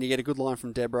that. And you get a good line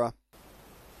from Deborah.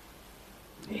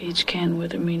 Age can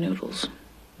wither me, Noodles.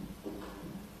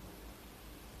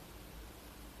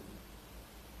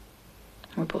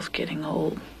 We're both getting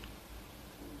old.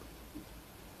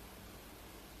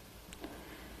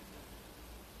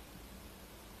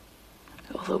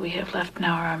 Although we have left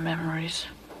now are our memories.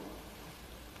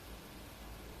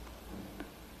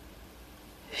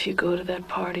 If you go to that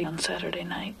party on Saturday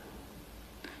night,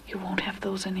 you won't have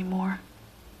those anymore.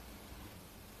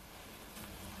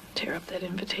 Tear up that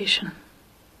invitation.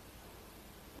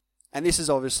 And this is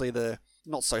obviously the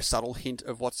not so subtle hint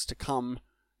of what's to come.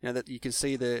 You know, that you can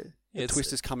see the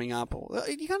twist is coming up.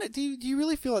 Do you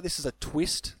really feel like this is a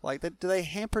twist? Like, do they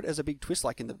hamper it as a big twist,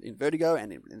 like in Vertigo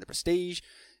and in the Prestige?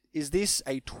 Is this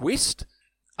a twist?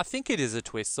 I think it is a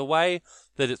twist. The way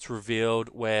that it's revealed,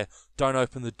 where don't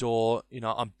open the door,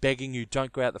 I'm begging you,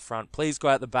 don't go out the front, please go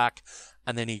out the back.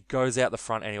 And then he goes out the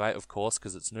front anyway, of course,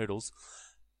 because it's Noodles.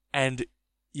 And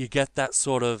you get that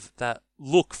sort of, that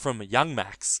look from a young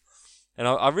Max. And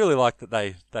I really like that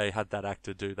they had that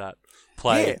actor do that,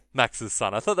 play Max's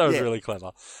son. I thought that was really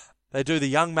clever. They do the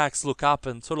young Max look up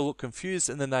and sort of look confused,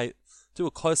 and then they do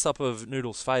a close-up of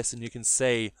Noodles' face, and you can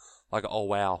see, like, oh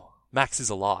wow, Max is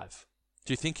alive.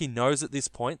 Do you think he knows at this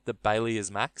point that Bailey is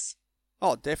Max?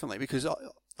 Oh, definitely, because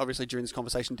obviously during this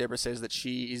conversation, Deborah says that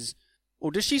she is...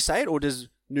 Or does she say it, or does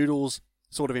Noodles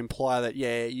sort of imply that,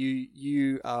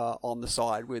 you are on the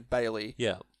side with Bailey?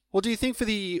 Yeah. Well, do you think for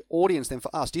the audience then,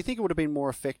 for us, do you think it would have been more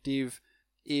effective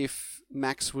if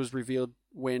Max was revealed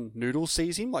when Noodles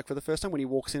sees him, like for the first time, when he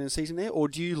walks in and sees him there? Or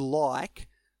do you like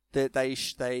that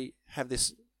they have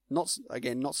this, not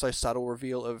so subtle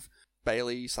reveal of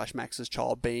Bailey/Max's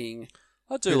child being...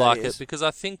 I do like it, because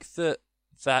I think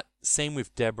that scene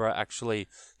with Deborah actually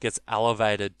gets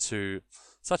elevated to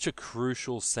such a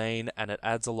crucial scene, and it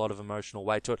adds a lot of emotional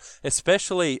weight to it,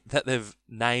 especially that they've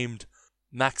named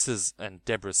Max's and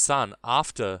Deborah's son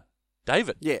after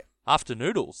David. Yeah. After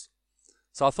Noodles.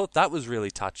 So I thought that was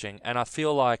really touching, and I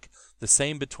feel like the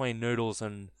scene between Noodles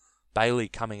and Bailey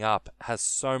coming up has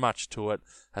so much to it,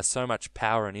 has so much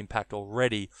power and impact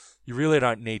already. You really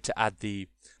don't need to add the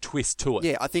twist to it.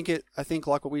 Yeah, I think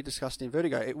like what we discussed in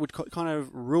Vertigo, it would kind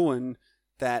of ruin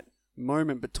that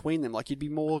moment between them. Like, you'd be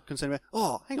more concerned about,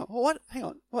 oh, hang on,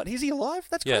 what? Is he alive?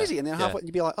 That's crazy. And then halfway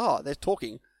you'd be like, oh, they're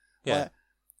talking. Yeah.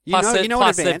 Like,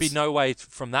 plus there'd be no way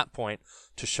from that point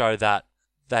to show that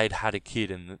they'd had a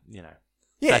kid and,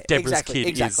 that Deborah's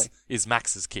kid is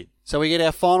Max's kid. So we get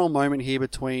our final moment here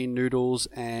between Noodles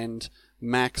and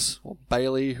Max, or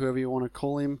Bailey, whoever you want to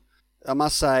call him. I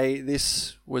must say,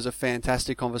 this was a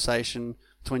fantastic conversation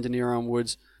between De Niro and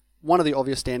Woods. One of the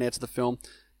obvious standouts of the film.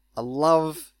 I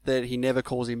love that he never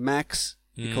calls him Max.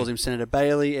 He calls him Senator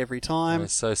Bailey every time.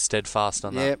 He's so steadfast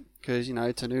on that. Yeah, because,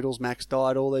 to Noodles, Max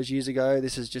died all those years ago.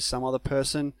 This is just some other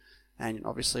person. And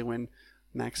obviously when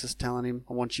Max is telling him,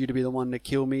 I want you to be the one to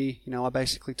kill me. I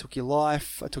basically took your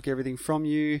life. I took everything from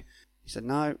you. He said,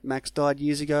 no, Max died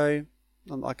years ago.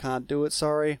 I can't do it,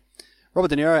 sorry. Robert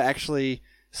De Niro actually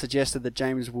suggested that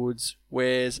James Woods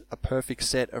wears a perfect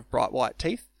set of bright white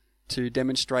teeth to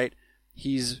demonstrate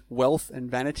his wealth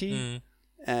and vanity.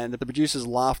 And the producers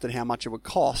laughed at how much it would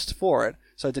cost for it.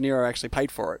 So De Niro actually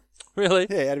paid for it. Really?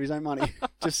 Yeah, out of his own money.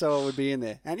 Just so it would be in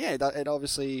there. And yeah, it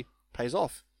obviously pays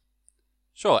off.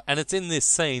 Sure, and it's in this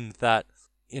scene that,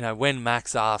 when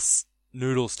Max asks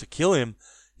Noodles to kill him,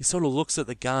 he sort of looks at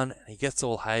the gun and he gets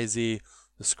all hazy,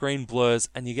 the screen blurs,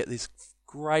 and you get this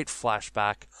great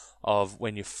flashback of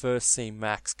when you first see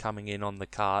Max coming in on the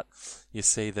cart. You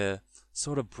see the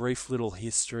sort of brief little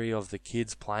history of the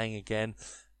kids playing again.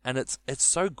 And it's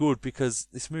so good because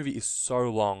this movie is so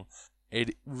long.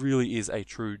 It really is a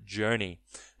true journey.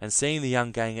 And seeing the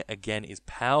young gang again is a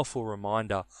powerful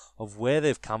reminder of where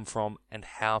they've come from and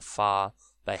how far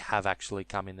they have actually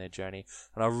come in their journey.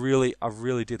 And I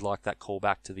really did like that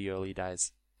callback to the early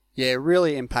days. Yeah,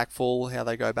 really impactful how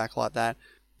they go back like that.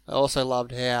 I also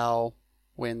loved how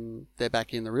when they're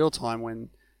back in the real time, when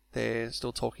they're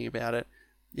still talking about it,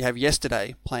 you have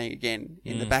Yesterday playing again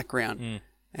in the background.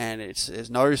 And there's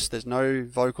no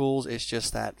vocals, it's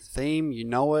just that theme, you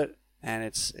know it, and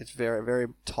it's very, very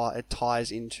it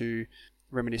ties into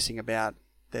reminiscing about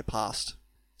their past.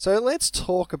 So let's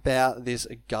talk about this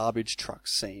garbage truck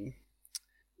scene.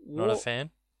 Not a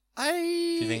fan? Do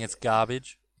you think it's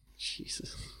garbage?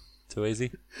 Jesus. Too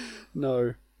easy?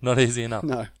 No. Not easy enough?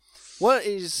 No.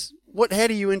 How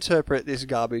do you interpret this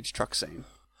garbage truck scene?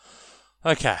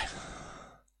 Okay.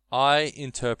 I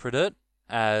interpret it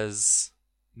as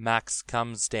Max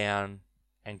comes down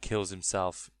and kills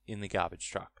himself in the garbage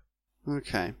truck.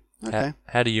 Okay.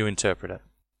 How do you interpret it?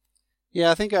 Yeah,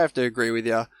 I think I have to agree with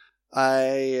you.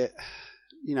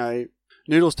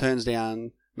 Noodles turns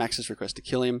down Max's request to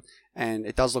kill him, and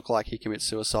it does look like he commits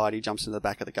suicide. He jumps in the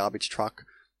back of the garbage truck,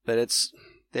 but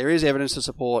there is evidence to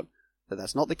support that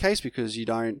that's not the case because you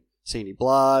don't see any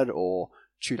blood or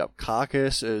chewed up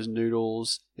carcass as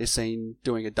Noodles is seen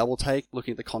doing a double take,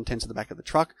 looking at the contents of the back of the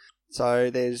truck. So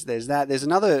there's that. There's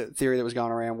another theory that was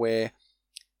going around where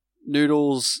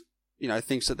Noodles,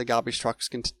 thinks that the garbage truck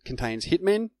contains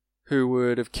hitmen who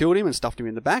would have killed him and stuffed him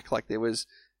in the back. Like it was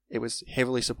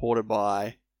heavily supported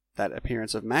by that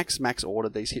appearance of Max. Max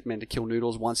ordered these hitmen to kill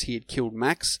Noodles once he had killed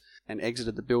Max and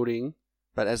exited the building.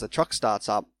 But as the truck starts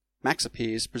up, Max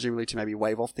appears, presumably to maybe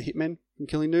wave off the hitmen from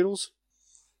killing Noodles.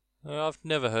 I've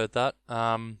never heard that.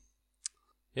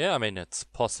 Yeah, I mean, it's a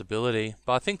possibility.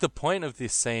 But I think the point of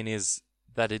this scene is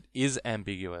that it is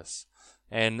ambiguous.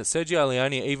 And Sergio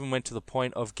Leone even went to the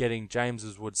point of getting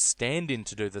James's Wood stand-in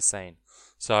to do the scene.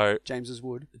 So James's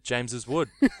Wood.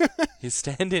 His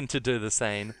stand-in to do the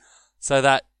scene so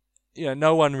that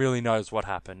no one really knows what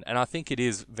happened. And I think it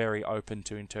is very open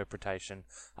to interpretation,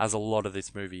 as a lot of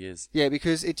this movie is. Yeah,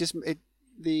 because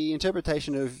the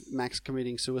interpretation of Max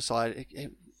committing suicide,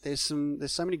 there's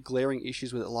so many glaring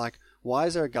issues with it. Like, why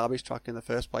is there a garbage truck in the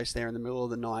first place there in the middle of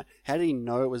the night? How did he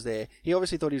know it was there? He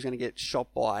obviously thought he was going to get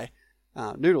shot by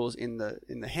Noodles in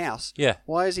the house. Yeah.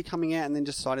 Why is he coming out and then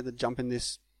just decided to jump in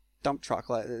this dump truck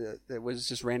that was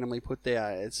just randomly put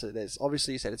there? There's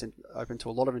obviously, you said it's open to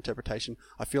a lot of interpretation.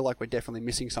 I feel like we're definitely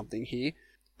missing something here.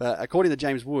 But according to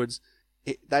James Woods,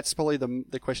 that's probably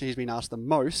the question he's been asked the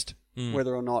most,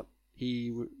 whether or not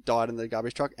he died in the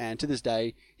garbage truck. And to this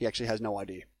day, he actually has no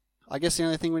idea. I guess the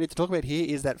only thing we need to talk about here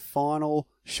is that final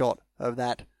shot of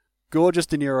that gorgeous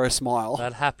De Niro smile.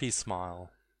 That happy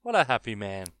smile. What a happy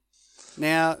man.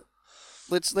 Now,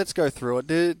 let's go through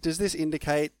it. Does this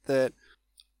indicate that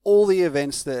all the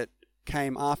events that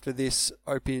came after this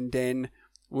opium den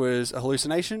was a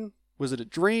hallucination? Was it a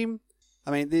dream?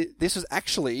 I mean, this was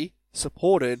actually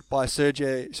supported by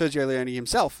Sergio Leone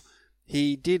himself.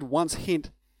 He did once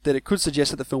hint that it could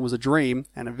suggest that the film was a dream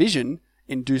and a vision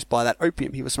induced by that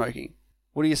opium he was smoking.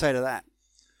 What do you say to that?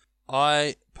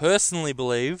 I personally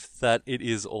believe that it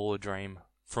is all a dream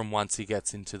from once he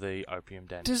gets into the opium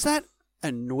den. Does that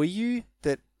annoy you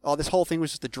that, this whole thing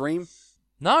was just a dream?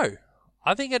 No.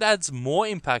 I think it adds more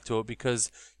impact to it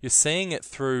because you're seeing it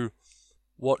through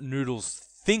what Noodles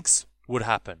thinks would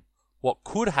happen, what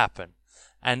could happen.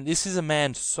 And this is a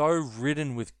man so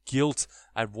ridden with guilt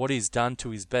at what he's done to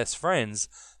his best friends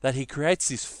that he creates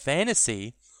this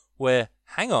fantasy where,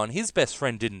 hang on, his best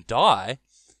friend didn't die.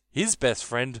 His best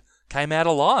friend came out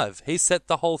alive. He set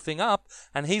the whole thing up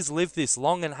and he's lived this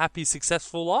long and happy,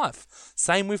 successful life.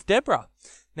 Same with Deborah.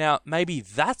 Now, maybe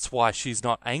that's why she's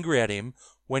not angry at him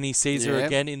when he sees her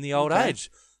again in the old age.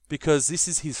 Because this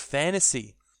is his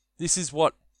fantasy. This is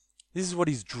what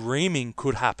he's dreaming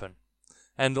could happen.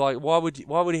 And why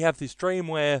would he have this dream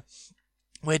where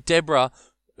Deborah,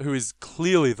 who is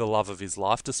clearly the love of his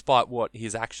life, despite what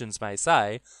his actions may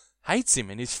say, hates him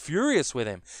and is furious with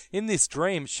him. In this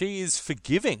dream, she is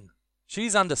forgiving.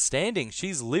 She's understanding.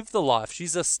 She's lived the life.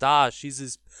 She's a star. She's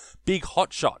this big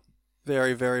hotshot.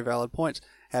 Very, very valid points.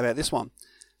 How about this one?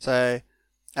 So,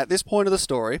 at this point of the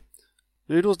story,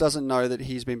 Noodles doesn't know that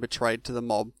he's been betrayed to the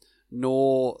mob,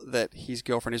 nor that his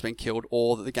girlfriend has been killed,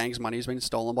 or that the gang's money has been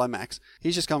stolen by Max.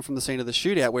 He's just come from the scene of the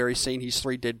shootout where he's seen his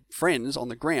 3 dead friends on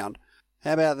the ground.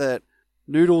 How about that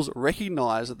Noodles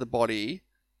recognise that the body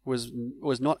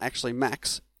was not actually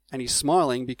Max, and he's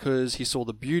smiling because he saw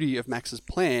the beauty of Max's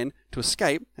plan to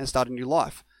escape and start a new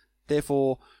life.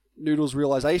 Therefore, Noodles'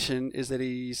 realization is that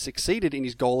he succeeded in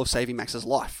his goal of saving Max's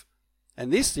life.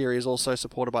 And this theory is also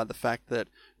supported by the fact that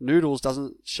Noodles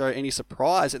doesn't show any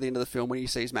surprise at the end of the film when he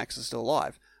sees Max is still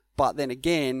alive. But then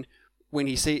again, when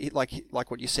he sees, like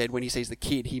what you said, when he sees the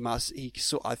kid,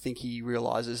 I think he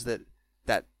realizes that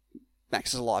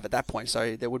Max is alive at that point.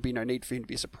 So there would be no need for him to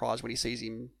be surprised when he sees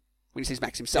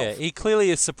Max himself. Yeah, he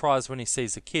clearly is surprised when he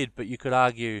sees the kid, but you could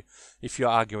argue, if you're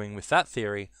arguing with that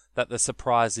theory, that the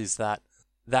surprise is that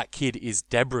kid is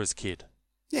Deborah's kid.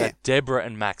 Yeah. That Deborah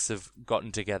and Max have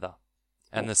gotten together.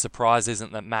 And the surprise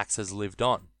isn't that Max has lived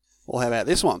on. Well, how about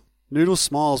this one? Noodles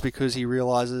smiles because he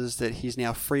realizes that he's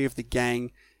now free of the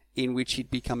gang in which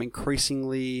he'd become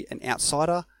increasingly an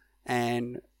outsider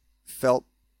and felt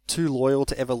too loyal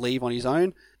to ever leave on his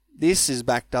own. This is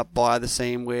backed up by the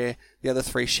scene where the other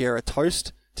three share a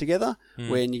toast together,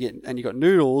 when you got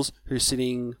Noodles who's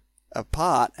sitting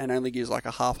apart and only gives like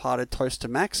a half-hearted toast to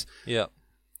Max. Yeah.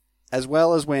 As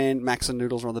well as when Max and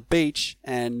Noodles are on the beach,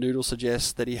 and Noodles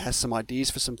suggests that he has some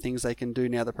ideas for some things they can do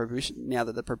now that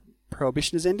the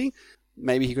prohibition is ending.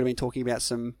 Maybe he could have been talking about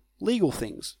some legal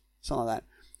things, something like that.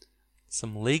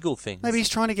 Some legal things? Maybe he's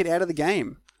trying to get out of the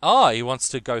game. Oh, he wants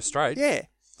to go straight? Yeah.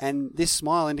 And this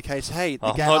smile indicates, hey,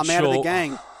 I'm not out of the sure.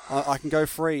 gang. I can go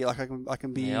free. Like I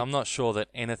can be. Yeah, I'm not sure that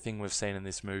anything we've seen in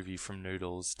this movie from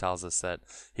Noodles tells us that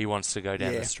he wants to go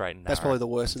down the straight and narrow. That's probably the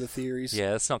worst of the theories.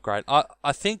 Yeah, it's not great.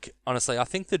 I think, honestly,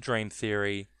 the dream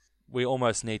theory we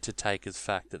almost need to take as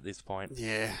fact at this point.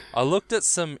 Yeah. I looked at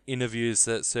some interviews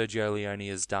that Sergio Leone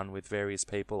has done with various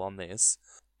people on this,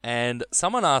 and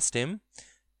someone asked him,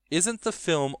 isn't the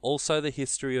film also the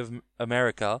history of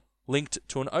America linked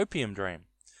to an opium dream?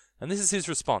 And this is his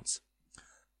response.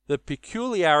 The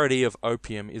peculiarity of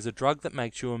opium is a drug that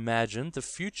makes you imagine the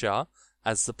future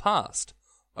as the past.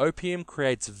 Opium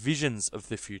creates visions of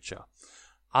the future.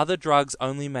 Other drugs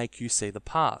only make you see the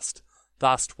past.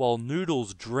 Thus, while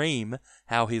Noodles dream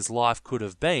how his life could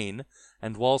have been,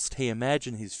 and whilst he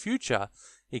imagine his future,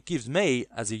 it gives me,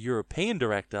 as a European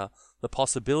director, the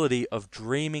possibility of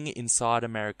dreaming inside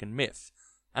American myth.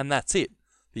 And that's it,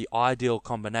 the ideal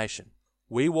combination.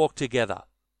 We walk together,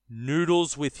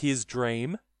 Noodles with his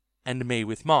dream, and me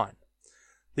with mine.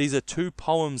 These are two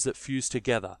poems that fuse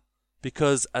together,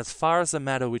 because as far as the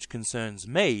matter which concerns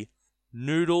me,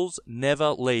 Noodles never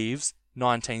leaves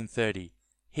 1930.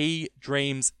 He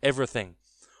dreams everything.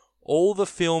 All the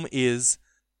film is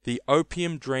the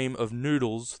opium dream of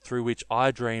Noodles through which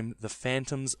I dream the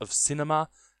phantoms of cinema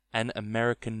and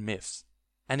American myths.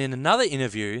 And in another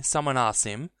interview, someone asked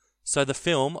him, so the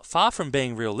film, far from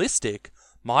being realistic,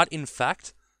 might in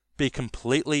fact be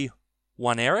completely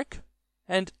one-eric?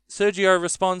 And Sergio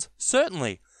responds,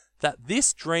 certainly, that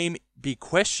this dream be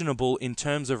questionable in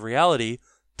terms of reality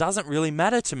doesn't really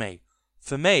matter to me.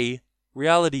 For me,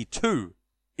 reality too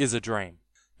is a dream.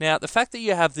 Now, the fact that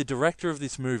you have the director of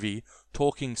this movie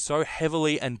talking so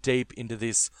heavily and deep into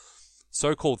this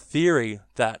so-called theory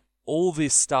that all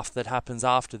this stuff that happens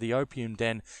after the opium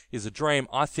den is a dream,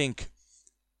 I think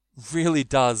really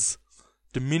does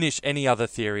diminish any other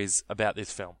theories about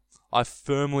this film. I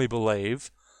firmly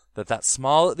believe that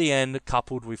smile at the end,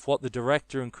 coupled with what the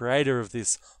director and creator of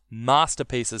this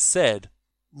masterpiece has said,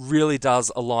 really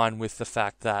does align with the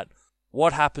fact that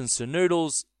what happens to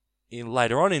Noodles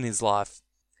later on in his life,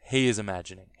 he is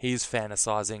imagining, he is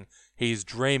fantasizing, he is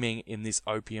dreaming in this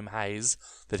opium haze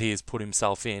that he has put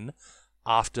himself in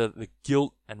after the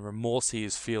guilt and remorse he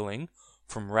is feeling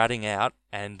from ratting out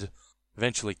and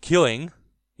eventually killing,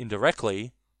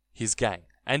 indirectly, his gang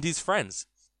and his friends.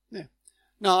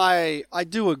 No, I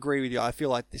do agree with you. I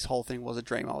feel like this whole thing was a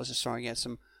dream. I was just throwing out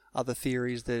some other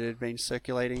theories that had been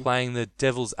circulating. Playing the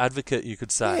devil's advocate, you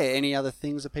could say. Yeah, any other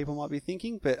things that people might be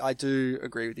thinking. But I do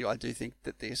agree with you. I do think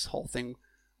that this whole thing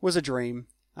was a dream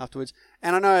afterwards.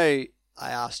 And I know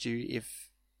I asked you if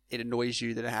it annoys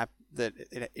you that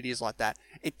it is like that.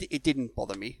 It didn't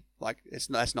bother me. Like,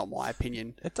 that's not my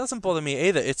opinion. It doesn't bother me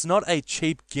either. It's not a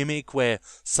cheap gimmick where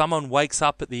someone wakes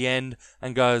up at the end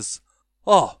and goes,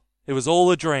 oh, it was all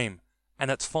a dream,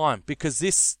 and it's fine, because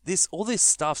all this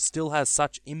stuff still has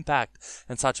such impact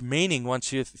and such meaning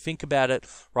once you think about it.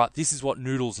 Right, this is what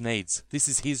Noodles needs. This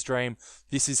is his dream.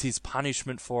 This is his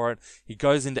punishment for it. He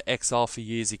goes into exile for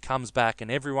years. He comes back, and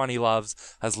everyone he loves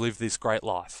has lived this great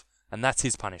life, and that's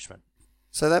his punishment.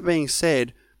 So that being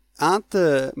said, aren't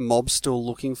the mobs still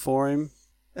looking for him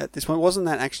at this point? Wasn't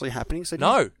that actually happening? So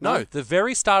No. The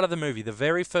very start of the movie, the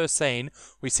very first scene,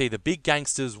 we see the big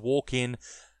gangsters walk in,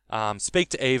 speak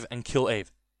to Eve and kill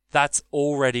Eve. That's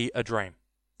already a dream.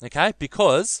 Okay?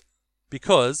 Because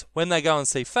when they go and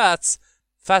see Fats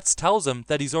tells them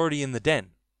that he's already in the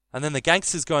den. And then the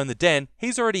gangsters go in the den,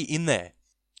 he's already in there.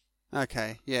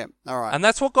 Okay, yeah, all right. And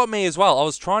that's what got me as well. I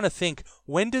was trying to think,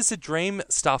 when does the dream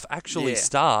stuff actually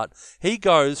start? He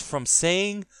goes from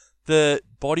seeing the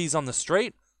bodies on the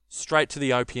street straight to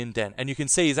the opium den. And you can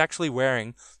see he's actually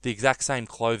wearing the exact same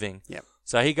clothing. Yep.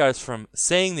 So he goes from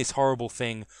seeing this horrible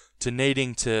thing to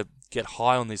needing to get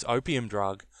high on this opium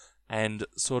drug and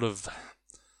sort of,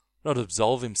 not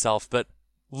absolve himself, but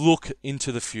look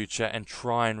into the future and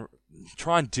try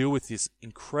and deal with this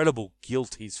incredible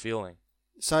guilt he's feeling.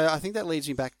 So I think that leads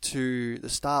me back to the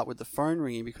start with the phone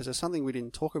ringing, because there's something we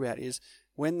didn't talk about is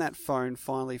when that phone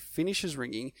finally finishes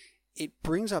ringing, it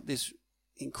brings up this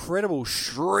incredible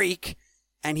shriek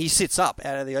and he sits up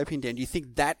out of the opium den. Do you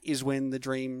think that is when the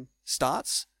dream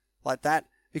starts? Like that?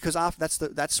 Because after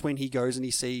that's when he goes and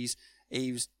he sees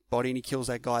Eve's body and he kills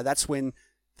that guy. That's when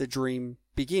the dream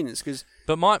begins.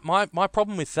 But my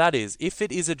problem with that is, if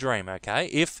it is a dream, okay,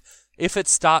 if it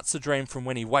starts the dream from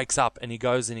when he wakes up and he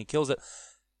goes and he kills it,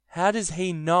 how does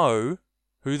he know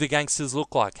who the gangsters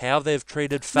look like, how they've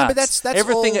treated Fats? No, but that's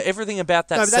everything about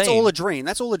that. No, but scene. that's all a dream.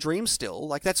 That's all a dream still.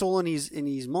 Like that's all in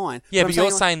his mind. Yeah, but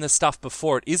you're saying the stuff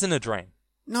before it isn't a dream.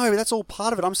 No, but that's all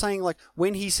part of it. I'm saying, like,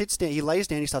 when he sits down, he lays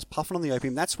down, he starts puffing on the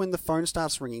opium, that's when the phone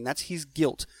starts ringing. That's his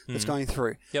guilt that's going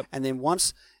through. Yep. And then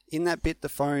once in that bit the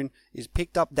phone is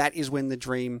picked up, that is when the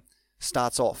dream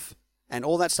starts off. And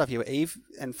all that stuff here, where Eve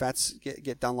and Fats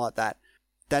get done like that,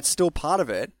 that's still part of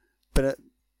it. But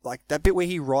like that bit where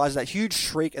he rises, that huge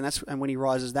shriek, and when he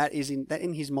rises, that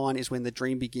in his mind is when the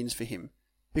dream begins for him.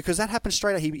 Because that happens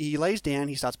straight away. He lays down,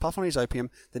 he starts puffing on his opium.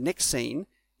 The next scene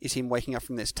is him waking up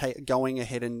from this, going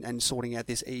ahead and sorting out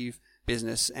this Eve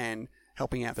business and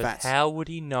helping out Fats. But how would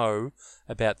he know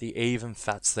about the Eve and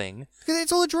Fats thing? Because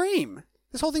it's all a dream.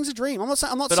 This whole thing's a dream.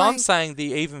 I'm saying the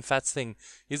Eve and Fats thing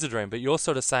is a dream, but you're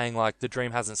sort of saying like the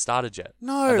dream hasn't started yet.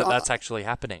 No, and that's actually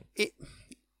happening.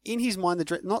 In his mind, the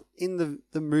dream, not in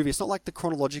the movie. It's not like the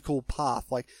chronological path.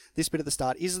 Like this bit at the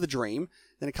start is the dream,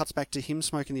 then it cuts back to him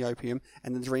smoking the opium,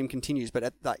 and the dream continues.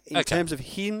 But in terms of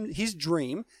his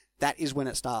dream, that is when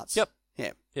it starts. Yep.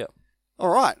 Yeah. Yep. All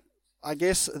right. I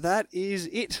guess that is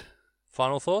it.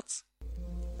 Final thoughts?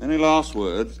 Any last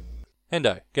words?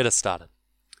 Hendo, get us started.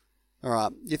 All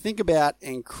right. You think about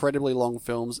incredibly long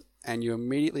films and you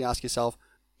immediately ask yourself,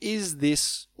 is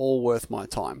this all worth my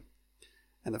time?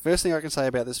 And the first thing I can say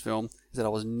about this film is that I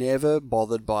was never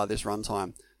bothered by this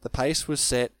runtime. The pace was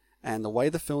set and the way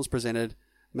the film's presented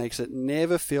makes it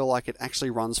never feel like it actually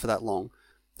runs for that long.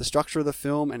 The structure of the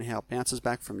film and how it bounces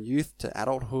back from youth to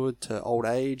adulthood to old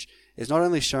age is not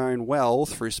only shown well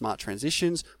through smart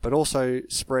transitions, but also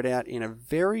spread out in a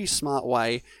very smart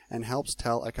way and helps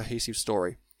tell a cohesive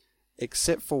story.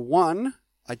 Except for one,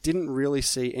 I didn't really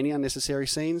see any unnecessary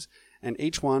scenes, and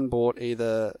each one brought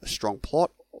either a strong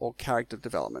plot or character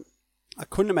development. I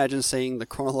couldn't imagine seeing the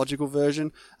chronological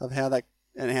version of how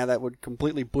that would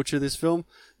completely butcher this film.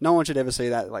 No one should ever see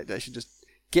that. Like, they should just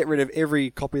get rid of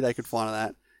every copy they could find of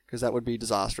that, because that would be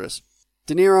disastrous.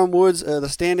 De Niro and Woods are the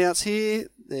standouts here.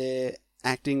 Their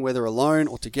acting, whether alone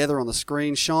or together on the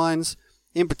screen, shines.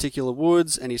 In particular,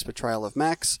 Woods and his portrayal of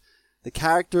Max. The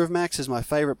character of Max is my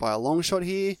favourite by a long shot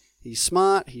here. He's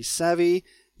smart, he's savvy,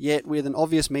 yet with an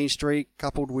obvious mean streak,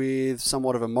 coupled with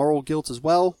somewhat of a moral guilt as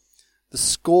well. The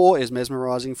score is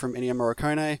mesmerising from Ennio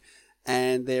Morricone,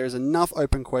 and there is enough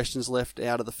open questions left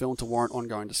out of the film to warrant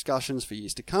ongoing discussions for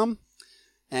years to come.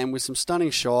 And with some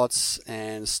stunning shots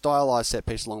and stylised set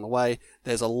pieces along the way,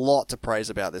 there's a lot to praise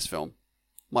about this film.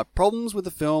 My problems with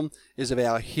the film is of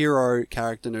our hero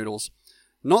character Noodles.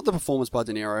 Not the performance by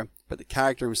De Niro, but the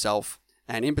character himself,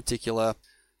 and in particular,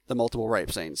 the multiple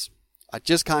rape scenes. I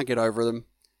just can't get over them.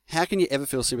 How can you ever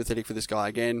feel sympathetic for this guy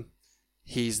again?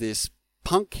 He's this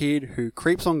punk kid who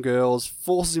creeps on girls,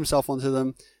 forces himself onto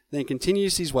them, then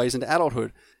continues his ways into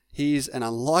adulthood. He's an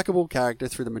unlikable character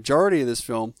through the majority of this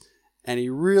film, and he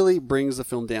really brings the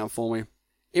film down for me.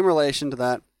 In relation to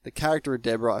that, the character of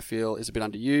Deborah, I feel, is a bit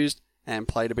underused and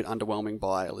played a bit underwhelming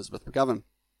by Elizabeth McGovern.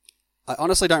 I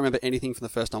honestly don't remember anything from the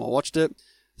first time I watched it,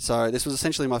 so this was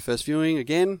essentially my first viewing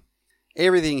again.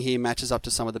 Everything here matches up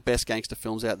to some of the best gangster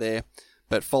films out there,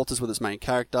 but falters with its main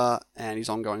character and his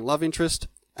ongoing love interest,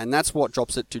 and that's what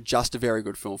drops it to just a very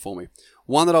good film for me.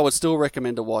 One that I would still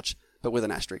recommend to watch, but with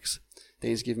an asterisk.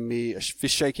 Dean's giving me a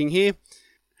fist shaking here.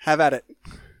 Have at it.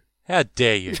 How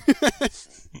dare you?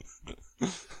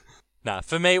 Nah,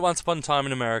 for me, Once Upon a Time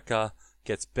in America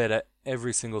gets better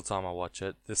every single time I watch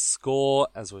it. The score,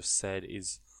 as we've said,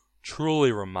 is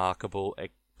truly remarkable.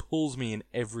 It pulls me in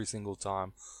every single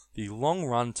time. The long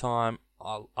run time,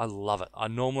 I love it. I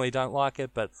normally don't like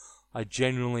it, but I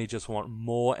genuinely just want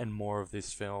more and more of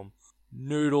this film.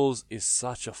 Noodles is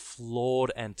such a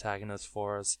flawed antagonist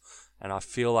for us, and I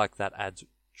feel like that adds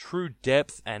true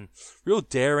depth and real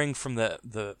daring from the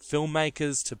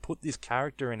filmmakers to put this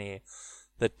character in here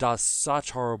that does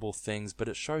such horrible things, but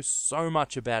it shows so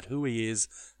much about who he is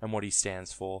and what he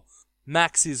stands for.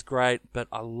 Max is great, but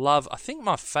I think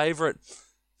my favourite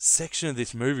section of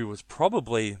this movie was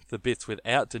probably the bits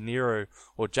without De Niro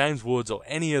or James Woods or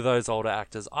any of those older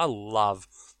actors. I love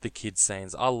the kids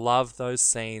scenes. I love those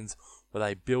scenes where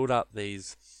they build up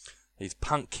these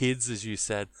punk kids, as you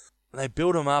said. They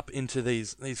build them up into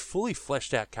these fully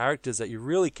fleshed out characters that you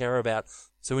really care about.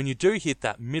 So when you do hit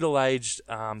that middle-aged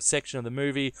section of the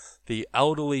movie, the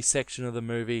elderly section of the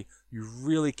movie, you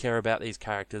really care about these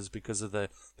characters because of the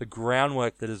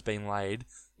groundwork that has been laid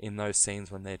in those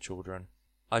scenes when they're children.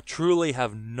 I truly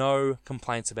have no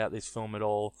complaints about this film at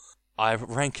all. I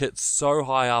rank it so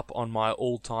high up on my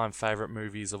all-time favourite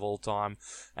movies of all time.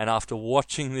 And after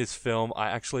watching this film, I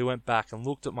actually went back and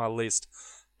looked at my list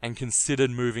and considered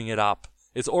moving it up.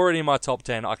 It's already in my top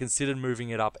 10. I considered moving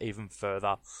it up even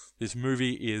further. This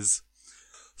movie is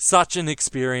such an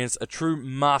experience, a true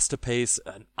masterpiece,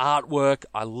 an artwork.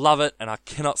 I love it, and I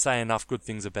cannot say enough good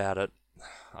things about it.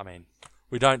 I mean,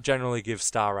 we don't generally give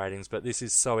star ratings, but this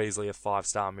is so easily a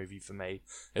 5-star movie for me.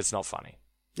 It's not funny.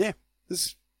 Yeah,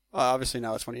 I obviously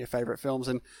know it's one of your favourite films,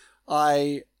 and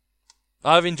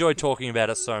I've enjoyed talking about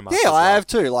it so much. Yeah, I have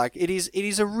too. Like it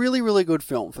is a really, really good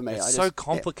film for me. It's so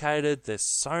complicated. Yeah.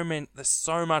 There's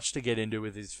so much to get into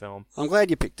with this film. I'm glad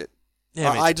you picked it.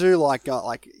 Yeah, I do like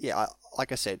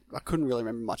I said, I couldn't really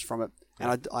remember much from it,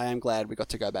 and I am glad we got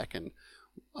to go back and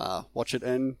watch it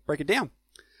and break it down.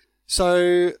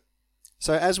 So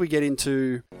as we get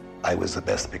into, I was the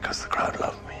best because the crowd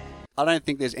loved me. I don't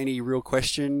think there's any real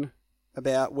question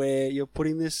about where you're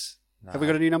putting this. No. Have we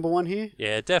got a new number one here?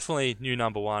 Yeah, definitely new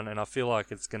number one, and I feel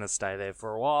like it's going to stay there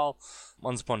for a while.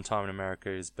 Once Upon a Time in America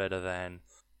is better than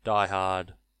Die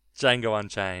Hard, Django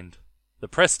Unchained, The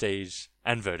Prestige,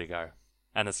 and Vertigo.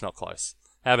 And it's not close.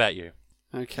 How about you?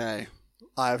 Okay.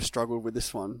 I have struggled with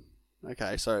this one.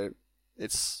 Okay, so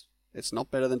it's not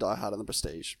better than Die Hard and The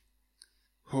Prestige.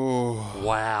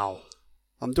 Wow.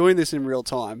 I'm doing this in real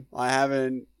time. I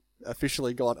haven't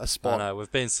officially got a spot. I know,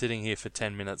 we've been sitting here for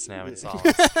 10 minutes now in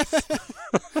silence.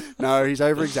 No, he's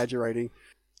over-exaggerating.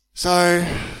 So,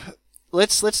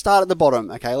 let's start at the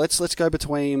bottom, okay? Let's go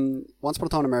between Once Upon a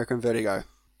Time in America and Vertigo.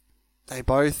 They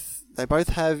both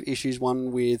have issues,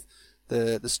 one with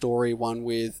the story, one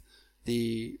with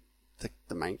the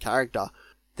main character.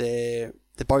 They're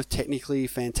both technically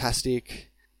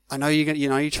fantastic. I know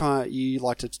you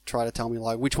like to try to tell me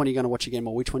like which one are you going to watch again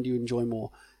more, which one do you enjoy more,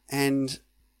 and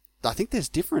I think there's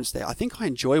difference there. I think I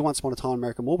enjoy Once Upon a Time in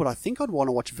America more, but I think I'd want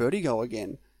to watch Vertigo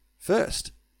again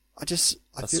first. I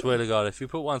swear to God, if you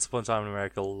put Once Upon a Time in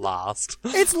America last,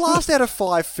 it's last out of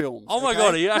 5 films. Oh my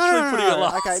God, are you actually putting it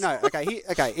last?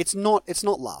 Okay, it's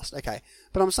not last. Okay,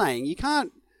 but I'm saying you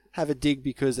can't have a dig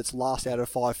because it's last out of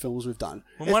 5 films we've done.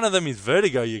 When one of them is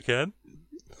Vertigo, you can.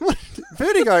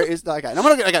 Vertigo is okay. No,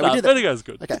 we do that. Vertigo's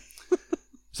good. Okay,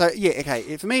 so yeah,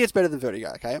 okay. For me, it's better than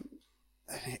Vertigo. Okay,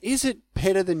 is it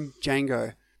better than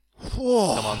Django?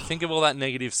 Whoa. Come on, think of all that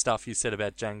negative stuff you said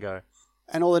about Django.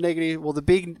 And all the negative, well, the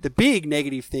big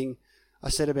negative thing I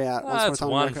said about Once Upon a Time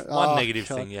in America. One negative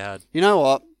thing you had. You know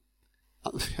what?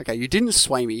 Okay, you didn't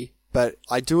sway me, but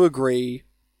I do agree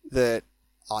that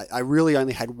I really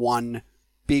only had one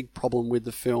big problem with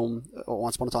the film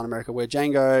Once Upon a Time in America, where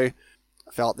Django,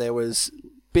 I felt there was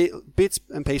bits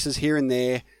and pieces here and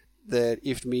there that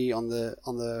iffed me on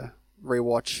the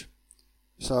rewatch.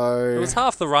 So it was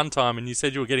half the runtime, and you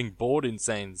said you were getting bored in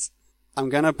scenes. I'm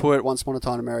going to put Once Upon a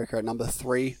Time in America at number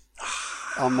 3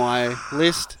 on my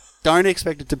list. Don't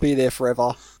expect it to be there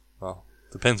forever. Well,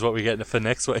 depends what we get for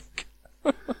next week.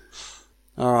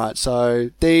 All right, so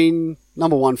Dean,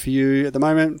 number 1 for you at the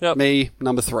moment. Yep. Me,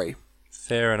 number 3.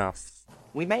 Fair enough.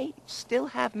 We may still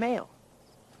have mail.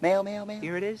 Mail.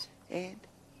 Here it is, and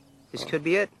this could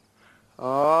be it.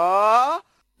 Oh!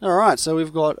 All right, so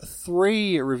we've got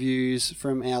 3 reviews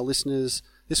from our listeners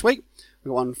this week. We've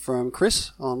got one from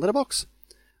Chris on Letterboxd.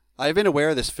 I have been aware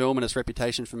of this film and its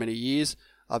reputation for many years.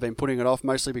 I've been putting it off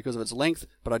mostly because of its length,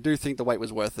 but I do think the wait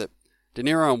was worth it. De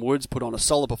Niro and Woods put on a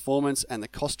solid performance, and the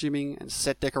costuming and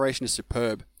set decoration is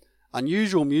superb.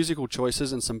 Unusual musical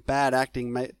choices and some bad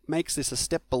acting makes this a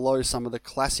step below some of the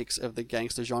classics of the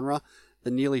gangster genre. The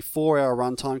nearly 4-hour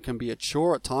runtime can be a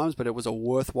chore at times, but it was a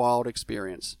worthwhile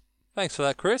experience. Thanks for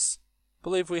that, Chris.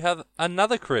 Believe we have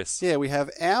another Chris. Yeah, we have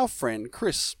our friend,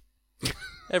 Chris.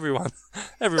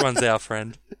 Everyone's our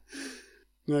friend.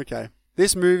 Okay.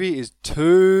 This movie is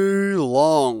too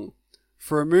long.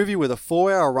 For a movie with a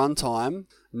 4-hour runtime,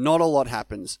 not a lot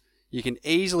happens. You can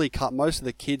easily cut most of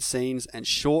the kids' scenes and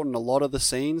shorten a lot of the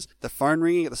scenes, the phone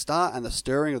ringing at the start and the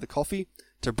stirring of the coffee,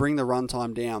 to bring the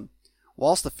runtime down.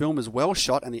 Whilst the film is well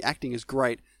shot and the acting is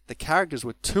great, the characters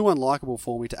were too unlikable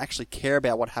for me to actually care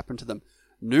about what happened to them.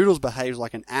 Noodles behaves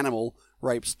like an animal,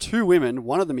 rapes 2 women,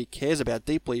 one of them he cares about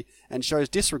deeply, and shows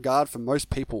disregard for most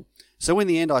people. So in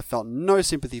the end, I felt no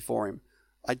sympathy for him.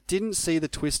 I didn't see the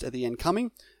twist at the end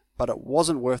coming, but it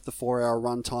wasn't worth the 4-hour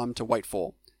runtime to wait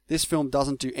for. This film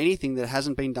doesn't do anything that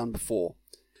hasn't been done before.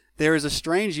 There is a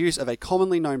strange use of a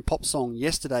commonly known pop song,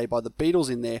 Yesterday, by the Beatles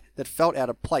in there that felt out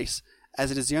of place,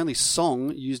 as it is the only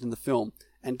song used in the film.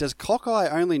 And does Cockeye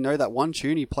only know that one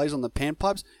tune he plays on the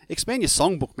panpipes? Expand your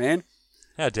songbook, man.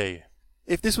 How dare you?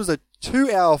 If this was a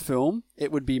 2-hour film,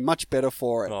 it would be much better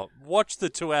for it. Well, watch the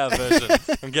 2-hour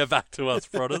version and get back to us,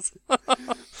 brothers.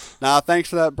 Thanks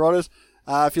for that, brothers.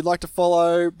 If you'd like to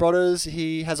follow Brothers,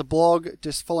 he has a blog.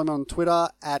 Just follow him on Twitter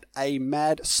at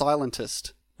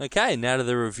 @AMadScientist. Okay, now to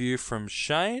the review from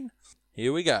Shane.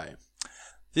 Here we go.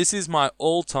 This is my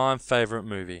all-time favourite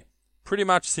movie, pretty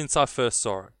much since I first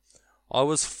saw it. I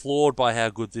was floored by how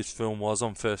good this film was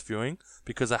on first viewing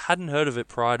because I hadn't heard of it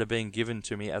prior to being given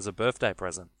to me as a birthday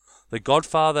present. The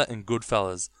Godfather and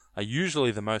Goodfellas are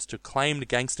usually the most acclaimed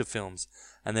gangster films,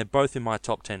 and they're both in my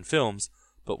top 10 films,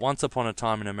 but Once Upon a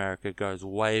Time in America goes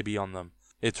way beyond them.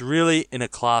 It's really in a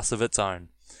class of its own.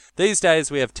 These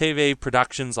days we have TV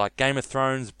productions like Game of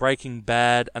Thrones, Breaking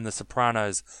Bad, and The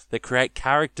Sopranos that create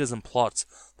characters and plots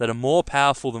that are more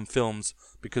powerful than films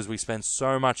because we spend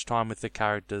so much time with the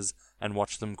characters and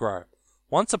watch them grow.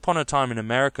 Once Upon a Time in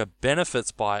America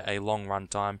benefits by a long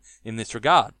runtime in this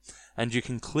regard, and you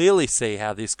can clearly see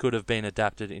how this could have been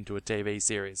adapted into a TV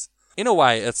series. In a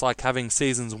way, it's like having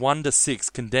seasons 1 to 6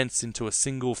 condensed into a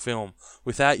single film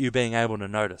without you being able to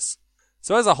notice.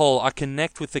 So as a whole, I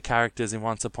connect with the characters in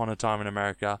Once Upon a Time in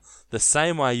America the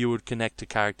same way you would connect to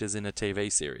characters in a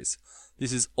TV series.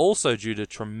 This is also due to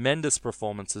tremendous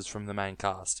performances from the main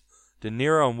cast, De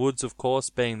Niro and Woods, of course,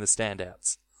 being the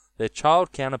standouts. Their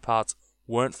child counterparts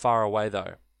weren't far away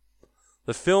though.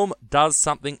 The film does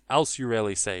something else you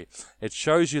rarely see. It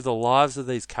shows you the lives of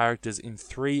these characters in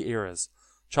 3 eras: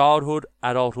 childhood,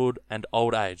 adulthood, and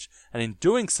old age, and in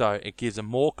doing so, it gives a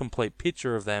more complete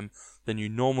picture of them than you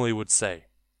normally would see.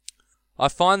 I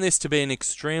find this to be an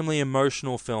extremely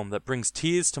emotional film that brings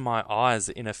tears to my eyes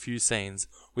in a few scenes,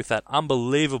 with that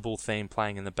unbelievable theme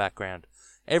playing in the background.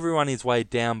 Everyone is weighed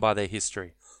down by their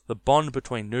history. The bond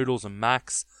between Noodles and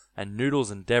Max, and Noodles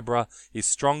and Deborah, is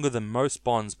stronger than most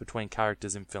bonds between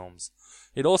characters in films.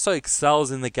 It also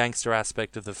excels in the gangster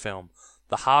aspect of the film.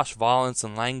 The harsh violence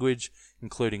and language,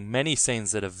 including many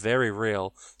scenes that are very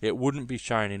real, yet wouldn't be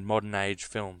shown in modern age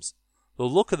films. The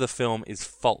look of the film is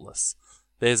faultless.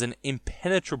 There's an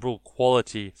impenetrable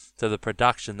quality to the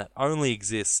production that only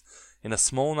exists in a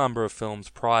small number of films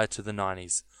prior to the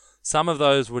 90s. Some of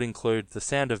those would include The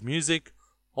Sound of Music,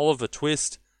 Oliver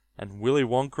Twist, and Willy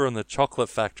Wonka and the Chocolate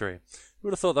Factory. Who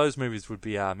would have thought those movies would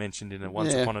be mentioned in a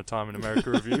Once Upon a Time in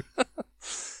America review?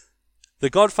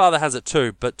 The Godfather has it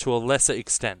too, but to a lesser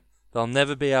extent. They'll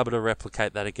never be able to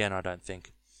replicate that again, I don't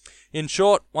think. In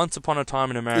short, Once Upon a Time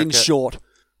in America... In short.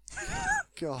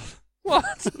 God.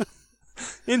 What?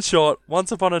 In short,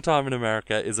 Once Upon a Time in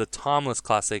America is a timeless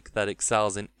classic that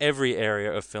excels in every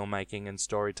area of filmmaking and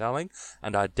storytelling,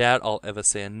 and I doubt I'll ever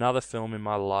see another film in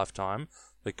my lifetime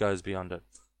that goes beyond it.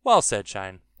 Well said,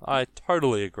 Shane. I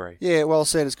totally agree. Yeah, well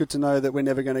said. It's good to know that we're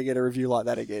never going to get a review like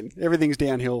that again. Everything's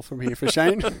downhill from here for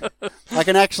Shane. I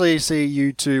can actually see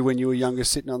you two when you were younger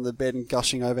sitting on the bed and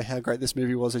gushing over how great this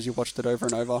movie was as you watched it over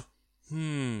and over.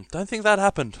 Don't think that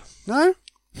happened. No?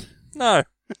 No.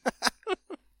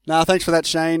 No, thanks for that,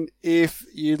 Shane. If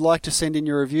you'd like to send in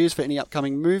your reviews for any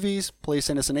upcoming movies, please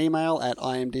send us an email at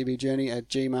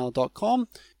imdbjourney@gmail.com.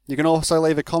 You can also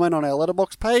leave a comment on our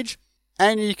letterbox page,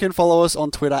 and you can follow us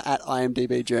on Twitter at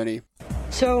imdbjourney.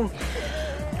 So,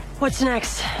 what's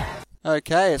next?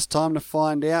 Okay, it's time to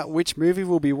find out which movie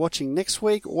we'll be watching next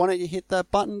week. Why don't you hit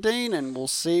that button, Dean, and we'll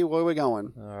see where we're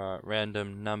going. Alright,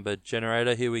 random number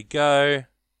generator, here we go.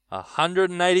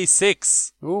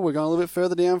 186. Oh, we're going a little bit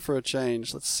further down for a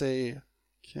change. Let's see.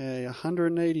 Okay,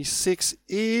 186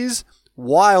 is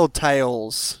Wild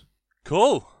Tales.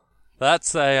 Cool.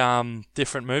 That's a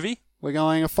different movie. We're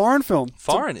going a foreign film.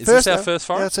 Foreign? Is this our first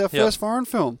foreign? That's our first foreign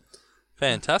film.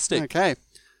 Fantastic. Okay.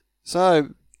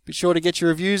 So, be sure to get your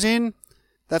reviews in.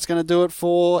 That's going to do it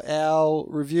for our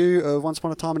review of Once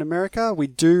Upon a Time in America. We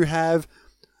do have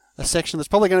a section that's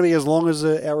probably going to be as long as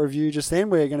our review just then.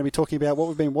 We're going to be talking about what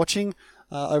we've been watching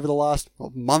over the last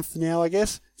month now, I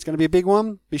guess. It's going to be a big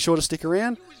one. Be sure to stick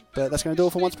around. But that's going to do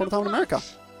it for Once Upon a Time in America.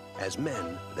 As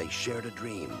men, they shared a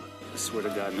dream. I swear to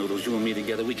God, Noodles, you and me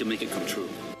together, we can make it come true.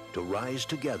 To rise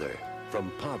together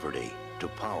from poverty to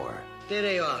power. There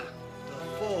they are, the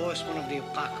 4 horsemen of the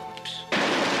apocalypse.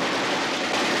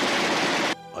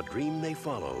 A dream they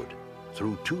followed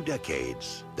through 2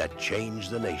 decades that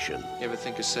changed the nation. You ever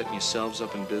think of setting yourselves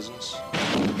up in business?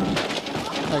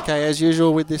 Okay, as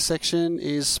usual with this section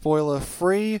is spoiler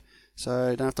free,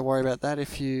 so don't have to worry about that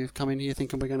if you come in here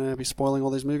thinking we're going to be spoiling all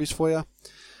these movies for you.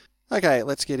 Okay,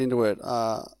 let's get into it.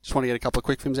 Just want to get a couple of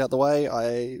quick films out the way.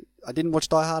 I didn't watch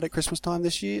Die Hard at Christmas time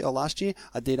this year, or last year.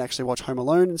 I did actually watch Home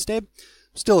Alone instead.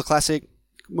 Still a classic.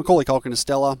 Macaulay Culkin is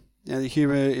stellar. You know, the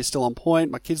humour is still on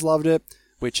point. My kids loved it,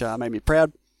 which made me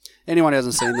proud. Anyone who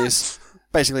hasn't seen this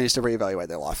basically needs to reevaluate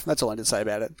their life. That's all I need to say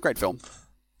about it. Great film.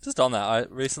 Just on that, I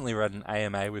recently read an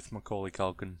AMA with Macaulay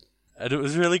Culkin, and it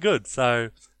was really good. So,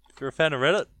 if you're a fan of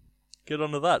Reddit, get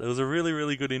onto that. It was a really,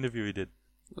 really good interview he did.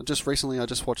 Just recently, I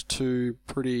just watched 2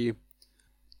 pretty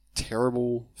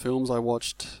terrible films. I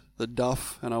watched The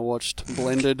Duff and I watched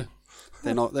Blended.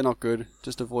 They're not good.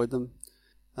 Just avoid them.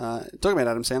 Talking about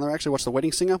Adam Sandler, I actually watched The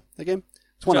Wedding Singer again.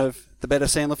 It's one of the better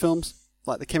Sandler films.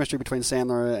 Like, the chemistry between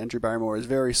Sandler and Drew Barrymore is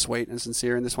very sweet and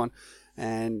sincere in this one.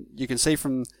 And you can see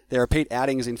from their repeat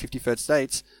outings in 50 First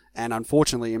Dates, and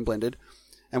unfortunately in Blended.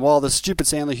 And while the stupid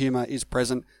Sandler humour is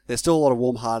present, there's still a lot of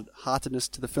warm-heartedness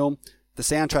to the film. The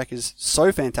soundtrack is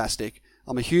so fantastic.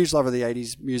 I'm a huge lover of the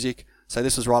 80s music, so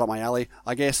this was right up my alley.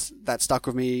 I guess that stuck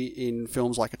with me in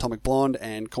films like Atomic Blonde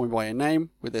and Call Me By Your Name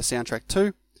with their soundtrack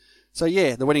too. So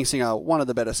yeah, The Wedding Singer, one of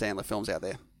the better Sandler films out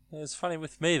there. It's funny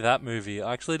with me, that movie,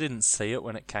 I actually didn't see it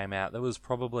when it came out. There was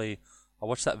probably, I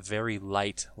watched that very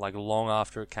late, like long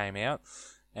after it came out,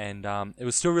 and it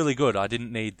was still really good. I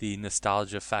didn't need the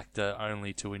nostalgia factor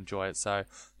only to enjoy it, so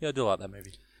yeah, I do like that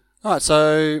movie. Alright,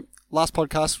 so last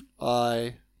podcast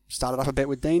I started up a bet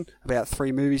with Dean about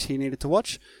 3 movies he needed to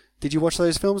watch. Did you watch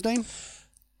those films, Dean?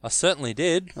 I certainly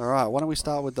did. Alright, why don't we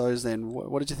start with those then?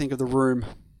 What did you think of The Room?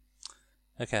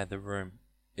 Okay, The Room.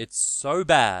 It's so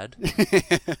bad.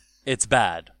 It's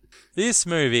bad. This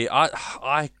movie,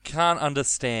 I can't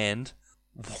understand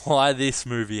why this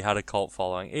movie had a cult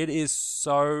following. It is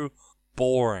so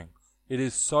boring. It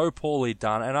is so poorly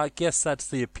done, and I guess that's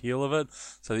the appeal of it,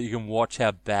 so that you can watch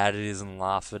how bad it is and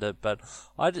laugh at it. But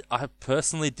I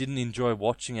personally didn't enjoy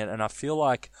watching it, and I feel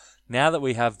like now that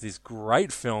we have this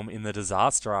great film in The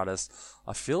Disaster Artist,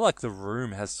 I feel like The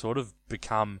Room has sort of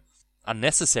become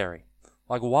unnecessary.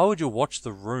 Like, why would you watch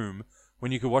The Room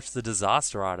when you could watch The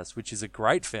Disaster Artist, which is a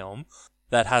great film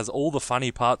that has all the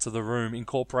funny parts of The Room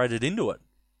incorporated into it?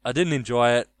 I didn't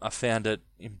enjoy it. I found it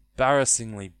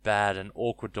embarrassingly bad and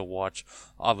awkward to watch.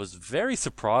 I was very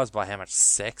surprised by how much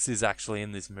sex is actually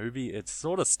in this movie. It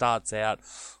sort of starts out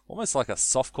almost like a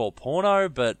softcore porno,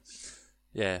 but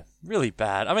yeah, really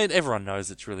bad. I mean, everyone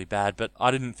knows it's really bad, but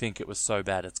I didn't think it was so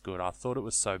bad it's good. I thought it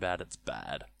was so bad it's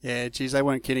bad. Yeah, geez, they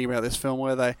weren't kidding about this film,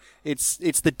 were they? It's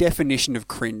the definition of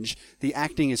cringe. The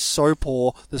acting is so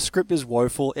poor. The script is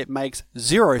woeful. It makes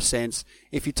 0 sense.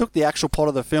 If you took the actual plot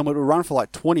of the film, it would run for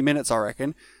like 20 minutes, I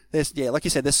reckon. Like you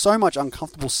said, there's so much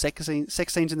uncomfortable sex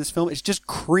scenes in this film. It's just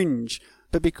cringe.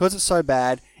 But because it's so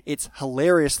bad, it's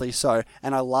hilariously so.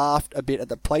 And I laughed a bit at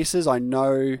the places I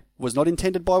know was not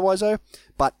intended by Wiseau,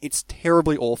 but it's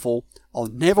terribly awful. I'll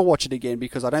never watch it again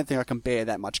because I don't think I can bear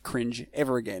that much cringe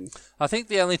ever again. I think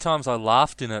the only times I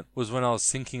laughed in it was when I was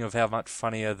thinking of how much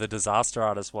funnier The Disaster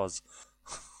Artist was.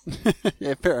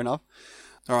 Yeah, fair enough.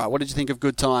 All right, what did you think of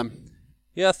Good Time?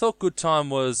 Yeah, I thought Good Time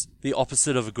was the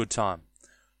opposite of a good time.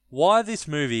 Why this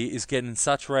movie is getting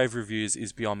such rave reviews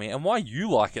is beyond me, and why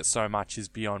you like it so much is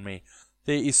beyond me.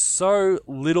 There is so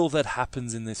little that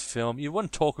happens in this film. You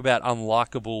want to talk about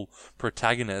unlikable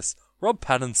protagonists. Rob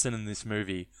Pattinson in this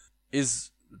movie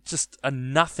is just a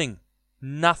nothing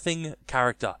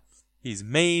character. He's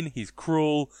mean, he's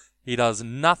cruel, he does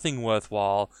nothing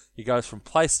worthwhile. He goes from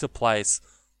place to place,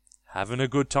 having a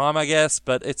good time, I guess,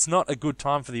 but it's not a good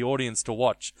time for the audience to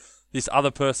watch. This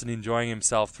other person enjoying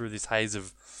himself through this haze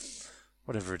of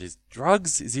whatever it is.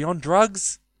 Drugs? Is he on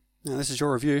drugs? No, this is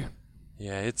your review.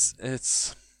 Yeah,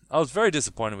 it's. I was very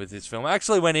disappointed with this film. I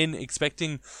actually went in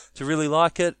expecting to really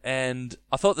like it, and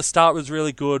I thought the start was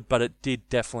really good, but it did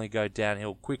definitely go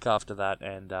downhill quick after that,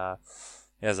 and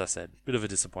as I said, a bit of a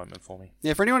disappointment for me.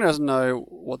 Yeah, for anyone who doesn't know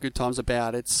what Good Time's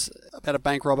about, it's about a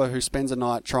bank robber who spends a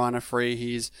night trying to free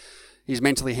his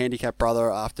mentally handicapped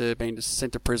brother after being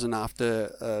sent to prison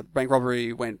after a bank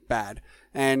robbery went bad.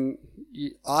 And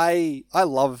I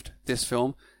loved this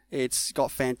film. It's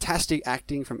got fantastic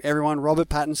acting from everyone. Robert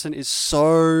Pattinson is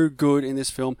so good in this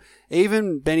film.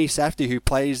 Even Benny Safdie, who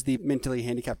plays the mentally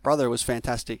handicapped brother, was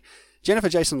fantastic. Jennifer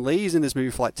Jason Leigh is in this movie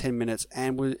for like 10 minutes,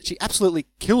 and she absolutely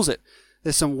kills it.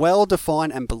 There's some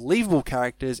well-defined and believable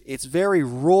characters. It's very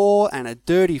raw and a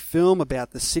dirty film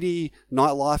about the city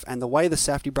nightlife, and the way the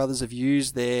Safdie brothers have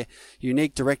used their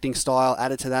unique directing style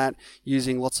added to that,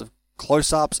 using lots of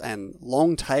close-ups and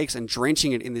long takes and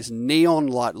drenching it in this neon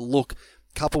light look,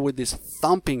 coupled with this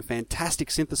thumping,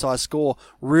 fantastic synthesized score,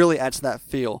 really adds to that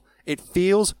feel. It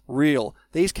feels real.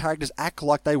 These characters act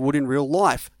like they would in real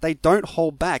life. They don't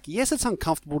hold back. Yes, it's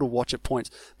uncomfortable to watch at points,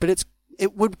 but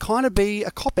it would kind of be a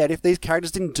cop-out if these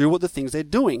characters didn't do what the things they're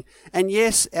doing. And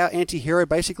yes, our anti-hero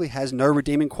basically has no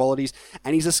redeeming qualities,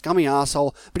 and he's a scummy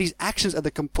asshole, but his actions are the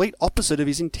complete opposite of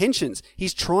his intentions.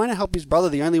 He's trying to help his brother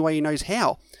the only way he knows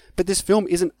how. But this film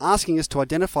isn't asking us to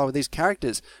identify with these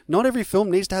characters. Not every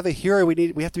film needs to have a hero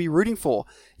we have to be rooting for.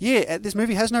 Yeah, this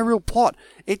movie has no real plot.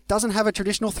 It doesn't have a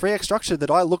traditional 3-act structure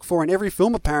that I look for in every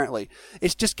film, apparently.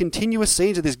 It's just continuous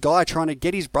scenes of this guy trying to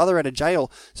get his brother out of jail,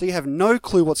 so you have no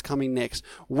clue what's coming next,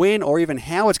 when, or even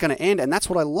how it's going to end, and that's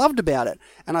what I loved about it.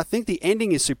 And I think the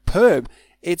ending is superb.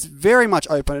 It's very much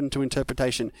open to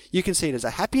interpretation. You can see it as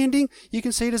a happy ending, you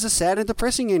can see it as a sad and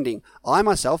depressing ending. I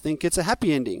myself think it's a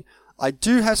happy ending. I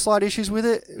do have slight issues with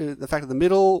it. The fact that the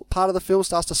middle part of the film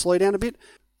starts to slow down a bit.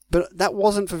 But that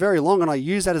wasn't for very long, and I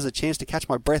used that as a chance to catch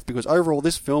my breath, because overall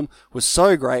this film was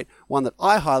so great, one that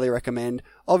I highly recommend.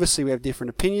 Obviously we have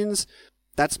different opinions.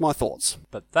 That's my thoughts.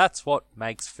 But that's what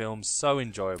makes films so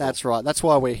enjoyable. That's right. That's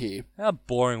why we're here. How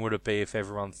boring would it be if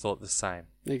everyone thought the same?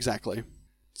 Exactly.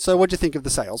 So what do you think of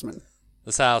The Salesman?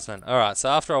 The Salesman. Alright, so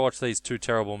after I watched these two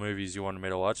terrible movies you wanted me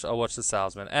to watch, I watched The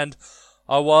Salesman, and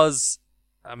I was...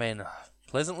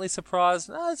 pleasantly surprised.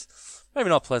 No, maybe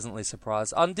not pleasantly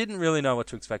surprised. I didn't really know what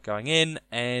to expect going in,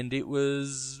 and it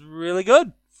was really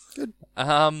good. Good.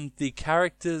 The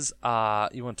characters are,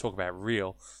 you want to talk about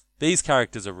real. These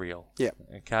characters are real. Yeah.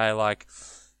 Okay, like,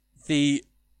 the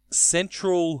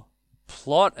central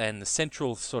plot and the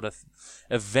central sort of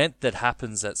event that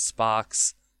happens that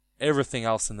sparks everything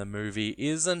else in the movie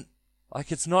isn't,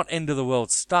 like, it's not end of the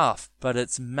world stuff, but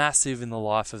it's massive in the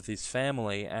life of this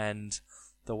family, and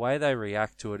the way they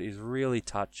react to it is really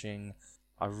touching.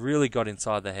 I really got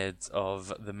inside the heads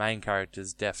of the main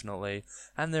characters, definitely.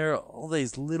 And there are all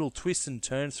these little twists and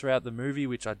turns throughout the movie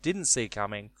which I didn't see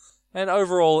coming. And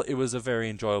overall, it was a very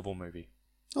enjoyable movie.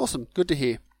 Awesome. Good to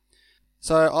hear.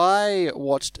 So I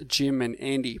watched Jim and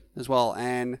Andy as well,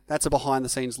 and that's a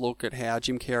behind-the-scenes look at how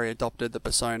Jim Carrey adopted the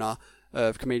persona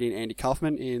of comedian Andy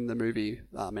Kaufman in the movie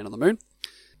Man on the Moon.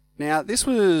 Now, this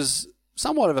was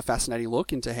somewhat of a fascinating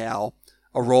look into how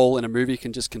a role in a movie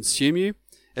can just consume you,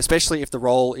 especially if the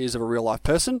role is of a real-life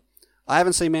person. I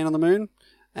haven't seen Man on the Moon,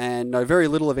 and know very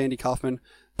little of Andy Kaufman,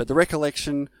 but the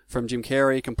recollection from Jim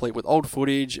Carrey, complete with old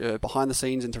footage,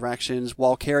 behind-the-scenes interactions,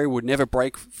 while Carrey would never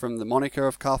break from the moniker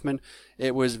of Kaufman,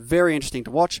 it was very interesting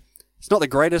to watch. It's not the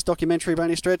greatest documentary by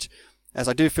any stretch, as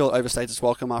I do feel it overstays its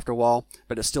welcome after a while,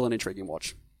 but it's still an intriguing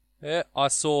watch. Yeah, I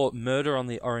saw Murder on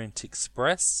the Orient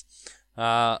Express.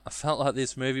 I felt like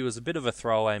this movie was a bit of a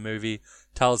throwaway movie,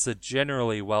 tells a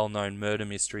generally well-known murder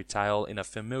mystery tale in a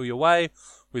familiar way,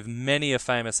 with many a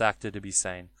famous actor to be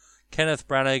seen. Kenneth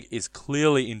Branagh is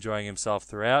clearly enjoying himself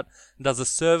throughout, and does a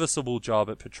serviceable job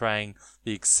at portraying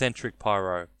the eccentric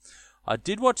Poirot. I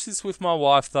did watch this with my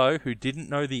wife, though, who didn't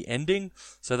know the ending,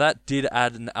 so that did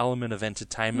add an element of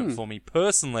entertainment for me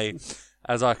personally,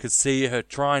 as I could see her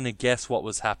trying to guess what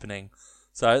was happening.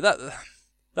 So that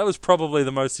was probably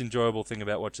the most enjoyable thing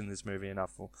about watching this movie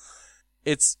enough.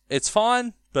 It's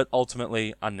fine, but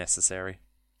ultimately unnecessary.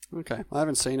 Okay, I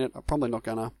haven't seen it. I'm probably not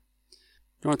gonna.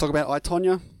 You want to talk about I,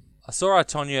 Tonya? I saw I,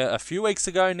 Tonya a few weeks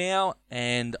ago now,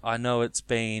 and I know it's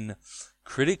been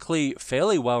critically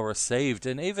fairly well received,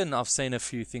 and even I've seen a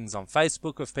few things on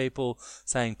Facebook of people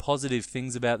saying positive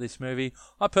things about this movie.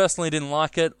 I personally didn't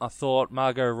like it. I thought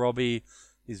Margot Robbie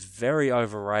is very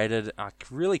overrated. I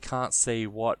really can't see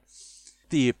what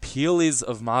the appeal is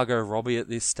of Margot Robbie at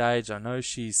this stage. I know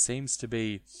she seems to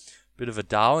be a bit of a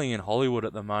darling in Hollywood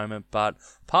at the moment, but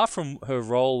apart from her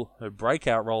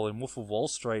breakout role in Wolf of Wall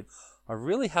Street, I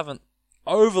really haven't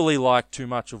overly liked too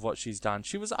much of what she's done.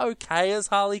 She was okay as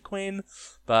Harley Quinn,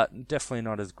 but definitely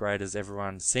not as great as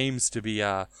everyone seems to be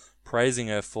praising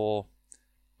her for.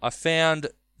 I found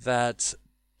that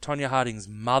Tonya Harding's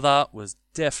mother was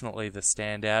definitely the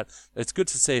standout. It's good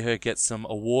to see her get some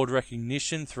award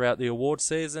recognition throughout the award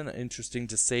season. Interesting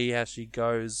to see how she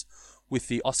goes with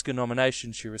the Oscar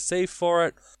nomination she received for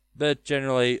it. But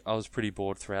generally, I was pretty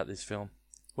bored throughout this film.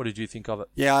 What did you think of it?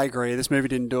 Yeah, I agree. This movie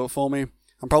didn't do it for me.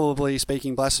 I'm probably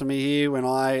speaking blasphemy here when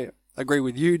I agree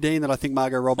with you, Dean, that I think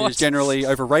Margot Robbie is generally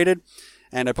overrated,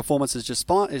 and her performance is just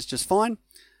fine.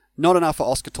 Not enough for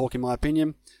Oscar talk, in my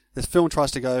opinion. This film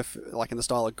tries to go in the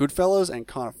style of Goodfellas and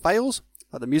kind of fails.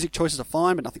 The music choices are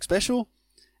fine, but nothing special.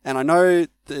 And I know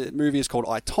the movie is called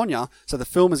I, Tonya, so the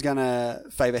film is going to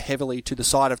favour heavily to the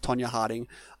side of Tonya Harding.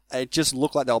 It just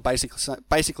looked like they were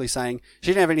basically saying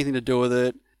she didn't have anything to do with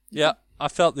it. Yeah, I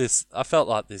felt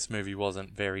like this movie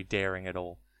wasn't very daring at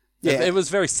all. Yeah. It was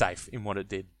very safe in what it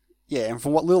did. Yeah, and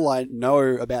from what little I know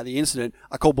about the incident,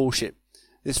 I call bullshit.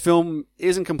 This film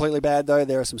isn't completely bad, though.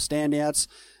 There are some standouts.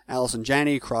 Alison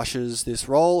Janney crushes this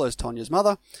role as Tonya's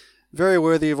mother. Very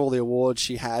worthy of all the awards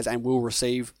she has and will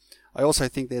receive. I also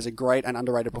think there's a great and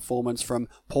underrated performance from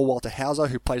Paul Walter Hauser,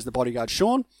 who plays the bodyguard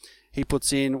Sean. He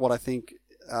puts in what I think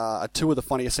are two of the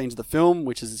funniest scenes of the film,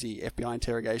 which is the FBI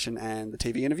interrogation and the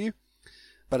TV interview.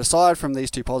 But aside from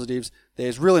these two positives,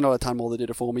 there's really not a ton more that did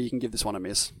it for me. You can give this one a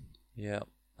miss. Yeah.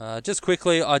 Just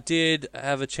quickly, I did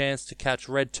have a chance to catch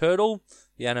Red Turtle,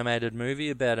 the animated movie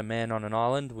about a man on an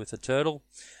island with a turtle.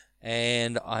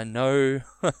 And I know,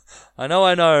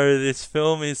 this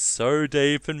film is so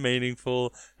deep and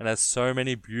meaningful and has so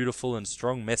many beautiful and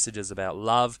strong messages about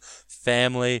love,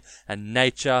 family, and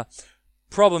nature.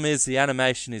 Problem is, the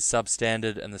animation is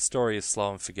substandard and the story is slow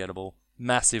and forgettable.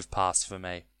 Massive pass for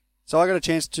me. So I got a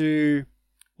chance to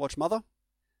watch Mother.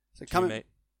 So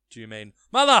do you mean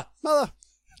Mother? Mother!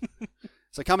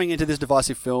 So coming into this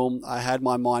divisive film, I had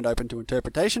my mind open to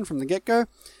interpretation from the get-go.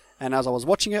 And as I was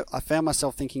watching it, I found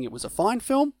myself thinking it was a fine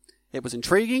film. It was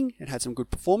intriguing. It had some good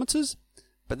performances.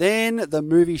 But then the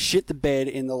movie shit the bed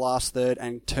in the last third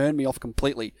and turned me off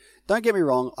completely. Don't get me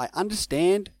wrong, I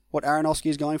understand what Aronofsky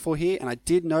is going for here, and I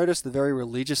did notice the very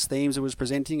religious themes it was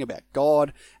presenting about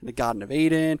God and the Garden of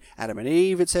Eden, Adam and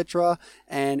Eve, etc.,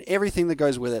 and everything that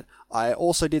goes with it. I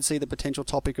also did see the potential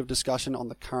topic of discussion on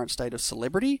the current state of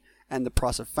celebrity and the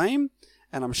price of fame.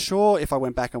 And I'm sure if I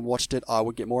went back and watched it, I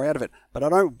would get more out of it. But I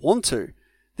don't want to.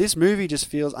 This movie just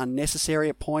feels unnecessary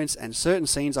at points, and certain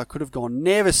scenes I could have gone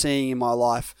never seeing in my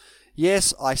life.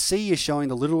 Yes, I see you showing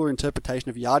the literal interpretation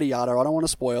of yada yada. I don't want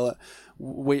to spoil it.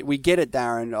 We get it,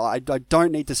 Darren. I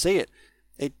don't need to see it.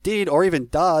 It did, or even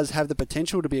does, have the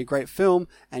potential to be a great film.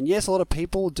 And yes, a lot of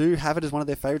people do have it as one of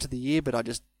their favourites of the year, but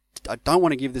I don't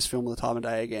want to give this film the time of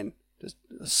day again. Just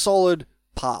a solid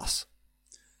pass.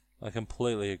 I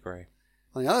completely agree.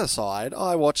 On the other side,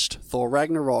 I watched Thor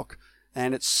Ragnarok,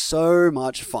 and it's so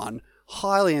much fun,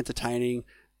 highly entertaining,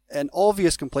 an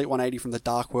obvious complete 180 from the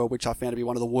Dark World, which I found to be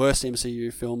one of the worst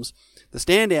MCU films. The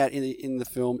standout in the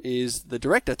film is the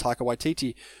director, Taika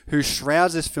Waititi, who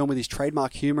shrouds this film with his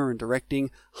trademark humour and directing.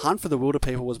 Hunt for the Wilder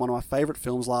People was one of my favourite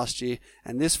films last year,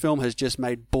 and this film has just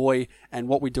made Boy and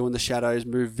What We Do in the Shadows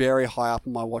move very high up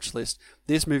on my watch list.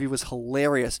 This movie was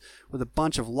hilarious, with a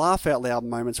bunch of laugh-out-loud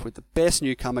moments, with the best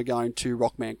newcomer going to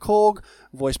Rockman Korg,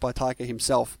 voiced by Taika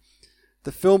himself.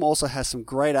 The film also has some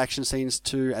great action scenes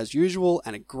too, as usual,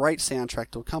 and a great soundtrack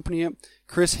to accompany it.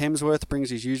 Chris Hemsworth brings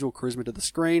his usual charisma to the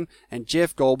screen, and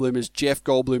Jeff Goldblum is Jeff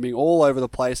Goldbluming all over the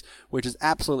place, which is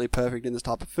absolutely perfect in this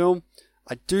type of film.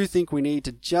 I do think we need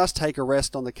to just take a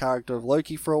rest on the character of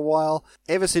Loki for a while.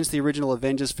 Ever since the original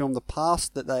Avengers film, the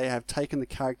past that they have taken the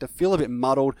character feel a bit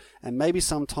muddled, and maybe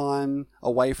some time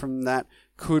away from that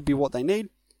could be what they need.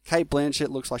 Cate Blanchett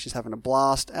looks like she's having a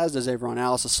blast, as does everyone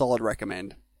else. A solid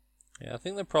recommend. Yeah, I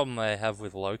think the problem they have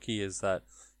with Loki is that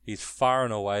he's far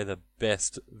and away the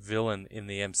best villain in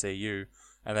the MCU,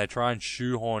 and they try and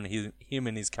shoehorn him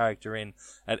and his character in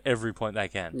at every point they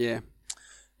can. Yeah.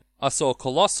 I saw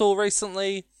Colossal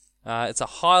recently. It's a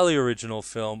highly original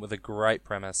film with a great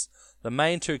premise. The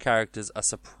main two characters are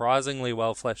surprisingly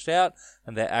well fleshed out,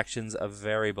 and their actions are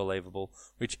very believable,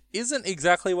 which isn't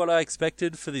exactly what I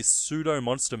expected for this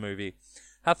pseudo-monster movie.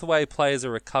 Hathaway plays a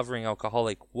recovering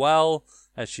alcoholic well,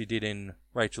 as she did in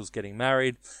Rachel's Getting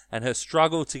Married, and her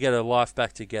struggle to get her life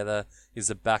back together is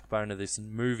the backbone of this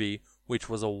movie, which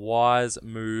was a wise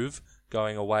move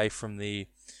going away from the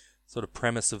sort of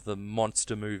premise of the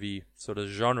monster movie sort of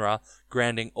genre,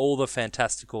 grounding all the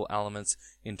fantastical elements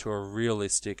into a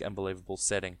realistic and believable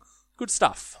setting. Good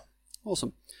stuff.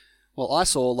 Awesome. Well, I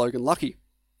saw Logan Lucky,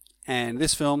 and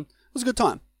this film was a good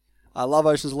time. I love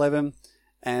Ocean's 11,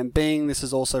 and being this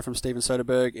is also from Steven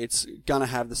Soderbergh, it's going to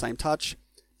have the same touch,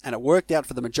 and it worked out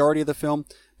for the majority of the film,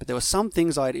 but there were some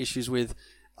things I had issues with.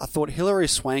 I thought Hilary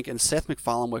Swank and Seth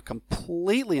MacFarlane were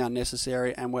completely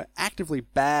unnecessary and were actively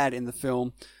bad in the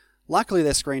film. Luckily,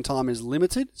 their screen time is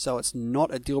limited, so it's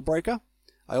not a deal breaker.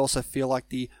 I also feel like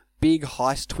the big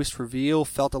heist twist reveal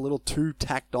felt a little too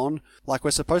tacked on. Like,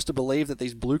 we're supposed to believe that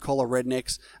these blue-collar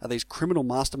rednecks are these criminal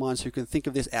masterminds who can think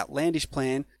of this outlandish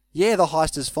plan. Yeah, the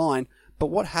heist is fine, but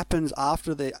what happens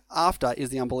after is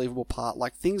the unbelievable part.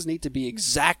 Like, things need to be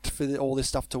exact for all this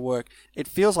stuff to work. It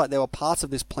feels like there were parts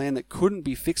of this plan that couldn't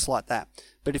be fixed like that.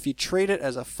 But if you treat it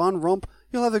as a fun romp,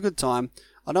 you'll have a good time.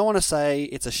 I don't want to say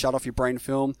it's a shut-off-your-brain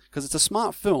film, because it's a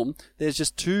smart film. There's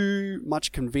just too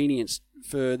much convenience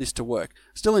for this to work.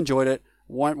 Still enjoyed it.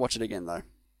 Won't watch it again, though.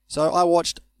 So I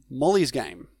watched Molly's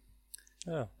Game.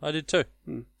 Oh, I did too.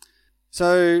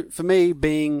 So for me,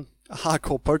 being a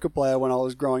hardcore poker player when I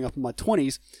was growing up in my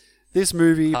 20s, this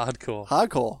movie...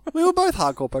 Hardcore. We were both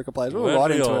hardcore poker players. We were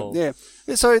right into it.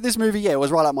 Yeah. So this movie, it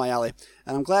was right up my alley.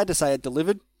 And I'm glad to say it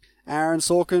delivered. Aaron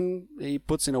Sorkin, he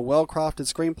puts in a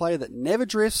well-crafted screenplay that never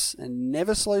drifts and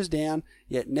never slows down,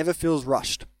 yet never feels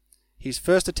rushed. His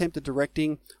first attempt at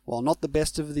directing, while not the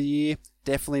best of the year,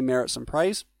 definitely merits some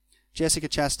praise. Jessica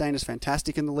Chastain is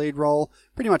fantastic in the lead role,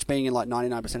 pretty much being in like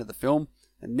 99% of the film,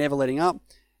 and never letting up.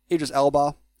 Idris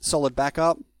Elba, solid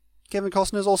backup. Kevin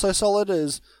Costner is also solid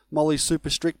as Molly's super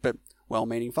strict but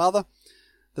well-meaning father.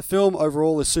 The film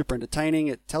overall is super entertaining,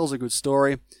 it tells a good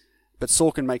story, but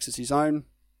Sorkin makes it his own.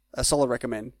 A solid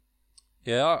recommend.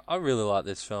 Yeah, I really like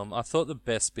this film. I thought the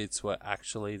best bits were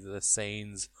actually the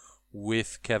scenes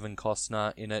with Kevin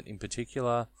Costner in it in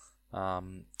particular.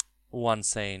 One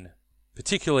scene,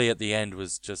 particularly at the end,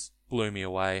 was just blew me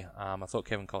away. I thought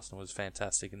Kevin Costner was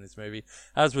fantastic in this movie,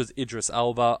 as was Idris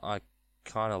Elba. I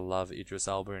kind of love Idris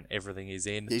Elba and everything he's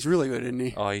in. He's really good, isn't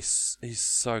he? Oh, he's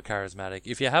so charismatic.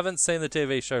 If you haven't seen the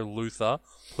TV show Luther,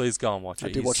 please go and watch it.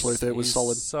 I did watch Luther. It was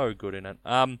solid. So good in it.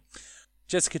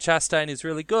 Jessica Chastain is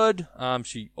really good.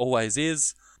 She always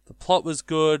is. The plot was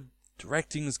good.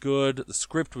 Directing's good. The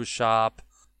script was sharp.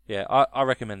 Yeah, I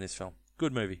recommend this film.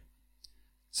 Good movie.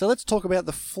 So let's talk about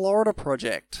The Florida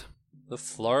Project. The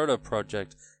Florida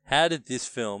Project. How did this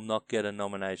film not get a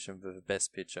nomination for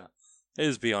Best Picture? It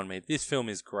is beyond me. This film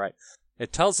is great.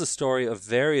 It tells the story of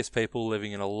various people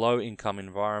living in a low-income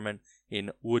environment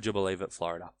in, would you believe it,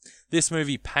 Florida. This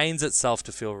movie pains itself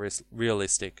to feel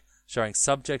realistic, showing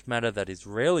subject matter that is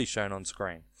rarely shown on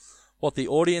screen. What the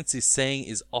audience is seeing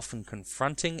is often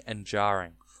confronting and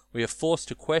jarring. We are forced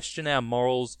to question our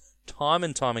morals time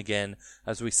and time again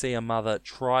as we see a mother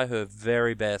try her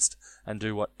very best and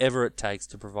do whatever it takes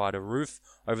to provide a roof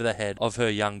over the head of her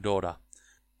young daughter.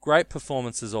 Great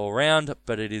performances all round,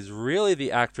 but it is really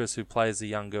the actress who plays the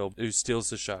young girl who steals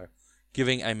the show,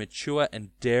 giving a mature and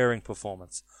daring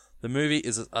performance. The movie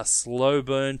is a slow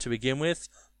burn to begin with,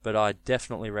 but I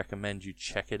definitely recommend you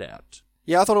check it out.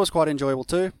 Yeah, I thought it was quite enjoyable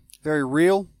too. Very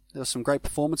real. There were some great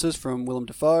performances from Willem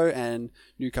Dafoe and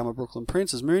newcomer Brooklyn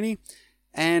Prince as Mooney.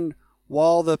 And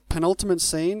while the penultimate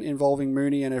scene involving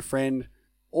Mooney and her friend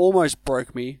almost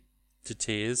broke me to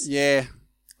tears. Yeah.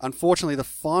 Unfortunately, the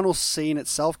final scene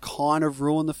itself kind of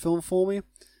ruined the film for me.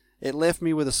 It left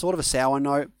me with a sort of a sour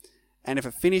note. And if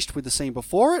it finished with the scene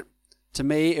before it, to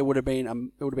me, it would have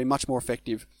been much more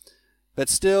effective. But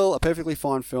still, a perfectly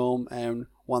fine film and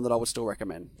one that I would still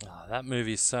recommend. Oh, that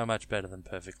movie is so much better than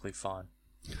Perfectly Fine.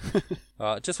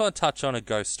 Just want to touch on a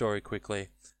ghost story quickly.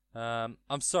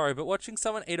 I'm sorry, but watching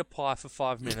someone eat a pie for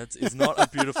 5 minutes is not a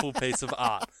beautiful piece of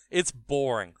art. It's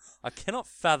boring. I cannot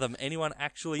fathom anyone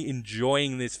actually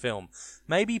enjoying this film.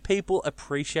 Maybe people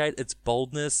appreciate its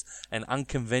boldness and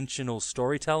unconventional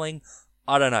storytelling.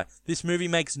 I don't know. This movie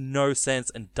makes no sense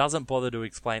and doesn't bother to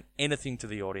explain anything to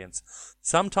the audience.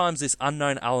 Sometimes this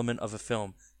unknown element of a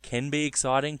film can be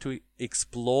exciting to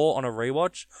explore on a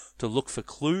rewatch, to look for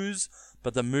clues,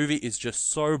 but the movie is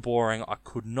just so boring I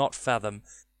could not fathom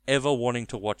ever wanting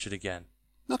to watch it again.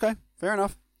 Okay, fair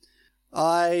enough.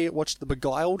 I watched The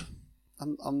Beguiled.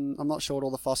 I'm not sure what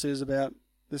all the fuss is about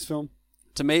this film.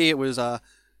 To me, it was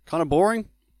kind of boring.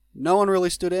 No one really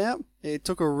stood out. It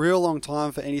took a real long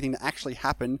time for anything to actually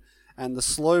happen, and the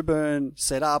slow burn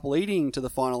setup leading to the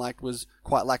final act was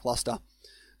quite lackluster.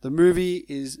 The movie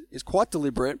is quite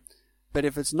deliberate, but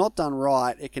if it's not done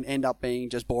right, it can end up being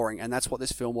just boring, and that's what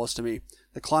this film was to me.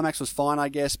 The climax was fine, I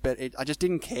guess, but I just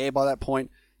didn't care by that point.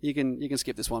 You can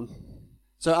skip this one.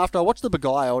 So after I watched The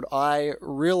Beguiled, I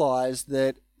realized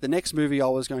that the next movie I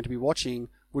was going to be watching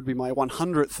would be my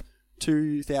 100th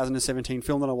 2017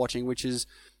 film that I'm watching, which is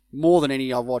more than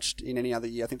any I've watched in any other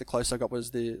year. I think the closest I got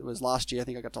was last year. I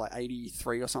think I got to like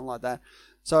 83 or something like that.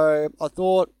 So I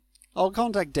thought I'll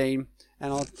contact Dean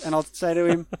and I'll say to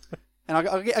him, and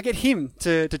I'll get him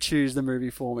to choose the movie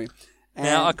for me. And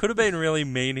now I could have been really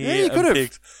mean here and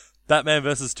picked Batman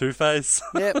vs. Two-Face.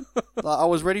 Yeah, I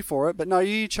was ready for it, but no,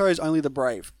 you chose Only the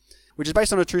Brave, which is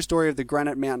based on a true story of the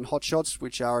Granite Mountain Hotshots,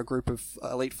 which are a group of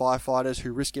elite firefighters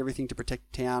who risk everything to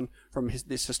protect the town from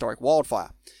this historic wildfire.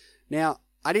 Now,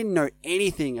 I didn't know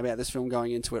anything about this film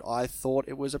going into it. I thought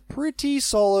it was a pretty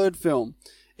solid film.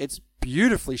 It's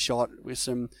beautifully shot with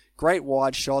some great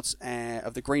wide shots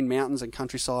of the Green Mountains and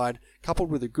countryside, coupled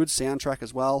with a good soundtrack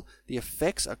as well. The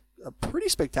effects are pretty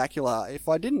spectacular. If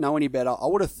I didn't know any better, I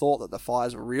would have thought that the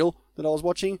fires were real that I was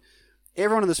watching.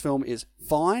 Everyone in this film is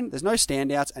fine. There's no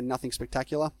standouts and nothing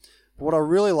spectacular. But what I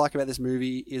really like about this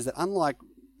movie is that unlike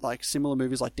similar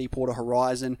movies like Deepwater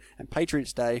Horizon and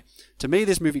Patriots Day, to me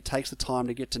this movie takes the time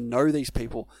to get to know these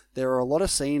people. There are a lot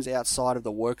of scenes outside of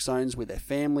the work zones with their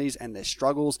families and their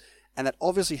struggles, and that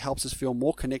obviously helps us feel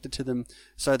more connected to them,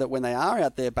 so that when they are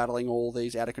out there battling all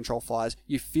these out-of-control fires,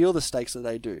 you feel the stakes that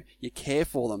they do. You care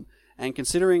for them. And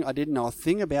considering I didn't know a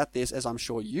thing about this, as I'm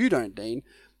sure you don't, Dean,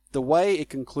 the way it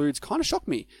concludes kind of shocked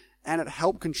me, and it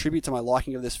helped contribute to my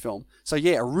liking of this film. So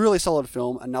yeah, a really solid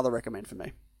film, another recommend for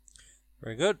me.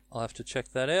 Very good. I'll have to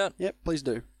check that out. Yep, please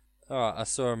do. Alright, I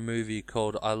saw a movie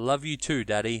called I Love You Too,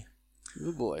 Daddy.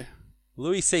 Oh boy.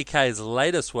 Louis C.K.'s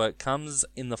latest work comes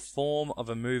in the form of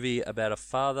a movie about a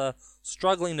father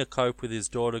struggling to cope with his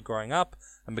daughter growing up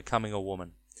and becoming a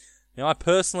woman. Now, I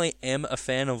personally am a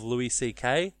fan of Louis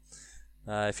C.K.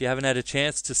 If you haven't had a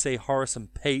chance to see Horace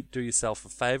and Pete, do yourself a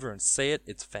favour and see it.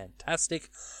 It's fantastic.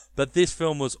 But this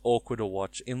film was awkward to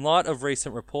watch. In light of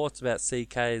recent reports about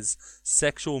C.K.'s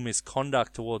sexual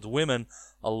misconduct towards women,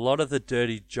 a lot of the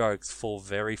dirty jokes fall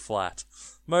very flat.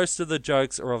 Most of the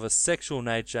jokes are of a sexual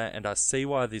nature, and I see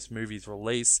why this movie's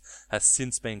release has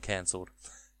since been cancelled.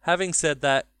 Having said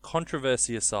that,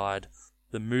 controversy aside,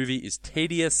 the movie is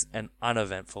tedious and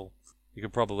uneventful. You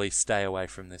could probably stay away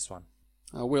from this one.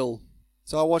 I will.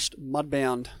 So I watched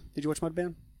Mudbound. Did you watch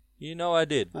Mudbound? You know I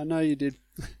did. I know you did.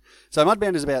 So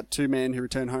Mudbound is about two men who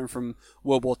return home from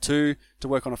World War II to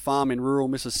work on a farm in rural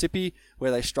Mississippi,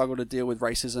 where they struggle to deal with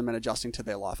racism and adjusting to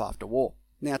their life after war.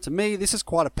 Now, to me, this is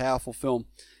quite a powerful film.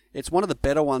 It's one of the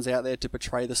better ones out there to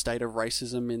portray the state of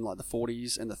racism in like the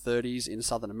 40s and the 30s in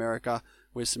Southern America,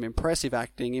 with some impressive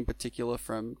acting, in particular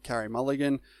from Carey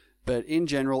Mulligan, but in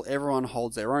general, everyone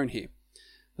holds their own here.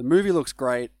 The movie looks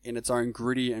great in its own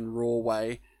gritty and raw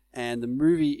way, and the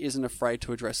movie isn't afraid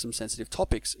to address some sensitive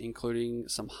topics, including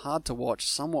some hard-to-watch,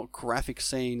 somewhat graphic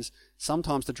scenes,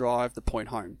 sometimes to drive the point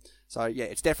home. So yeah,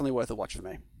 it's definitely worth a watch for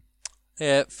me.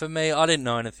 Yeah, for me, I didn't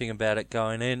know anything about it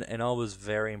going in, and I was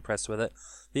very impressed with it.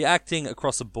 The acting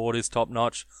across the board is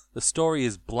top-notch. The story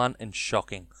is blunt and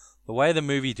shocking. The way the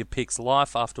movie depicts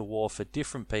life after war for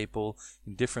different people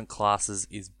in different classes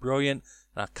is brilliant,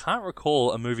 and I can't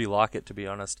recall a movie like it, to be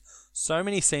honest. So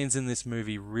many scenes in this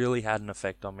movie really had an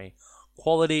effect on me.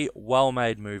 Quality,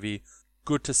 well-made movie.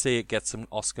 Good to see it get some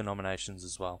Oscar nominations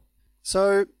as well.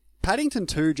 So, Paddington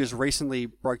 2 just recently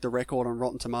broke the record on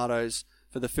Rotten Tomatoes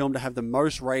for the film to have the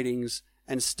most ratings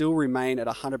and still remain at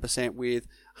 100% with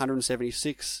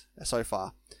 176 so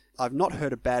far. I've not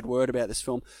heard a bad word about this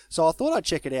film, so I thought I'd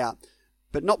check it out,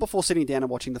 but not before sitting down and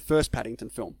watching the first Paddington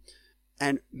film.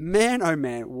 And man, oh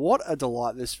man, what a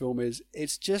delight this film is.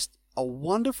 It's just a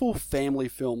wonderful family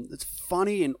film. It's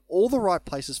funny in all the right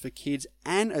places for kids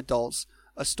and adults.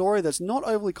 A story that's not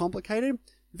overly complicated,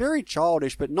 very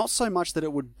childish, but not so much that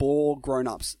it would bore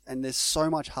grown-ups. And there's so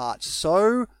much heart.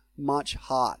 So much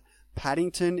heart.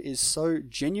 Paddington is so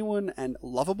genuine and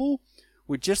lovable,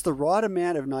 with just the right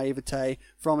amount of naivete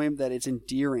from him that it's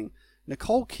endearing.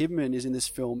 Nicole Kidman is in this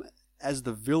film as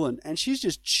the villain, and she's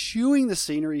just chewing the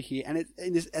scenery here, and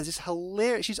this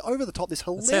hilarious. She's over the top. This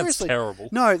hilariously that sounds terrible.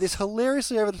 No, this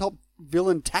hilariously over the top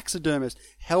villain taxidermist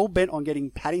hell bent on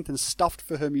getting Paddington stuffed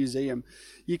for her museum.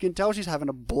 You can tell she's having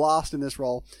a blast in this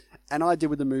role, and I did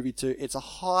with the movie too. It's a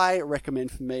high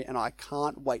recommend for me, and I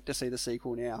can't wait to see the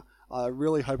sequel now. I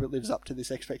really hope it lives up to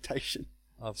this expectation.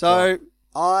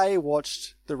 I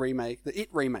watched the It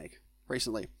remake,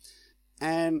 recently.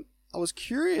 And I was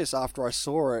curious after I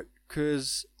saw it,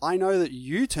 because I know that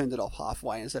you turned it off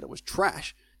halfway and said it was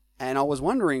trash. And I was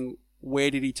wondering, where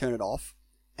did he turn it off?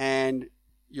 And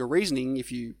your reasoning,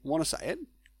 if you want to say it.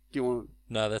 Do you want to...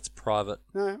 No, that's private.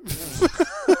 No.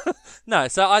 No,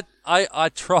 so I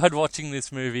tried watching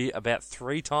this movie about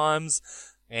 3 times.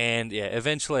 And yeah,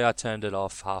 eventually I turned it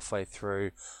off halfway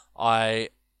through. I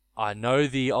know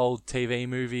the old TV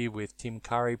movie with Tim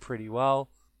Curry pretty well,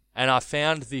 and I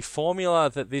found the formula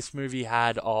that this movie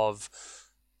had of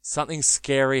something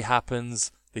scary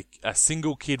happens, a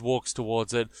single kid walks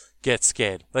towards it, gets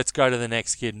scared. Let's go to the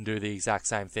next kid and do the exact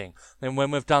same thing. Then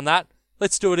when we've done that,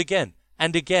 let's do it again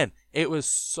and again. It was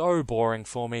so boring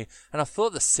for me, and I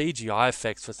thought the CGI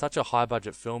effects for such a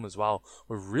high-budget film as well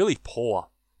were really poor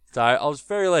So I was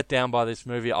very let down by this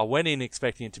movie. I went in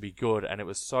expecting it to be good, and it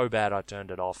was so bad I turned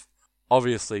it off.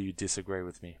 Obviously, you disagree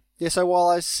with me. Yeah, so while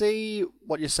I see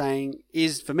what you're saying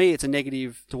is, for me, it's a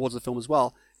negative towards the film as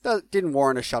well. That didn't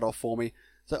warrant a shut-off for me.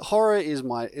 So horror is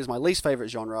my least favourite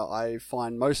genre. I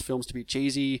find most films to be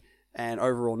cheesy and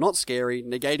overall not scary,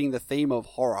 negating the theme of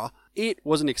horror. It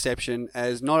was an exception,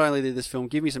 as not only did this film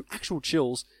give me some actual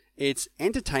chills, it's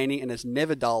entertaining and it's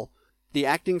never dull. The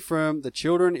acting from the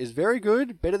children is very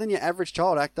good, better than your average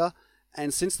child actor,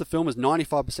 and since the film is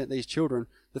 95% these children,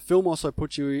 the film also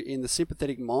puts you in the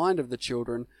sympathetic mind of the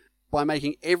children by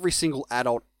making every single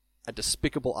adult a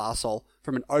despicable arsehole.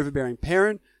 From an overbearing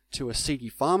parent to a seedy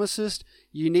pharmacist,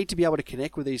 you need to be able to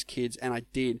connect with these kids, and I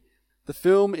did. The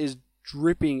film is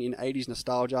dripping in 80s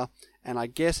nostalgia, and I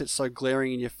guess it's so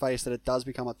glaring in your face that it does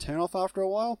become a turn-off after a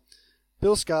while.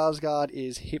 Bill Skarsgård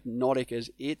is hypnotic as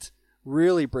It,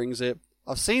 really brings it.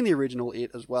 I've seen the original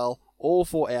It as well, all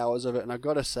 4 hours of it, and I've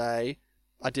got to say,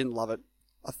 I didn't love it.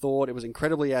 I thought it was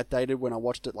incredibly outdated when I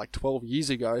watched it like 12 years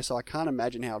ago, so I can't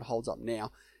imagine how it holds up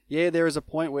now. Yeah, there is a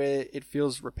point where it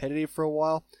feels repetitive for a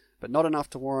while, but not enough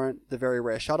to warrant the very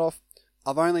rare shut-off.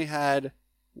 I've only had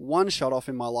one shut-off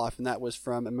in my life, and that was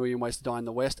from A Million Ways to Die in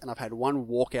the West, and I've had one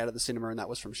walk out of the cinema, and that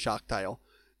was from Shark Tale.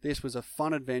 This was a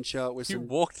fun adventure with some... You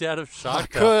walked out of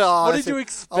Shark Tale? What did you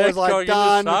expect going into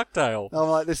Shark Tale? I'm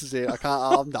like, this is it.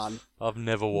 I'm done. I've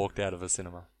never walked out of a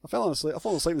cinema. I've fallen asleep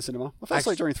in the cinema. I fell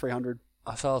asleep during 300.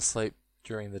 I fell asleep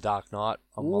during The Dark Knight.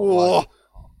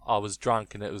 I was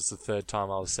drunk and it was the third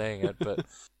time I was seeing it, but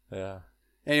yeah.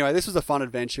 Anyway, this was a fun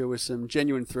adventure with some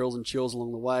genuine thrills and chills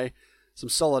along the way. Some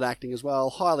solid acting as well.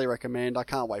 Highly recommend. I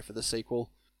can't wait for the sequel.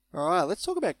 Alright, let's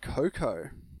talk about Coco.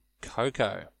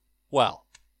 Coco. Well,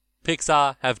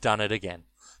 Pixar have done it again.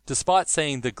 Despite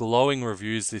seeing the glowing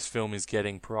reviews this film is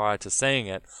getting prior to seeing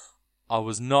it, I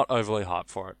was not overly hyped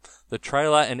for it. The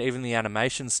trailer and even the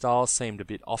animation style seemed a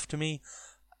bit off to me.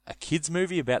 A kids'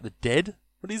 movie about the dead?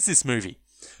 What is this movie?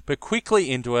 But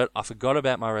quickly into it, I forgot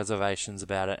about my reservations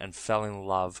about it and fell in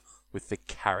love with the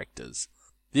characters.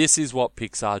 This is what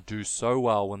Pixar do so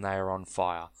well when they are on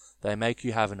fire. They make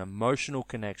you have an emotional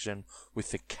connection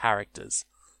with the characters.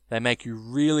 They make you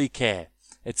really care.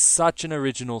 It's such an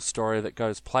original story that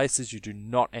goes places you do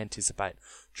not anticipate.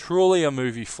 Truly a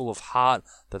movie full of heart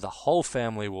that the whole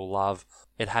family will love.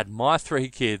 It had my 3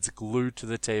 kids glued to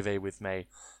the TV with me.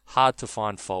 Hard to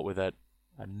find fault with it.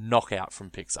 A knockout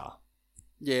from Pixar.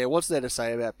 Yeah, what's there to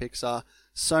say about Pixar?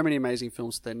 So many amazing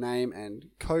films to their name, and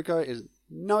Coco is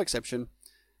no exception.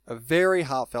 A very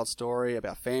heartfelt story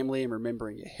about family and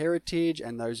remembering your heritage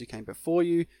and those who came before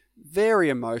you. Very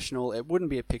emotional. It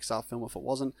wouldn't be a Pixar film if it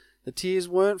wasn't. The tears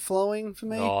weren't flowing for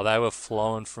me. Oh, they were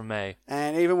flowing from me.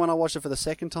 And even when I watched it for the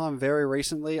second time very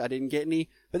recently, I didn't get any.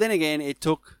 But then again, it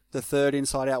took the third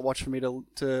Inside Out watch for me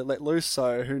to let loose,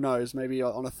 so who knows, maybe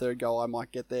on a third go I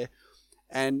might get there.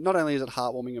 And not only is it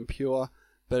heartwarming and pure,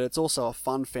 but it's also a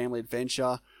fun family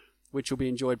adventure, which will be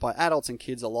enjoyed by adults and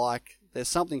kids alike. There's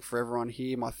something for everyone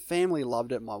here. My family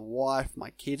loved it, my wife,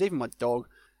 my kids, even my dog.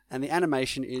 And the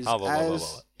animation is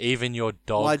Even your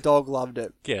dog? My dog loved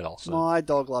it. Get off. My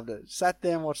dog loved it. Sat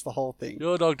there and watched the whole thing.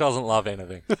 Your dog doesn't love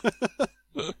anything.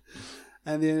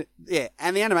 And the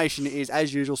animation is,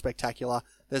 as usual, spectacular.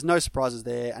 There's no surprises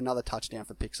there. Another touchdown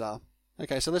for Pixar.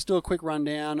 Okay, so let's do a quick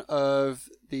rundown of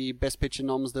the Best Picture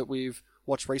noms that we've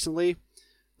watched recently.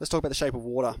 Let's talk about The Shape of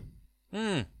Water.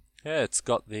 Yeah, it's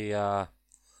got the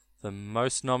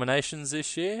most nominations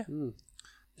this year.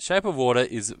 Shape of Water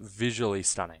is visually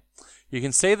stunning. You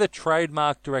can see the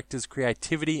trademark director's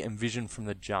creativity and vision from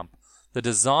the jump. The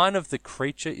design of the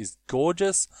creature is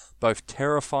gorgeous, both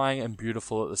terrifying and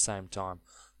beautiful at the same time.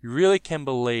 You really can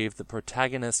believe the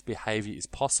protagonist's behavior is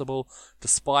possible,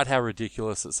 despite how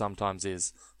ridiculous it sometimes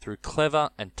is, through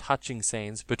clever and touching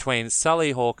scenes between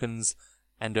Sally Hawkins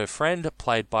and her friend,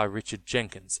 played by Richard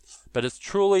Jenkins. But it's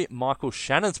truly Michael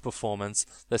Shannon's performance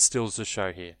that steals the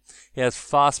show here. He has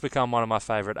fast become one of my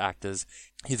favourite actors.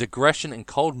 His aggression and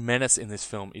cold menace in this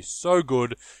film is so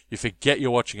good, you forget you're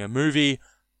watching a movie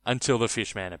until the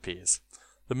Fishman appears.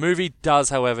 The movie does,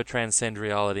 however, transcend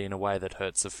reality in a way that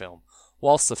hurts the film.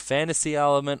 Whilst the fantasy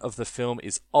element of the film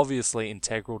is obviously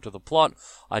integral to the plot,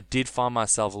 I did find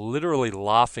myself literally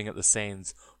laughing at the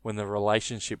scenes when the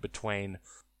relationship between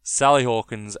Sally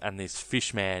Hawkins and this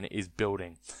Fishman is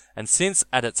building. And since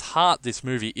at its heart this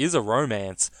movie is a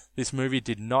romance, this movie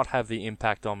did not have the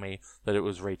impact on me that it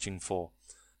was reaching for.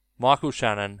 Michael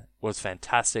Shannon was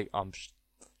fantastic. I'm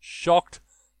shocked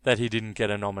that he didn't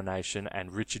get a nomination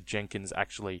and Richard Jenkins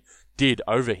actually did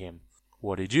over him.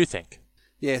 What did you think?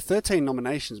 Yeah, 13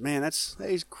 nominations. Man, that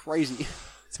is crazy.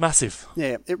 It's massive.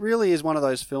 Yeah, it really is one of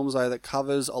those films, though, that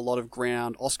covers a lot of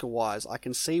ground Oscar-wise. I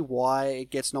can see why it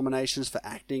gets nominations for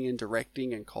acting and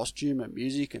directing and costume and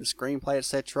music and screenplay,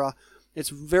 etc. It's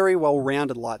very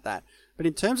well-rounded like that. But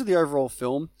in terms of the overall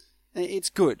film, it's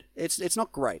good. It's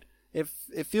not great. It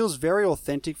feels very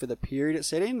authentic for the period it's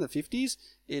set in, the 50s.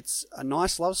 It's a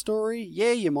nice love story.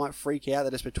 Yeah, you might freak out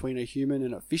that it's between a human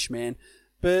and a fish man,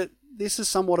 but this is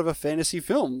somewhat of a fantasy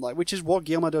film, which is what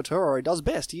Guillermo del Toro does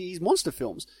best. He's monster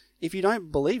films. If you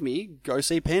don't believe me, go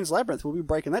see Pan's Labyrinth. We'll be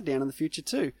breaking that down in the future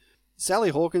too.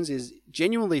 Sally Hawkins is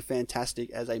genuinely fantastic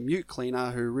as a mute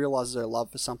cleaner who realizes her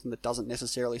love for something that doesn't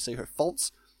necessarily see her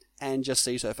faults and just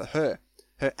sees her for her.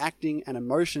 Her acting and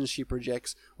emotions she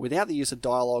projects without the use of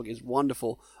dialogue is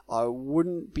wonderful. I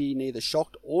wouldn't be neither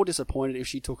shocked or disappointed if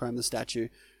she took home the statue.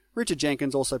 Richard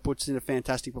Jenkins also puts in a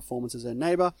fantastic performance as her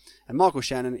neighbour, and Michael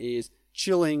Shannon is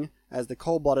chilling as the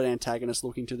cold-blooded antagonist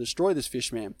looking to destroy this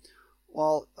fishman.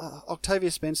 While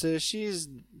Octavia Spencer, she's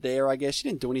there, I guess. She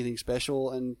didn't do anything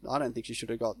special, and I don't think she should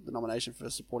have got the nomination for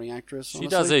supporting actress. Honestly. She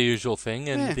does her usual thing,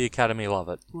 and the Academy love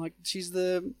it. Like she's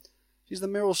the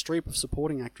Meryl Streep of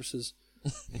supporting actresses.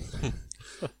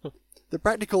 The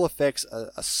practical effects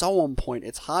are so on point,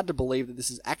 it's hard to believe that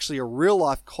this is actually a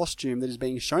real-life costume that is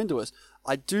being shown to us.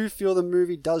 I do feel the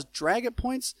movie does drag at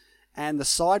points, and the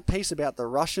side piece about the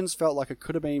Russians felt like it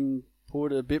could have been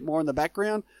put a bit more in the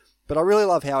background, but I really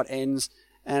love how it ends,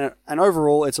 and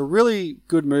overall, it's a really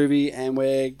good movie, and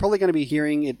we're probably going to be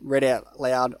hearing it read out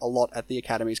loud a lot at the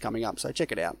Academies coming up, so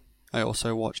check it out. I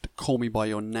also watched Call Me By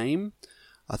Your Name.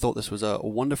 I thought this was a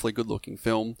wonderfully good-looking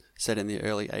film set in the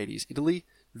early 80s Italy.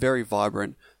 Very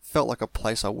vibrant. Felt like a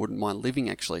place I wouldn't mind living,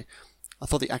 actually. I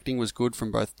thought the acting was good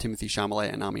from both Timothée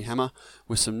Chalamet and Armie Hammer,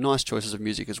 with some nice choices of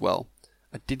music as well.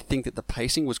 I did think that the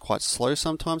pacing was quite slow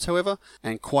sometimes, however,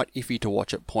 and quite iffy to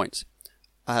watch at points.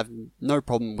 I have no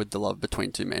problem with the love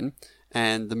between two men,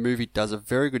 and the movie does a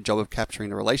very good job of capturing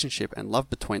the relationship and love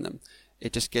between them.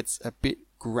 It just gets a bit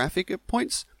graphic at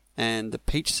points, and the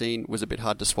peach scene was a bit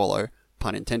hard to swallow,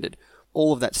 pun intended.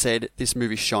 All of that said, this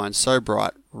movie shines so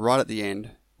bright right at the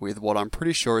end with what I'm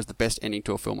pretty sure is the best ending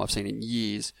to a film I've seen in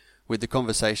years, with the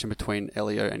conversation between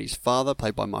Elio and his father,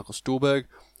 played by Michael Stuhlbarg,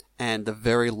 and the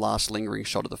very last lingering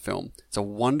shot of the film. It's a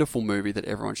wonderful movie that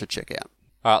everyone should check out.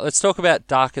 Alright, let's talk about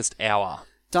Darkest Hour.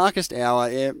 Darkest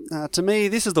Hour, yeah. To me,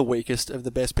 this is the weakest of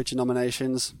the Best Picture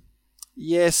nominations.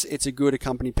 Yes, it's a good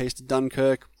accompanying piece to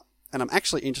Dunkirk, and I'm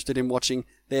actually interested in watching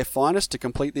Their Finest to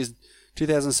complete this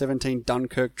 2017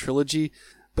 Dunkirk trilogy,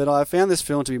 but I found this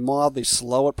film to be mildly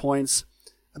slow at points,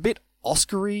 a bit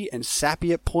Oscar-y and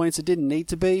sappy at points. It didn't need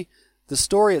to be. The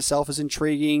story itself is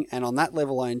intriguing, and on that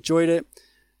level I enjoyed it.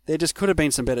 There just could have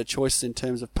been some better choices in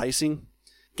terms of pacing.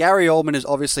 Gary Oldman is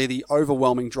obviously the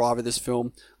overwhelming driver of this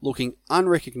film, looking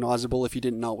unrecognisable if you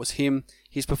didn't know it was him.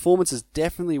 His performance is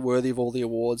definitely worthy of all the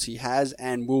awards he has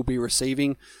and will be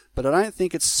receiving, but I don't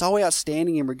think it's so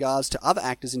outstanding in regards to other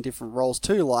actors in different roles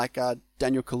too, like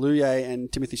Daniel Kaluuya and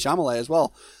Timothée Chalamet as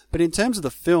well. But in terms of the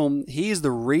film, he is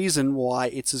the reason why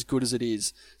it's as good as it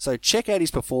is. So check out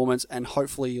his performance and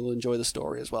hopefully you'll enjoy the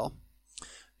story as well.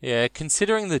 Yeah,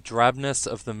 considering the drabness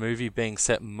of the movie being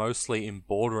set mostly in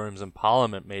boardrooms and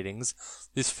parliament meetings,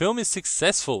 this film is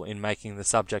successful in making the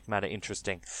subject matter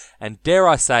interesting, and dare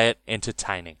I say it,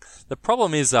 entertaining. The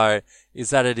problem is, though,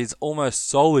 is that it is almost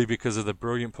solely because of the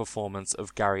brilliant performance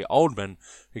of Gary Oldman,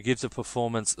 who gives a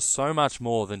performance so much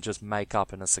more than just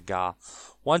makeup and a cigar.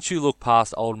 Once you look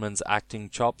past Oldman's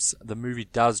acting chops, the movie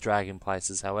does drag in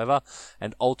places, however,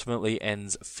 and ultimately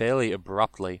ends fairly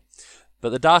abruptly. But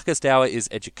The Darkest Hour is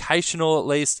educational at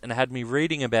least, and had me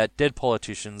reading about dead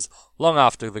politicians long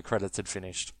after the credits had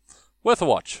finished. Worth a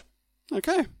watch.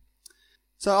 Okay.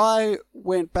 So I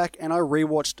went back and I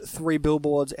rewatched 3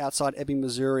 Billboards Outside Ebbing,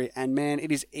 Missouri, and man,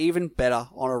 it is even better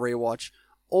on a rewatch.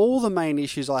 All the main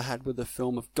issues I had with the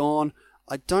film have gone.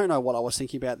 I don't know what I was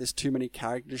thinking about this too many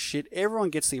characters shit.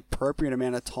 Everyone gets the appropriate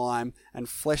amount of time and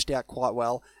fleshed out quite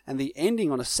well, and the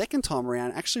ending on a second time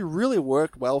around actually really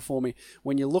worked well for me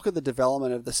when you look at the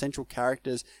development of the central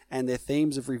characters and their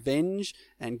themes of revenge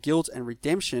and guilt and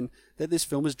redemption that this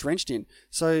film is drenched in.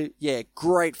 So yeah,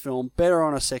 great film, better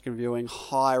on a second viewing,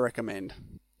 high recommend.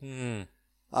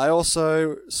 I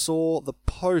also saw The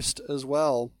Post as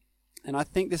well, and I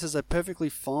think this is a perfectly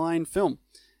fine film.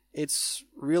 It's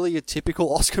really a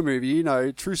typical Oscar movie, you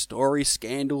know, true story,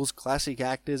 scandals, classic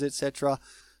actors, etc.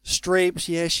 Streep,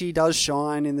 yeah, she does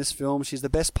shine in this film. She's the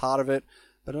best part of it,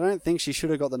 but I don't think she should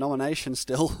have got the nomination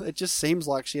still. It just seems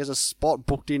like she has a spot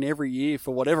booked in every year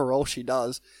for whatever role she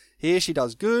does. Here she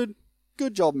does good.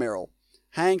 Good job, Meryl.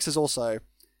 Hanks is also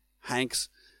Hanks.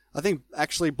 I think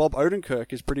actually Bob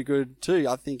Odenkirk is pretty good too.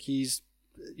 I think he's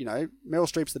Meryl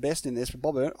Streep's the best in this, but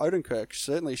Bob Odenkirk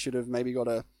certainly should have maybe got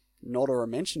a nod or a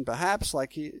mention, perhaps.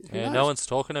 Who knows? No one's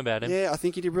talking about him. Yeah, I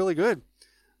think he did really good.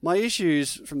 My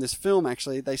issues from this film,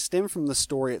 actually, they stem from the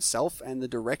story itself and the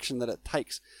direction that it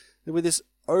takes. With this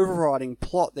overriding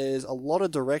plot, there's a lot of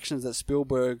directions that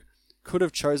Spielberg could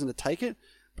have chosen to take it,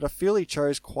 but I feel he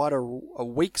chose quite a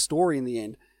weak story in the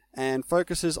end, and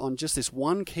focuses on just this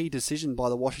one key decision by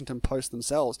the Washington Post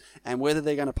themselves, and whether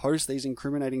they're going to post these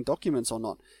incriminating documents or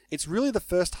not. It's really the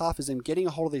first half is them getting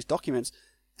a hold of these documents,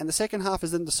 and the second half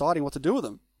is them deciding what to do with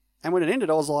them. And when it ended,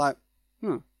 I was like,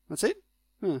 that's it?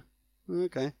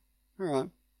 Okay, alright.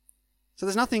 So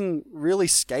there's nothing really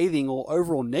scathing or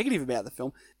overall negative about the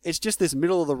film. It's just this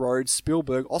middle-of-the-road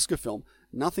Spielberg Oscar film.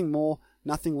 Nothing more,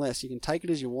 nothing less. You can take it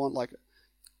as you want,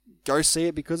 go see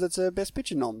it because it's a Best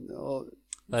Picture nom.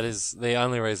 That is the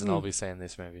only reason I'll be seeing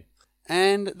this movie.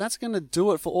 And that's going to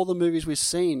do it for all the movies we've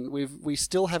seen. We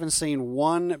still haven't seen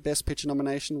one Best Picture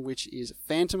nomination, which is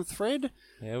Phantom Thread.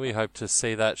 Yeah, we hope to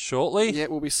see that shortly. Yeah,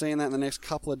 we'll be seeing that in the next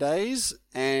couple of days.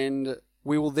 And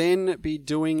we will then be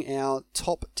doing our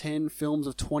top 10 films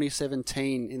of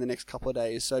 2017 in the next couple of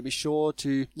days. So be sure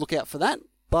to look out for that.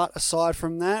 But aside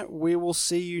from that, we will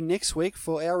see you next week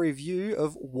for our review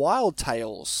of Wild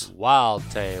Tales. Wild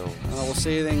Tales. We'll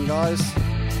see you then, guys.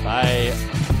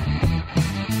 Bye.